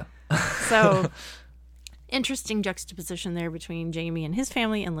 Yeah. So, interesting juxtaposition there between Jamie and his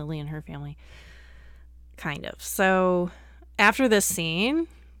family and Lily and her family. Kind of. So, after this scene,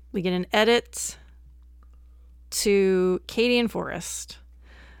 we get an edit to Katie and Forrest.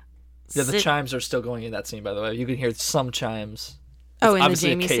 Yeah, the chimes are still going in that scene, by the way. You can hear some chimes. Oh, in obviously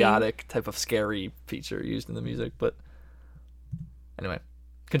the Jamie a chaotic scene? Type of scary feature used in the music, but anyway.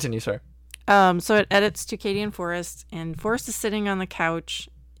 Continue, sorry. So it edits to Katie and Forrest is sitting on the couch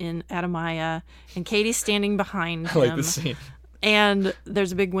in Adamaya, and Katie's standing behind him. I like this scene. And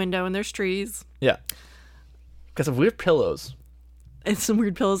there's a big window, and there's trees. Yeah. Because of weird pillows. And some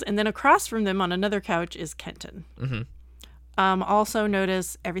weird pillows. And then across from them on another couch is Kenton. Also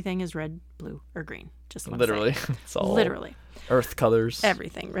notice everything is red, blue, or green. Just literally. It's all literally. Earth colors.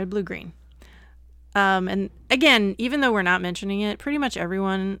 Everything. Red, blue, green. And again, even though we're not mentioning it, pretty much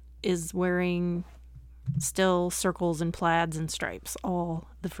everyone is wearing still circles and plaids and stripes all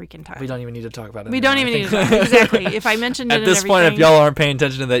the freaking time. We don't even need to talk about it. We don't even need to talk. Exactly. If I mentioned it at this point, if y'all aren't paying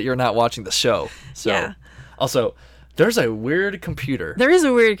attention to that, you're not watching the show. So, yeah. Also, there's a weird computer. There is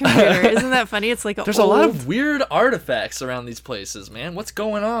a weird computer. Isn't that funny? It's like there's a lot of weird artifacts around these places, man. What's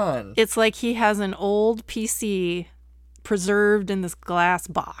going on? It's like he has an old PC preserved in this glass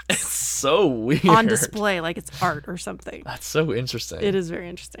box. It's so weird. On display, like it's art or something. That's so interesting. It is very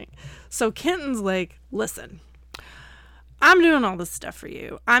interesting. So Kenton's like, listen, I'm doing all this stuff for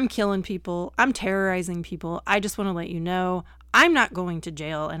you. I'm killing people. I'm terrorizing people. I just want to let you know I'm not going to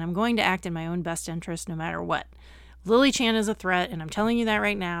jail, and I'm going to act in my own best interest no matter what. Lily Chan is a threat, and I'm telling you that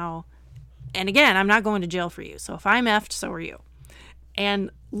right now. And again, I'm not going to jail for you. So if I'm effed, so are you. And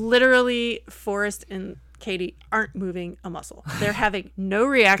literally, Forrest and Katie aren't moving a muscle. They're having no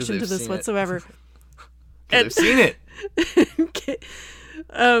reaction to this whatsoever. They've seen it.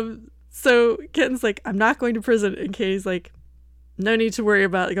 So Kenton's like, I'm not going to prison. And Katie's like, no need to worry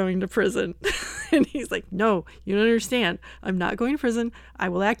about going to prison. And he's like, no, you don't understand. I'm not going to prison. I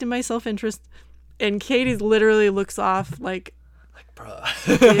will act in my self-interest. And Katie literally looks off like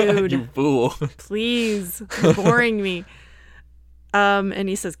bruh, dude, you fool. Please, you're boring me. And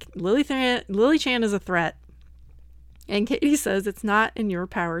he says, Lily Chan is a threat. And Katie says, it's not in your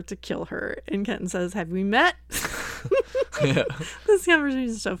power to kill her. And Kenton says, have we met? Yeah. This conversation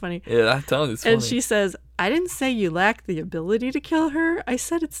is so funny. Yeah, I'm telling you, it's funny. And she says, I didn't say you lack the ability to kill her. I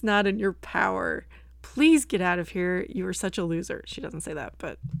said it's not in your power. Please get out of here. You are such a loser. She doesn't say that,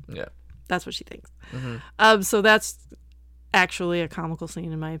 but yeah, that's what she thinks. Mm-hmm. So that's actually a comical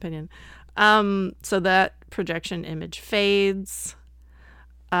scene in my opinion. So that projection image fades.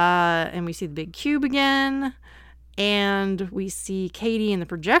 And we see the big cube again. And we see Katie in the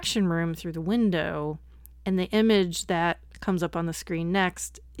projection room through the window. And the image that comes up on the screen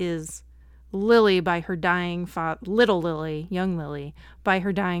next is Lily by her dying little Lily, young Lily, by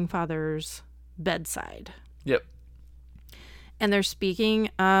her dying father's bedside. Yep. And they're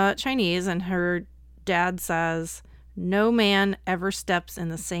speaking Chinese, and her dad says, no man ever steps in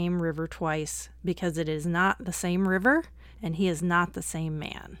the same river twice because it is not the same river and he is not the same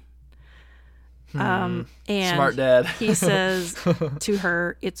man. And smart dad. He says to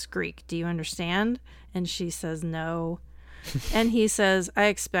her, it's Greek. Do you understand? And she says, no. And he says, I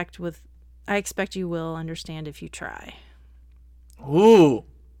expect you will understand if you try. Ooh,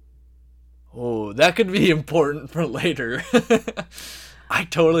 that could be important for later. I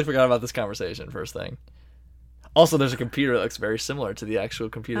totally forgot about this conversation, first thing. Also, there's a computer that looks very similar to the actual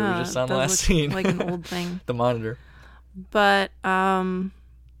computer we just saw in the last scene. Like an old thing. The monitor. But,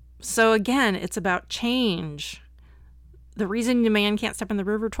 so again, it's about change. The reason the man can't step in the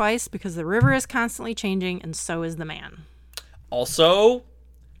river twice, because the river is constantly changing, and so is the man. Also,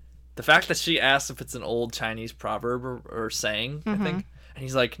 the fact that she asks if it's an old Chinese proverb or saying, I think, and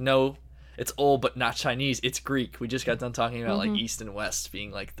he's like, no, it's old, but not Chinese. It's Greek. We just got done talking about like East and West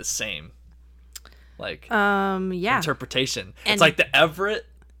being like the same, like yeah, interpretation. And it's like the Everett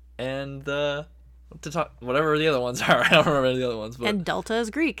and the whatever the other ones are. I don't remember the other ones, but and Delta is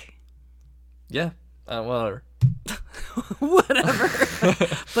Greek. Yeah, whatever. Whatever,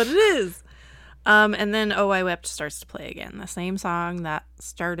 but it is. And then Oh I Wept starts to play again. The same song that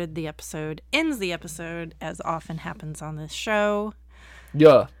started the episode ends the episode, as often happens on this show.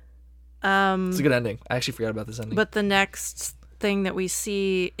 Yeah. It's a good ending. I actually forgot about this ending. But the next thing that we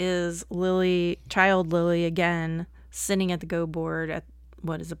see is child Lily again, sitting at the go board at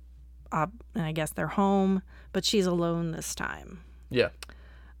what is and I guess their home, but she's alone this time. Yeah.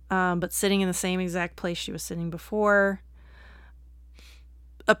 But sitting in the same exact place she was sitting before,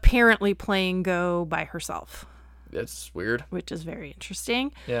 apparently playing Go by herself. That's weird. Which is very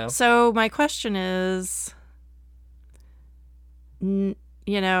interesting. Yeah. So my question is, I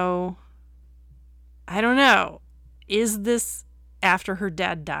don't know. Is this after her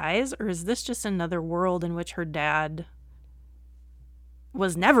dad dies, or is this just another world in which her dad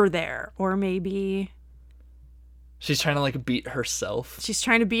was never there? Or maybe she's trying to like beat herself. She's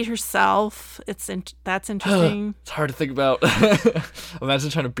trying to beat herself. That's interesting. It's hard to think about. Imagine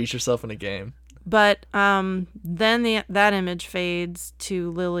trying to beat yourself in a game. But then that image fades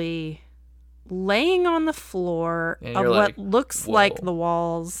to Lily laying on the floor of what looks like the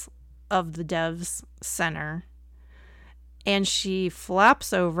walls of the Dev's center. And she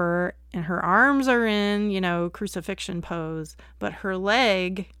flaps over, and her arms are in, crucifixion pose. But her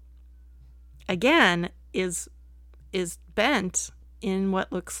leg, again, is bent in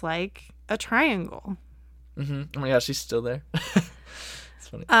what looks like a triangle. Mm-hmm. Oh my gosh, she's still there. It's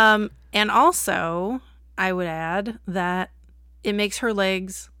funny. And also, I would add that it makes her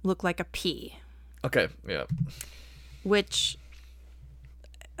legs look like a P. Okay, yeah. which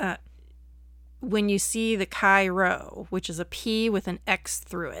when you see the Chi Rho, which is a P with an X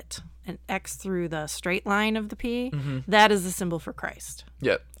through it, an X through the straight line of the P, that is the symbol for Christ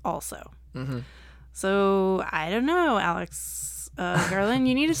Yep. also. So I don't know, Alex Garland,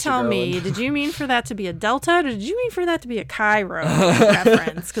 you need to tell me, did you mean for that to be a delta, or did you mean for that to be a Chi Rho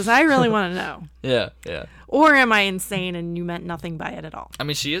reference? Because I really want to know. Yeah, yeah. Or am I insane and you meant nothing by it at all? I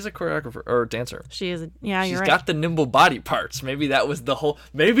mean, she is a choreographer or dancer. She is. You're She's right. got the nimble body parts. Maybe that was the whole.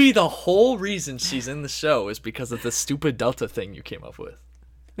 Maybe the whole reason she's in the show is because of the stupid Delta thing you came up with.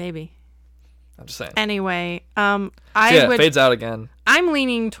 Maybe. I'm just saying. Anyway, Fades out again. I'm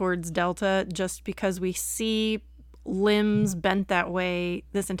leaning towards Delta just because we see limbs bent that way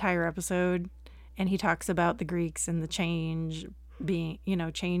this entire episode, and he talks about the Greeks and the change being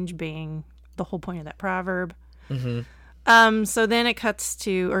the whole point of that proverb. So then it cuts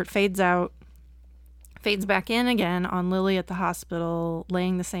to, or it fades out, fades back in again on Lily at the hospital,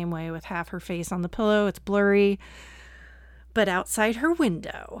 laying the same way with half her face on the pillow. It's blurry. But outside her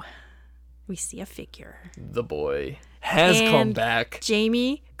window, we see a figure. The boy has come back.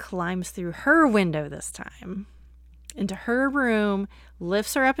 Jamie climbs through her window this time into her room,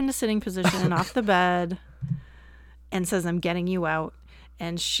 lifts her up into sitting position off the bed, and says, "I'm getting you out."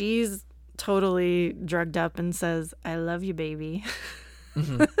 And she's totally drugged up and says, "I love you, baby."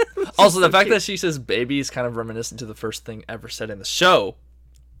 Also, the fact that she says baby is kind of reminiscent to the first thing ever said in the show,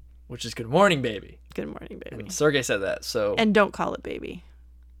 which is "Good morning, baby." Good morning, baby. I mean, Sergey said that, so. And don't call it baby.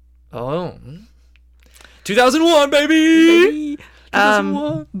 Oh. 2001, baby!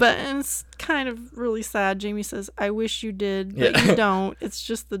 2001. But it's kind of really sad. Jamie says, "I wish you did, but you don't. It's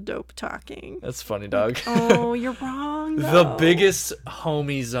just the dope talking." That's funny, dog. Oh, you're wrong, The though. biggest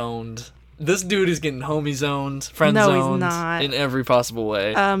homie zoned. This dude is getting homie zoned, friend No, he's zoned not. in every possible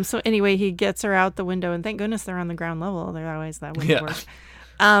way. So anyway, he gets her out the window, and thank goodness they're on the ground level. Otherwise, that wouldn't work.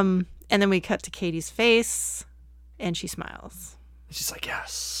 And then we cut to Katie's face, and she smiles. She's like,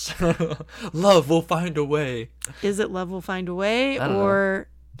 yes. Love will find a way. Is it love will find a way, I don't or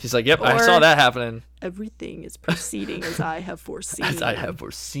She's like, yep, I saw that happening. everything is proceeding as I have foreseen? As I have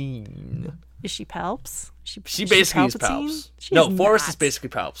foreseen. Is she Palps? She basically is Palpatine? Palps. She's No, Forrest not. is basically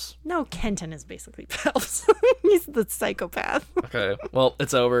Palps. No, Kenton is basically Palps. He's the psychopath. Okay, well,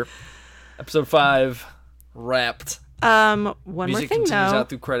 it's over. Episode 5, wrapped. One more Music thing, continues though. out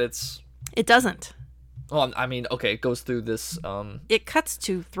through credits. It doesn't. Well, I mean, okay, it goes through this, It cuts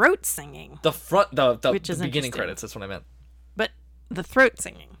to throat singing. the Which is beginning interesting. credits, that's what I meant. But the throat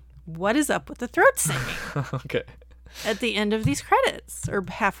singing. What is up with the throat singing Okay. at the end of these credits, or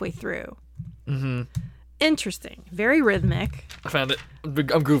halfway through? Interesting. Very rhythmic. I found it.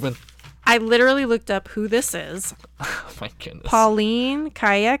 I'm grooving. I literally looked up who this is. Oh my goodness. Pauline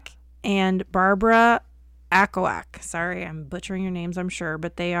Kayak and Barbara Akoak. Sorry, I'm butchering your names, I'm sure,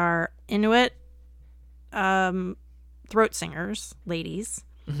 but they are Inuit throat singers, ladies.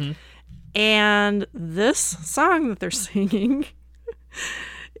 And this song that they're singing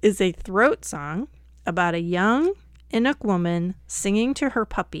is a throat song about a young Inuk woman singing to her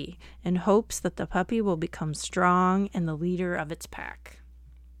puppy in hopes that the puppy will become strong and the leader of its pack.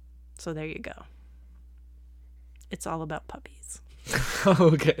 So there you go. It's all about puppies.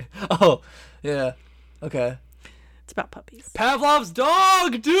 Okay. Oh, yeah. Okay. It's about puppies. Pavlov's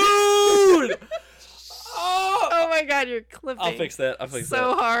dog, dude! Oh my god, you're clipping. I'll fix that.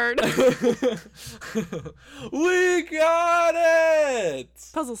 So hard. We got it!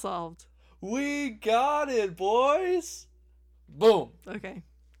 Puzzle solved. We got it, boys! Boom. Okay.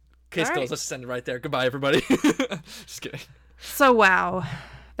 Case All right. closed. Let's just end it right there. Goodbye, everybody. Just kidding. So wow,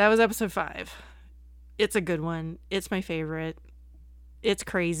 that was episode 5. It's a good one. It's my favorite. It's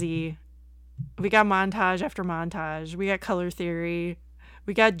crazy. We got montage after montage. We got color theory.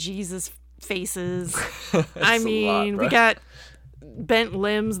 We got Jesus faces. I mean, we got bent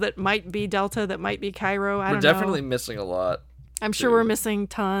limbs that might be Delta, that might be Cairo. I don't know. We're definitely missing a lot. I'm sure we're missing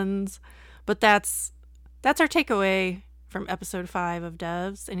tons, but that's our takeaway from episode 5 of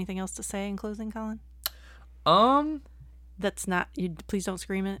Devs. Anything else to say in closing, Colin? That's not you. Please don't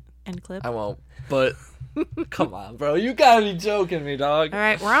scream it. End clip. I won't. But come on, bro. You gotta be joking me, dog. All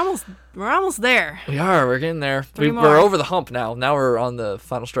right, we're almost there. We are. We're getting there. Three more. We're over the hump now. Now we're on the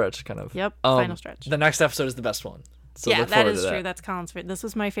final stretch, kind of. Yep, final stretch. The next episode is the best one. So Yeah, look that forward is to true. That's Colin's favorite. This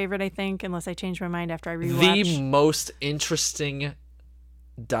was my favorite, I think, unless I change my mind after I rewatch. The most interesting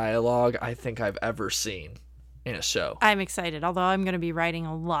dialogue I think I've ever seen in a show. I'm excited, although I'm going to be writing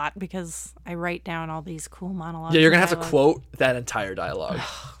a lot because I write down all these cool monologues. Yeah, you're gonna and have to dialogue. quote that entire dialogue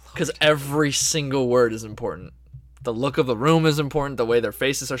because every single word is important. the look of the room is important, the way their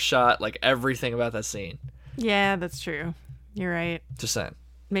faces are shot, like everything about that scene. Yeah, that's true. You're right. Just saying.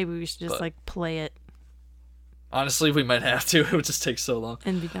 Maybe we should just like play it. Honestly, we might have to. It would just take so long.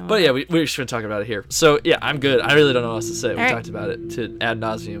 And be done but with yeah, we should talk about it here. So yeah, I'm good. I really don't know what else to say. We right. talked about it to ad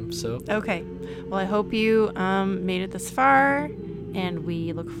nauseum. So okay. Well, I hope you made it this far, and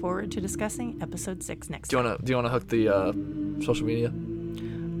we look forward to discussing episode 6 next time. Do you wanna hook the social media?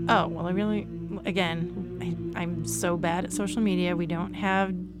 Oh well, I'm so bad at social media. We don't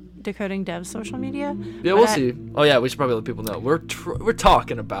have Decoding Dev's social media. Yeah, we'll see. Oh yeah, we should probably let people know we're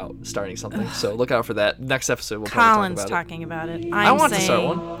talking about starting something. So look out for that. Next episode, we'll Colin's probably talking about it. I want to start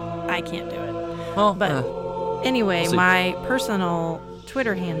one. I can't do it. Well, but anyway, we'll my personal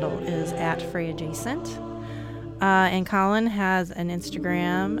Twitter handle is @FreyAdjacent. And Colin has an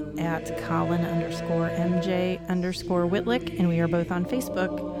Instagram @Colin_MJ_Whitlick, and we are both on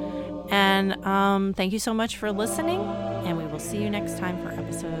Facebook. And thank you so much for listening, and we will see you next time for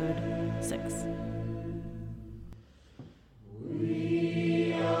episode 6.